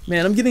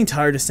 Man, I'm getting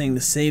tired of saying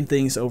the same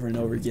things over and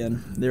over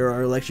again. There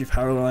are electric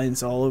power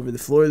lines all over the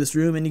floor of this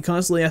room, and you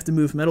constantly have to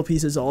move metal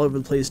pieces all over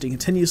the place to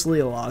continuously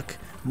unlock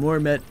more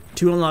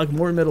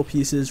metal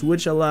pieces,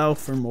 which allow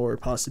for more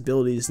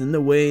possibilities than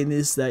the way it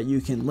is that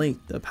you can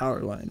link the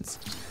power lines.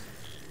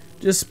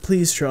 Just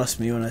please trust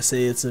me when I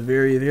say it's a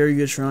very, very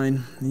good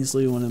shrine.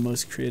 Easily one of the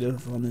most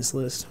creative on this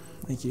list.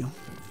 Thank you.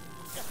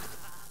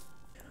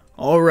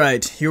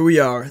 Alright, here we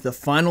are, the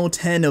final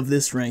 10 of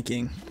this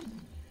ranking.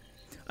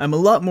 I'm a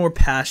lot more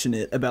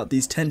passionate about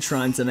these 10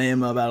 shrines than I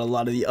am about a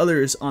lot of the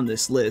others on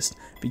this list,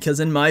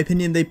 because in my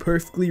opinion they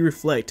perfectly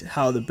reflect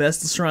how the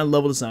best shrine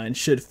level design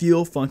should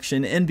feel,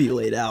 function, and be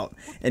laid out.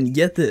 And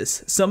get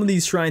this, some of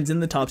these shrines in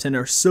the top 10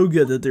 are so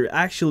good that they're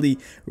actually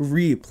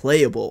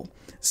replayable.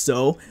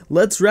 So,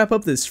 let's wrap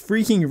up this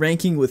freaking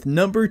ranking with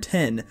number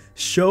 10,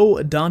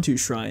 Shoutout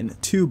Shrine,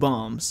 2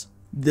 bombs.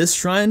 This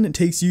shrine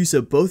takes use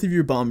of both of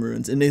your bomb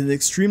runes in an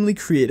extremely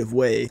creative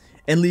way,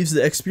 and leaves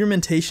the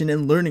experimentation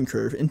and learning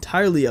curve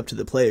entirely up to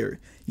the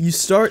player. You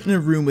start in a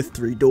room with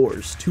 3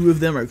 doors. 2 of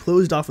them are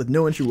closed off with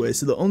no entryway,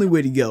 so the only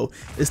way to go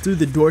is through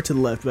the door to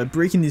the left by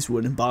breaking these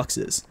wooden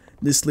boxes.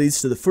 This leads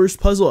to the first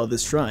puzzle of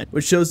this shrine,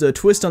 which shows a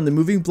twist on the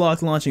moving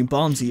block launching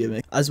bombs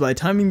gimmick, as by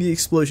timing the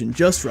explosion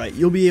just right,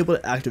 you'll be able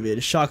to activate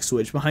a shock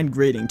switch behind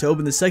grating to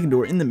open the second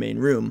door in the main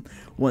room.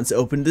 Once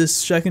opened, this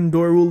second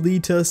door will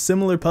lead to a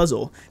similar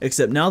puzzle,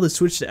 except now the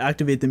switch to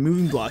activate the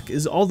moving block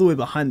is all the way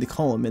behind the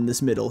column in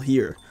this middle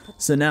here.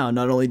 So now,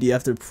 not only do you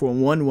have to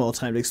perform one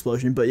well-timed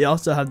explosion, but you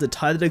also have to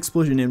tie that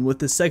explosion in with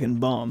the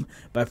second bomb.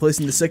 By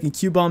placing the second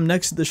Q-bomb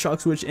next to the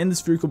shock switch and the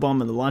spherical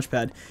bomb on the launch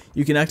pad,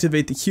 you can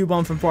activate the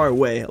Q-bomb from far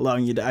away,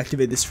 allowing you to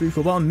activate the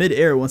spherical bomb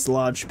mid-air once the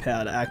launch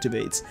pad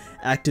activates,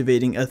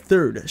 activating a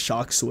third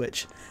shock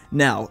switch.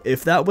 Now,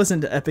 if that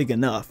wasn't epic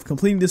enough,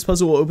 completing this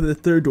puzzle will open the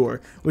third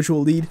door, which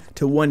will lead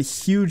to one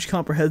huge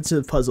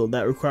comprehensive puzzle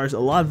that requires a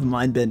lot of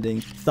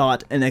mind-bending,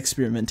 thought, and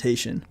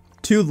experimentation.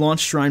 2 launch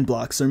shrine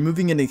blocks are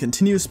moving in a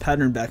continuous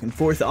pattern back and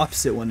forth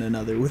opposite one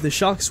another, with a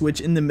shock switch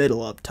in the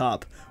middle up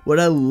top. What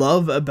I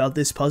love about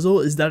this puzzle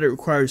is that it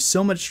requires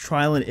so much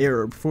trial and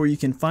error before you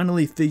can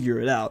finally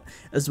figure it out,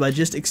 as by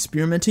just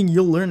experimenting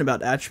you'll learn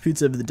about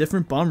attributes of the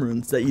different bomb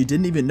runes that you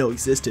didn't even know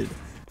existed.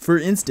 For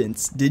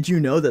instance, did you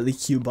know that the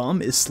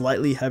Q-bomb is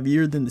slightly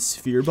heavier than the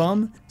sphere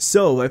bomb?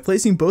 So, by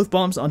placing both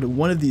bombs onto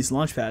one of these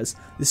launch pads,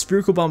 the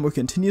spherical bomb will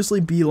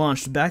continuously be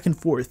launched back and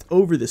forth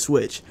over the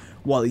switch,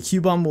 while the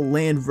Q-bomb will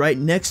land right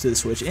next to the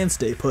switch and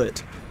stay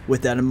put.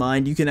 With that in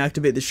mind, you can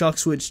activate the shock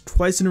switch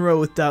twice in a row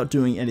without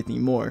doing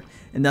anything more,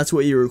 and that's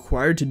what you're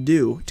required to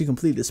do to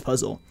complete this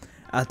puzzle.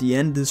 At the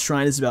end, this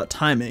shrine is about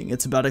timing,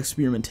 it's about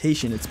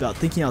experimentation, it's about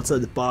thinking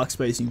outside the box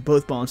by using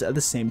both bombs at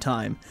the same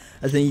time,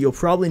 a thing you'll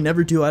probably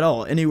never do at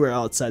all anywhere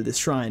outside this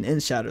shrine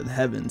and Shatter the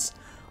Heavens.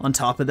 On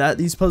top of that,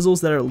 these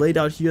puzzles that are laid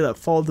out here that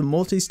follow the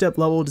multi-step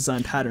level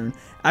design pattern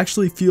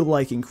actually feel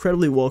like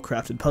incredibly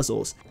well-crafted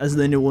puzzles, as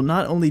they will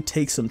not only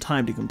take some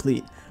time to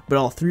complete, but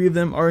all 3 of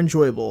them are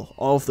enjoyable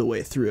all of the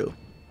way through.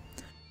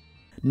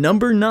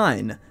 Number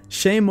 9,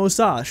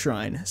 Emojis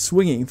Shrine,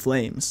 Swinging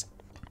Flames.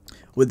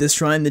 With this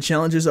shrine, the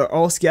challenges are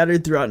all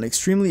scattered throughout an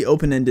extremely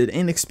open-ended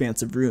and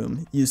expansive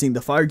room, using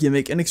the fire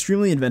gimmick in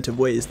extremely inventive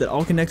ways that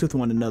all connect with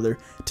one another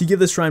to give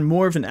the shrine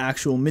more of an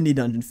actual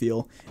mini-dungeon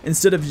feel,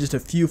 instead of just a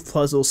few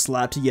puzzles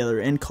slapped together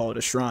and call it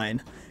a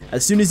shrine.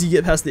 As soon as you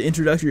get past the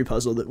introductory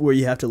puzzle where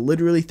you have to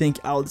literally think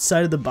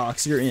outside of the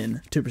box you're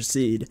in to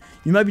proceed,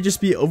 you might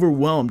just be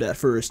overwhelmed at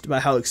first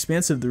by how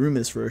expansive the room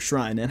is for a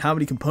shrine and how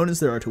many components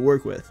there are to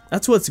work with.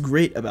 That's what's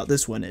great about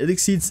this one, it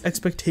exceeds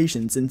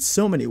expectations in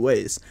so many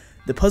ways.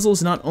 The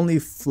puzzles not only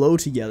flow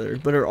together,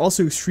 but are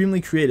also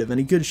extremely creative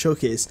and a good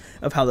showcase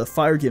of how the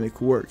fire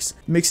gimmick works,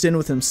 mixed in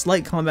with some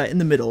slight combat in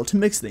the middle to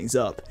mix things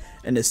up.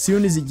 And as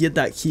soon as you get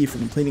that key for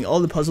completing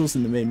all the puzzles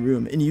in the main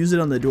room and use it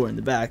on the door in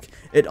the back,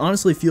 it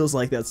honestly feels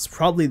like that's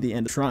probably the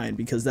end of the shrine,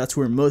 because that's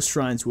where most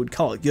shrines would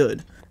call it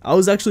good. I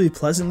was actually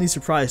pleasantly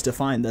surprised to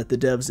find that the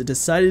devs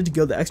decided to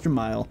go the extra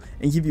mile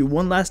and give you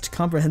one last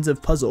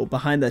comprehensive puzzle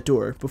behind that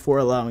door before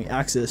allowing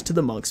access to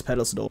the monk's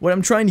pedestal. What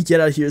I'm trying to get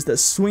at here is that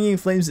Swinging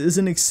Flames is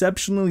an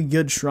exceptionally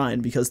good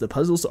shrine because the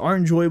puzzles are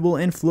enjoyable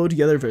and flow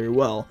together very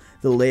well,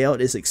 the layout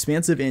is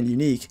expansive and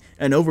unique,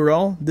 and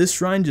overall, this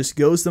shrine just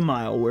goes the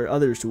mile where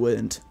others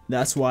wouldn't.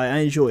 That's why I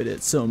enjoyed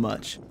it so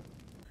much.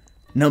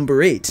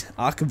 Number 8,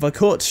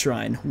 Aquavakot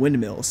Shrine,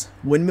 Windmills.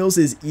 Windmills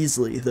is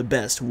easily the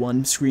best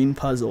one-screen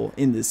puzzle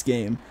in this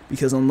game,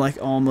 because unlike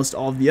almost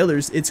all of the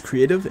others, it's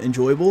creative,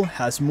 enjoyable,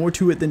 has more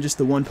to it than just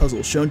the one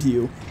puzzle shown to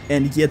you,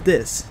 and get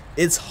this,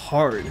 it's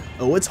hard.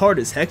 Oh, it's hard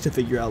as heck to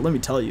figure out, let me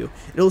tell you.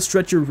 It'll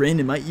stretch your brain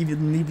and might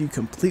even leave you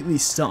completely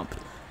stumped,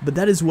 but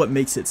that is what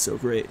makes it so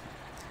great.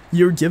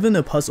 You're given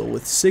a puzzle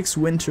with 6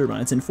 wind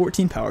turbines and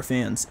 14 power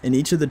fans, and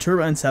each of the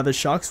turbines have a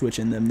shock switch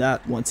in them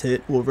that, once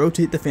hit, will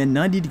rotate the fan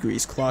 90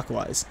 degrees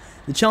clockwise.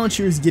 The challenge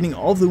here is getting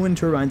all of the wind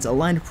turbines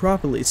aligned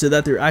properly so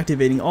that they're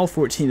activating all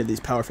 14 of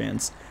these power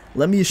fans.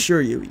 Let me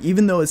assure you,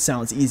 even though it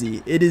sounds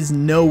easy, it is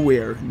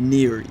nowhere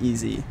near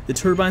easy. The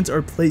turbines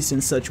are placed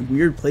in such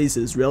weird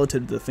places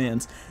relative to the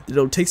fans that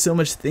it'll take so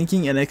much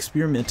thinking and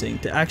experimenting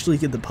to actually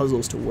get the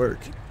puzzles to work.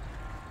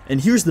 And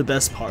here's the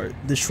best part,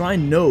 the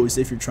shrine knows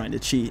if you're trying to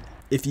cheat.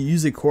 If you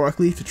use a Korok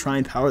leaf to try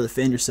and power the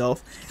fan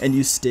yourself, and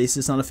use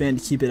stasis on a fan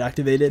to keep it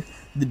activated,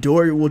 the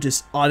door will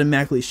just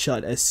automatically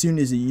shut as soon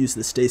as you use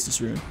the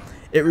stasis rune.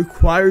 It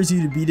requires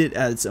you to beat it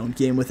at its own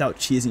game without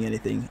cheesing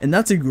anything, and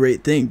that's a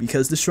great thing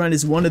because this shrine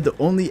is one of the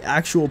only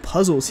actual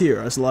puzzles here,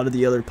 as a lot of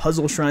the other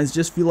puzzle shrines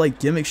just feel like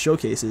gimmick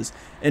showcases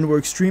and were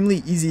extremely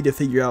easy to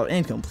figure out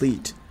and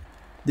complete.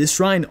 This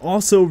shrine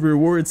also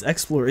rewards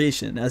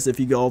exploration, as if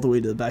you go all the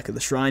way to the back of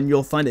the shrine,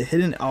 you'll find a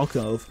hidden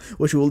alcove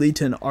which will lead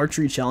to an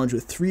archery challenge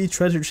with 3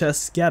 treasure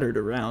chests scattered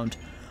around.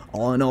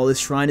 All in all, this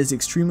shrine is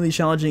extremely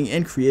challenging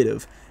and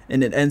creative,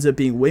 and it ends up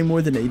being way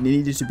more than it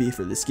needed to be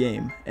for this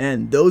game,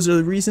 and those are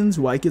the reasons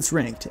why it gets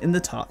ranked in the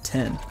top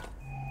 10.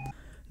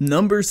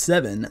 Number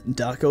 7,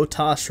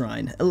 Dakota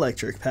Shrine,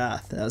 Electric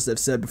Path. As I've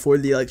said before,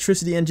 the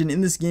electricity engine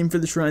in this game for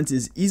the shrines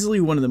is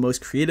easily one of the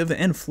most creative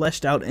and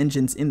fleshed out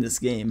engines in this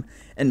game,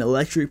 and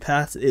Electric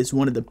Path is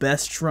one of the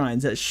best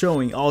shrines at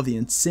showing all the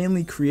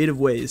insanely creative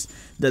ways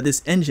that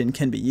this engine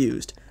can be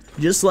used.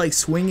 Just like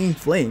Swinging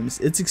Flames,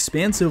 its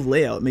expansive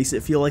layout makes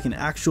it feel like an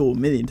actual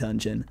mini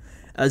dungeon,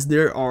 as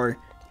there are,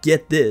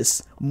 get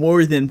this,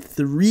 more than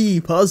 3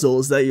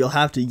 puzzles that you'll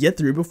have to get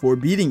through before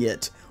beating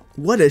it.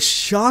 What a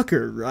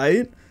shocker,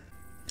 right?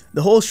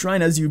 The whole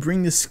shrine has you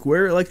bring this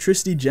square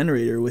electricity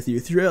generator with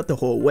you throughout the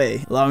whole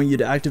way, allowing you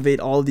to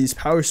activate all of these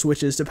power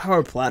switches to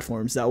power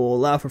platforms that will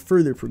allow for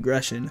further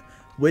progression.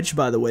 Which,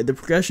 by the way, the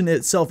progression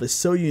itself is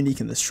so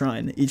unique in this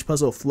shrine. Each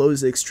puzzle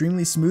flows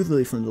extremely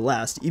smoothly from the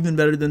last, even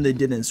better than they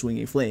did in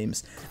Swinging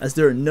Flames, as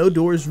there are no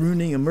doors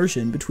ruining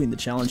immersion between the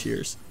challenge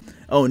tiers.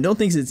 Oh, and don't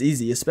think it's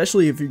easy,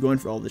 especially if you're going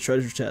for all the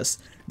treasure chests.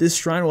 This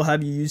shrine will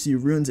have you use your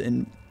runes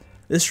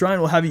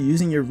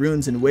using your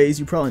runes in ways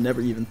you probably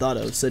never even thought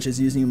of, such as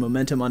using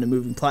momentum on a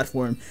moving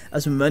platform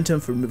as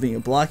momentum for moving a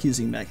block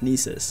using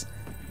magnesis.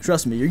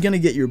 Trust me, you're gonna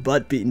get your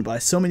butt beaten by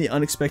so many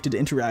unexpected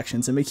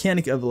interactions and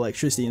mechanic of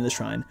electricity in the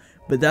shrine,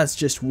 but that's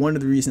just one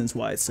of the reasons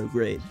why it's so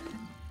great.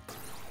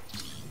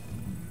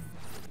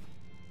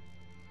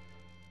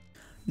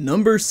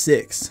 Number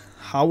 6.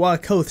 Hawa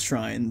Koth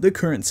Shrine, the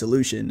current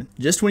solution.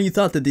 Just when you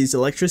thought that these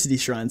electricity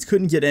shrines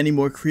couldn't get any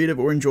more creative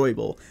or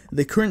enjoyable,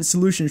 the current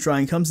solution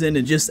shrine comes in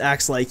and just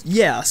acts like,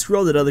 yeah,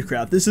 scroll that other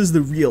crap, this is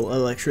the real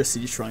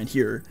electricity shrine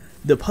here.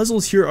 The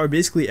puzzles here are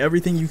basically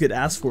everything you could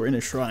ask for in a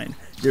shrine.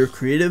 They're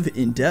creative,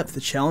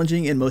 in-depth,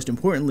 challenging, and most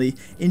importantly,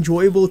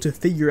 enjoyable to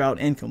figure out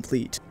and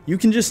complete. You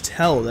can just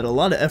tell that a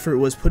lot of effort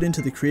was put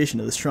into the creation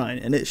of the shrine,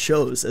 and it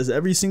shows, as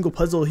every single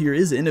puzzle here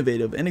is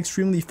innovative and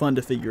extremely fun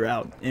to figure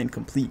out and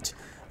complete.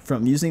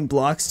 From using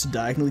blocks to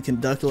diagonally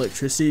conduct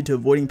electricity to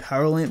avoiding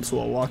power lamps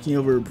while walking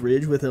over a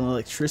bridge with an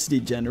electricity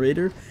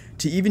generator,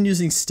 to even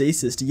using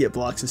stasis to get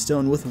blocks of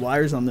stone with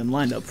wires on them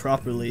lined up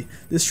properly,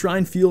 this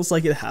shrine feels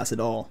like it has it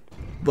all.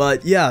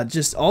 But yeah,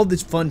 just all the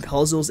fun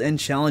puzzles and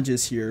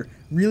challenges here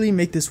really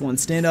make this one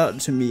stand out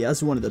to me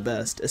as one of the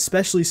best,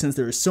 especially since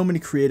there are so many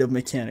creative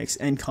mechanics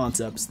and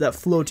concepts that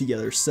flow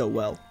together so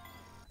well.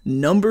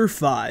 Number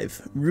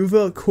 5,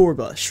 Ruva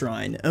Korba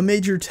Shrine, a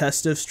major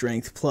test of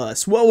strength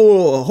plus.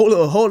 Whoa,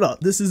 hold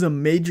up, this is a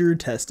major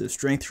test of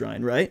strength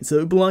shrine, right? So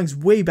it belongs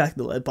way back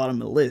to the bottom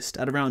of the list,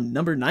 at around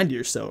number 90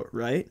 or so,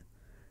 right?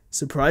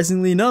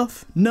 Surprisingly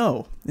enough,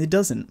 no, it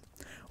doesn't.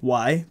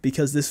 Why?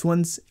 Because this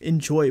one's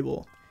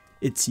enjoyable.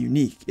 It's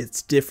unique,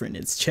 it's different,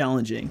 it's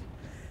challenging.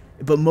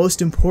 But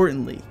most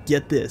importantly,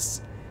 get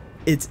this,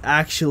 it's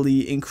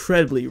actually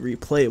incredibly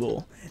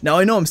replayable. Now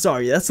I know I'm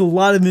sorry, that's a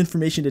lot of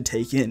information to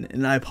take in,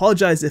 and I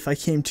apologize if I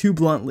came too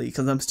bluntly,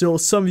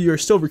 because some of you are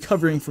still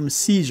recovering from a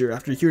seizure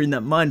after hearing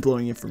that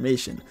mind-blowing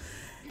information.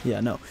 Yeah,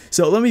 no.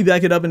 So let me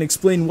back it up and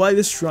explain why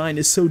this shrine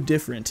is so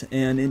different,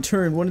 and in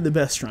turn, one of the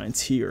best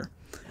shrines here.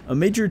 A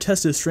major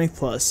test of strength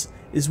plus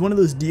is one of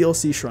those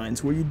DLC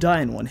shrines where you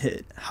die in one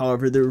hit.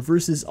 However, the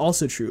reverse is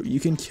also true. You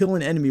can kill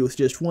an enemy with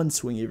just one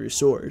swing of your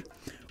sword.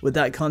 With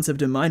that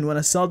concept in mind, when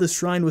I saw this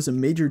shrine was a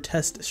major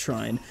test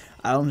shrine,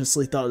 I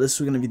honestly thought this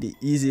was going to be the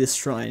easiest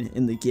shrine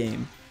in the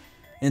game.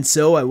 And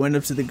so I went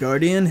up to the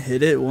Guardian,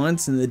 hit it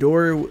once, and the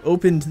door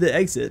opened to the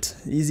exit.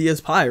 Easy as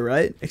pie,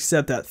 right?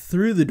 Except that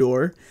through the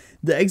door,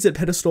 the exit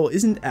pedestal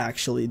isn't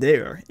actually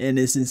there, and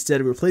is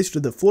instead replaced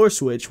with a floor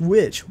switch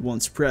which,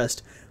 once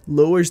pressed,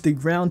 lowers the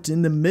ground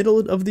in the middle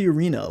of the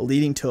arena,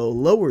 leading to a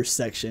lower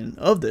section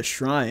of the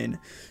shrine.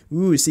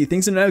 Ooh, see,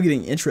 things are now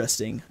getting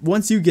interesting.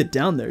 Once you get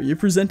down there, you're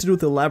presented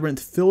with a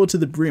labyrinth filled to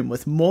the brim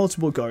with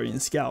multiple Guardian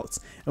Scouts,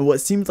 and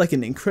what seemed like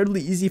an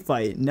incredibly easy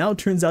fight now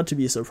turns out to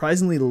be a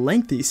surprisingly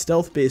lengthy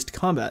stealth-based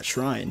combat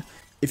shrine.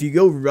 If you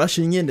go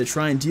rushing in to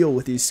try and deal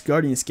with these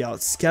Guardian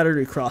Scouts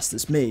scattered across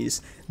this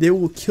maze, they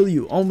will kill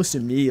you almost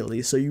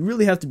immediately, so you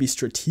really have to be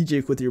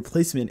strategic with your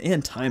placement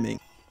and timing.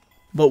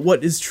 But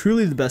what is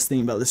truly the best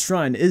thing about this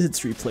shrine is its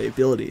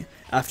replayability.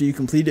 After you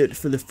complete it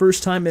for the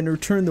first time and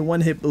return the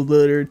one-hit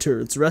obliterator to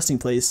its resting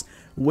place,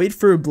 wait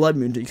for a blood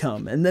moon to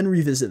come, and then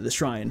revisit the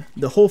shrine.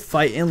 The whole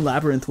fight and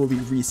labyrinth will be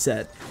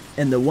reset,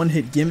 and the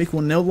one-hit gimmick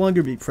will no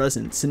longer be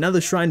present, so now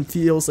the shrine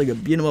feels like a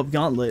beat-em-up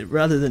gauntlet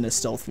rather than a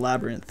stealth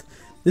labyrinth.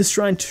 This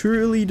shrine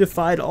truly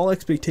defied all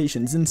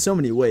expectations in so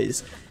many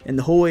ways, and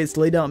the whole way it's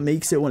laid out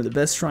makes it one of the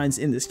best shrines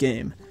in this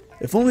game.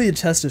 If only the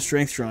test of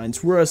strength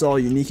shrines were as all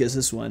unique as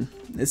this one.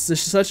 It's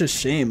just such a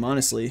shame,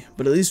 honestly,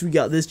 but at least we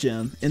got this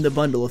gem in the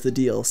bundle of the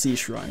DLC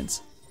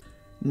shrines.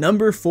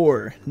 Number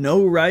 4, No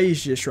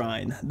Raija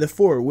Shrine. The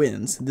 4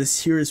 wins.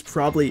 This here is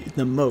probably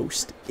the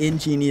most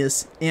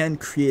ingenious and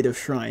creative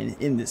shrine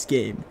in this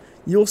game.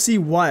 You'll see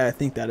why I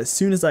think that as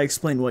soon as I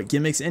explain what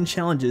gimmicks and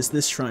challenges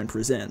this shrine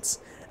presents.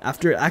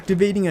 After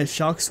activating a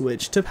shock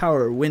switch to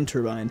power a wind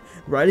turbine,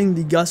 riding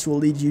the gust will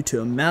lead you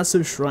to a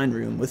massive shrine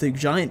room with a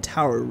giant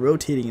tower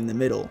rotating in the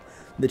middle.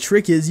 The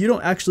trick is you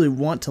don't actually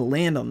want to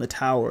land on the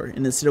tower,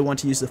 and instead want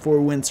to use the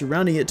 4 winds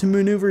surrounding it to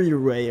maneuver your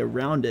way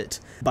around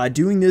it. By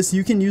doing this,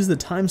 you can use the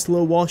time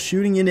slow while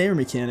shooting in air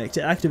mechanic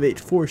to activate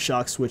 4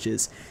 shock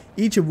switches,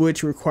 each of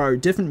which require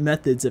different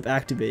methods of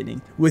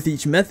activating, with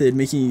each method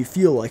making you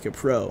feel like a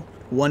pro.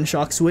 One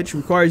shock switch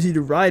requires you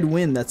to ride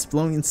wind that's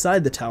blowing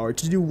inside the tower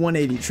to do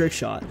 180 trick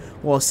shot,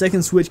 while a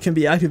second switch can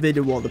be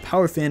activated while the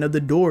power fan of the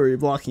door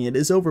blocking it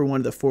is over one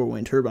of the 4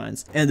 wind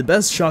turbines. And the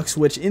best shock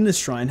switch in this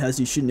shrine has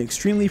you shoot an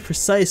extremely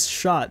precise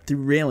shot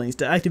through railings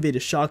to activate a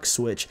shock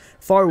switch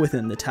far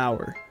within the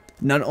tower.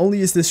 Not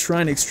only is this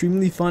shrine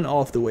extremely fun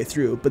all the way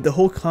through, but the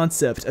whole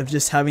concept of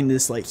just having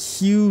this like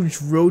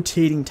huge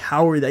rotating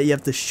tower that you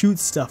have to shoot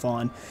stuff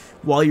on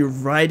while you're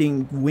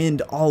riding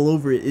wind all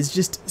over it is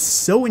just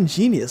so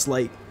ingenious.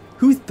 Like,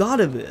 who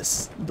thought of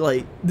this?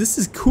 Like, this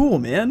is cool,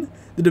 man.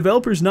 The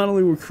developers not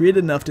only were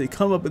creative enough to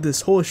come up with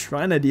this whole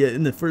shrine idea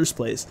in the first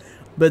place,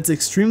 but it's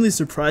extremely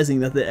surprising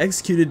that they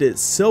executed it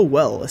so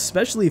well,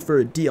 especially for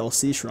a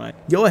DLC shrine.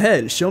 Go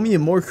ahead, show me a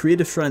more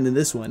creative shrine than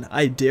this one,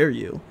 I dare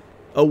you.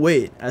 Oh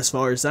wait, as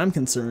far as I'm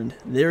concerned,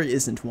 there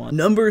isn't one.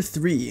 Number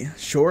 3,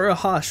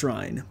 Shorah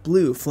Shrine,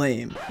 Blue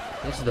Flame.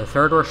 This is the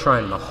 3rd worst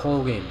shrine in the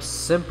whole game,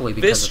 simply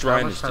because this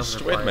shrine has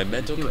destroyed my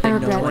mental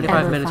capacity.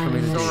 25 minutes for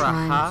me to do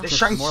Shorah. This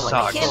shrine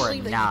sucks.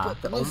 Nah,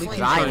 the only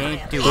thing I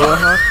ain't doing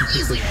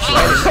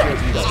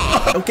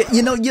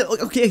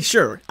Okay, okay,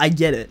 sure, I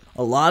get it.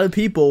 A lot of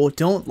people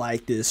don't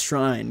like this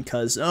shrine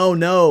cause, oh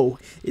no,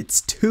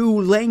 it's too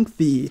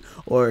lengthy,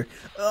 or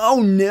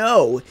oh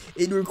no,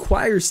 it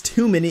requires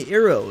too many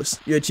arrows.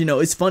 Yet, you know,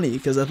 it's funny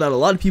because I thought a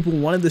lot of people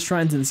wanted the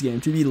shrines in this game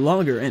to be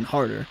longer and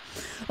harder.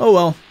 Oh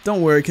well,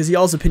 don't worry, because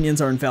y'all's opinions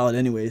are invalid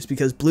anyways,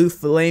 because Blue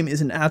Flame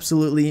is an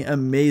absolutely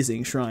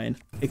amazing shrine.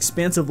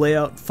 Expansive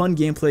layout, fun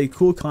gameplay,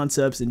 cool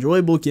concepts,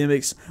 enjoyable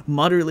gimmicks,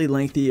 moderately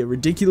lengthy, a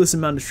ridiculous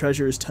amount of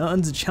treasures,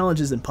 tons of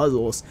challenges and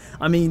puzzles.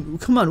 I mean,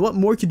 come on, what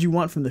more could you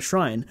want from the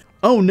shrine?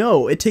 Oh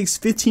no, it takes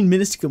 15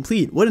 minutes to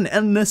complete. What an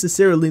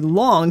unnecessarily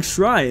long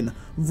shrine.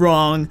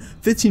 Wrong.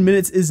 15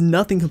 minutes is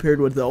nothing compared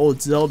to what the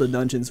old Zelda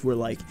dungeons were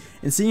like.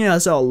 And seeing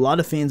as how a lot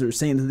of fans were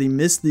saying that they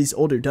missed these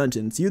older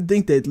dungeons, you'd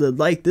think they'd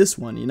like this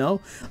one, you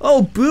know?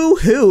 Oh,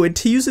 boo-hoo,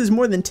 it uses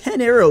more than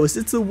 10 arrows.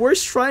 It's the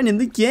worst shrine in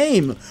the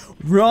game.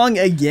 Wrong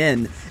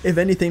again. If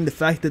anything, the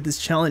fact that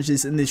this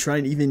challenges in this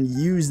shrine even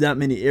use that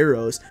many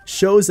arrows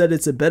shows that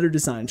it's a better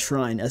designed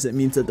shrine, as it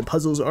means that the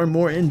puzzles are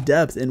more in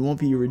depth and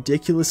won't be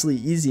ridiculously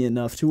easy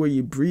enough to where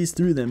you breeze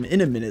through them in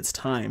a minute's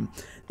time.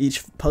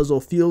 Each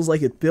puzzle feels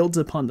like it builds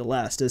upon the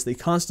last as they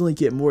constantly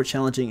get more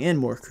challenging and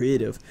more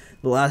creative.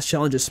 The last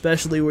challenge,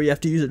 especially where you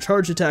have to use a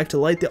charge attack to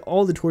light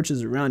all the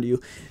torches around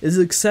you, is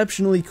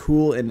exceptionally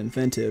cool and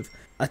inventive.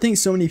 I think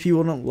so many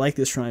people don't like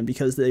this shrine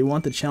because they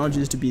want the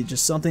challenges to be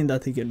just something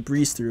that they can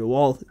breeze through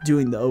while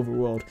doing the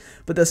overworld,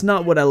 but that's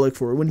not what I look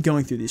for when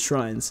going through these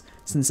shrines.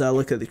 Since I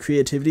look at the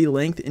creativity,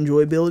 length,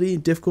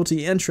 enjoyability,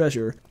 difficulty, and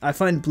treasure, I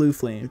find Blue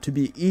Flame to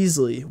be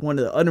easily one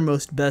of the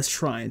uttermost best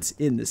shrines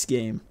in this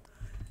game.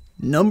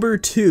 Number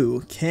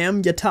 2,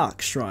 Kam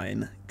Yatak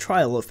Shrine,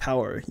 Trial of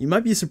Power. You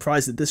might be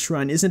surprised that this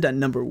shrine isn't at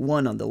number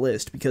 1 on the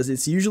list, because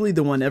it's usually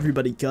the one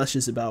everybody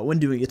gushes about when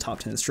doing a top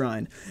 10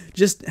 shrine.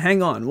 Just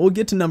hang on, we'll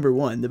get to number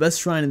 1, the best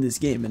shrine in this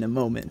game, in a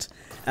moment.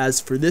 As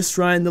for this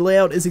shrine, the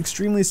layout is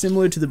extremely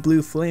similar to the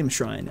Blue Flame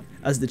Shrine,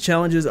 as the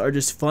challenges are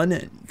just fun,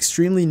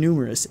 extremely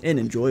numerous, and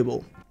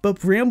enjoyable. But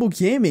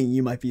BrambleGaming,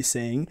 you might be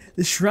saying,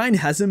 the shrine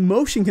has a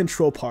motion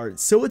control part,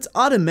 so it's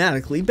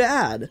automatically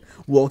bad.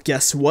 Well,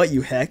 guess what,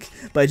 you heck?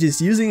 By just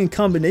using a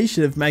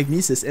combination of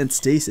magnesis and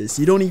stasis,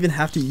 you don't even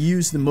have to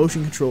use the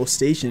motion control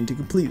station to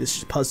complete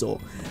this puzzle.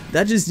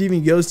 That just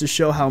even goes to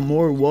show how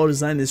more well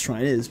designed this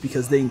shrine is,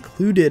 because they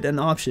included an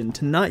option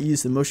to not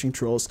use the motion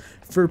controls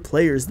for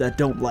players that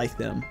don't like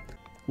them.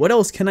 What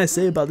else can I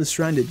say about this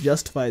shrine to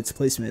justify its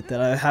placement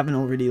that I haven't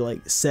already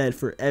said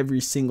for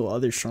every single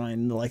other shrine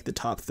in the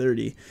top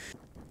 30?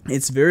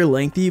 It's very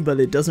lengthy, but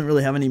it doesn't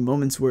really have any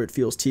moments where it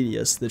feels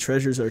tedious. The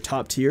treasures are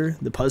top tier,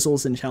 the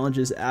puzzles and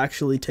challenges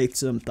actually take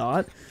some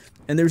thought,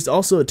 and there's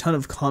also a ton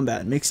of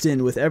combat mixed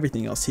in with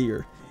everything else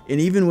here.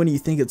 And even when you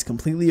think it's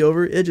completely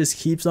over, it just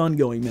keeps on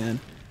going, man.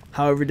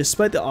 However,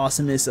 despite the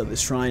awesomeness of the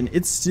shrine,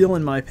 it's still,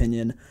 in my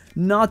opinion,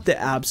 not the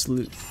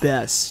absolute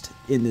best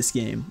in this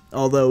game,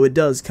 although it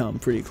does come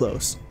pretty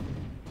close.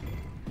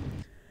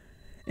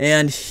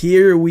 And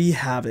here we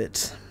have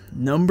it.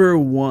 Number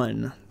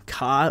 1,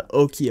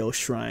 Ka-Okio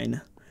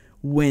Shrine,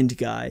 Wind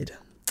Guide.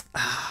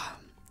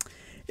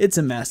 It's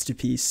a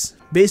masterpiece.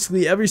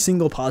 Basically, every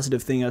single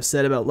positive thing I've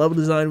said about level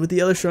design with the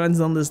other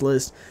shrines on this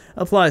list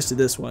applies to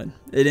this one.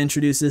 It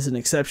introduces an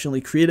exceptionally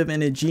creative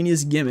and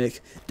ingenious gimmick,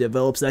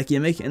 develops that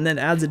gimmick, and then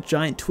adds a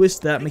giant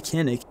twist to that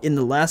mechanic in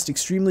the last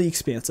extremely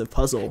expansive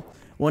puzzle.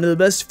 One of the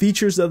best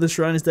features of the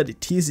shrine is that it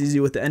teases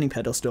you with the ending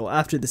pedestal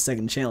after the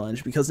second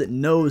challenge because it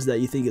knows that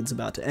you think it's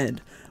about to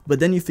end. But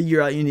then you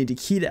figure out you need a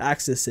key to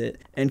access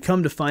it, and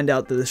come to find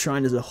out that the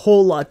shrine is a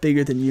whole lot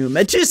bigger than you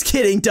imagine. Just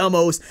kidding,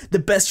 dumbos! The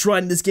best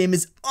shrine in this game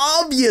is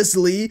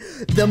obviously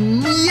the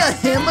Mia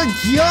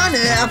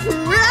Hamagana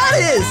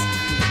apparatus!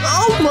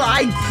 Oh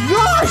my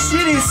gosh,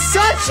 it is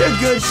such a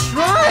good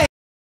shrine!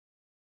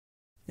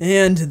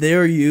 And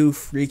there you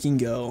freaking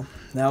go.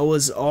 That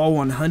was all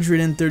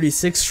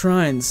 136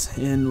 shrines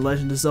in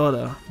Legend of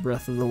Zelda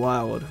Breath of the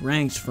Wild,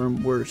 ranked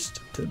from worst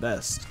to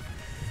best.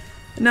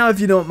 And now, if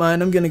you don't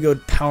mind, I'm gonna go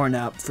power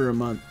nap for a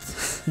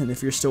month. And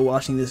if you're still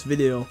watching this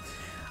video,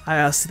 I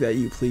ask that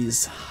you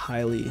please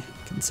highly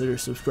consider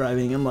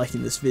subscribing and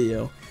liking this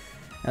video,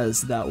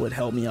 as that would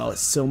help me out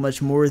so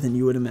much more than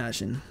you would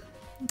imagine.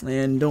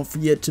 And don't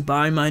forget to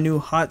buy my new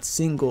hot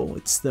single,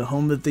 It's the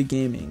Home of the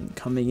Gaming,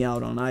 coming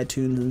out on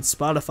iTunes and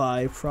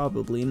Spotify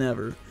probably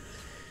never.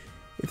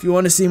 If you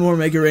want to see more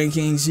Mega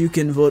Rankings, you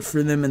can vote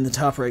for them in the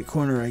top right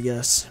corner, I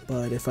guess.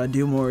 But if I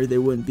do more, they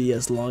wouldn't be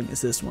as long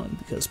as this one,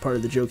 because part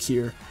of the joke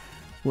here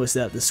was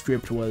that the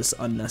script was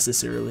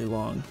unnecessarily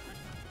long.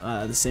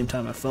 At the same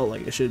time, I felt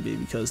like it should be,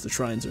 because the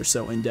shrines are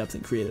so in-depth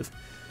and creative.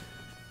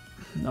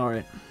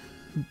 Alright,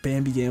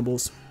 Bambi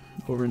Gambles,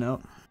 over and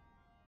out.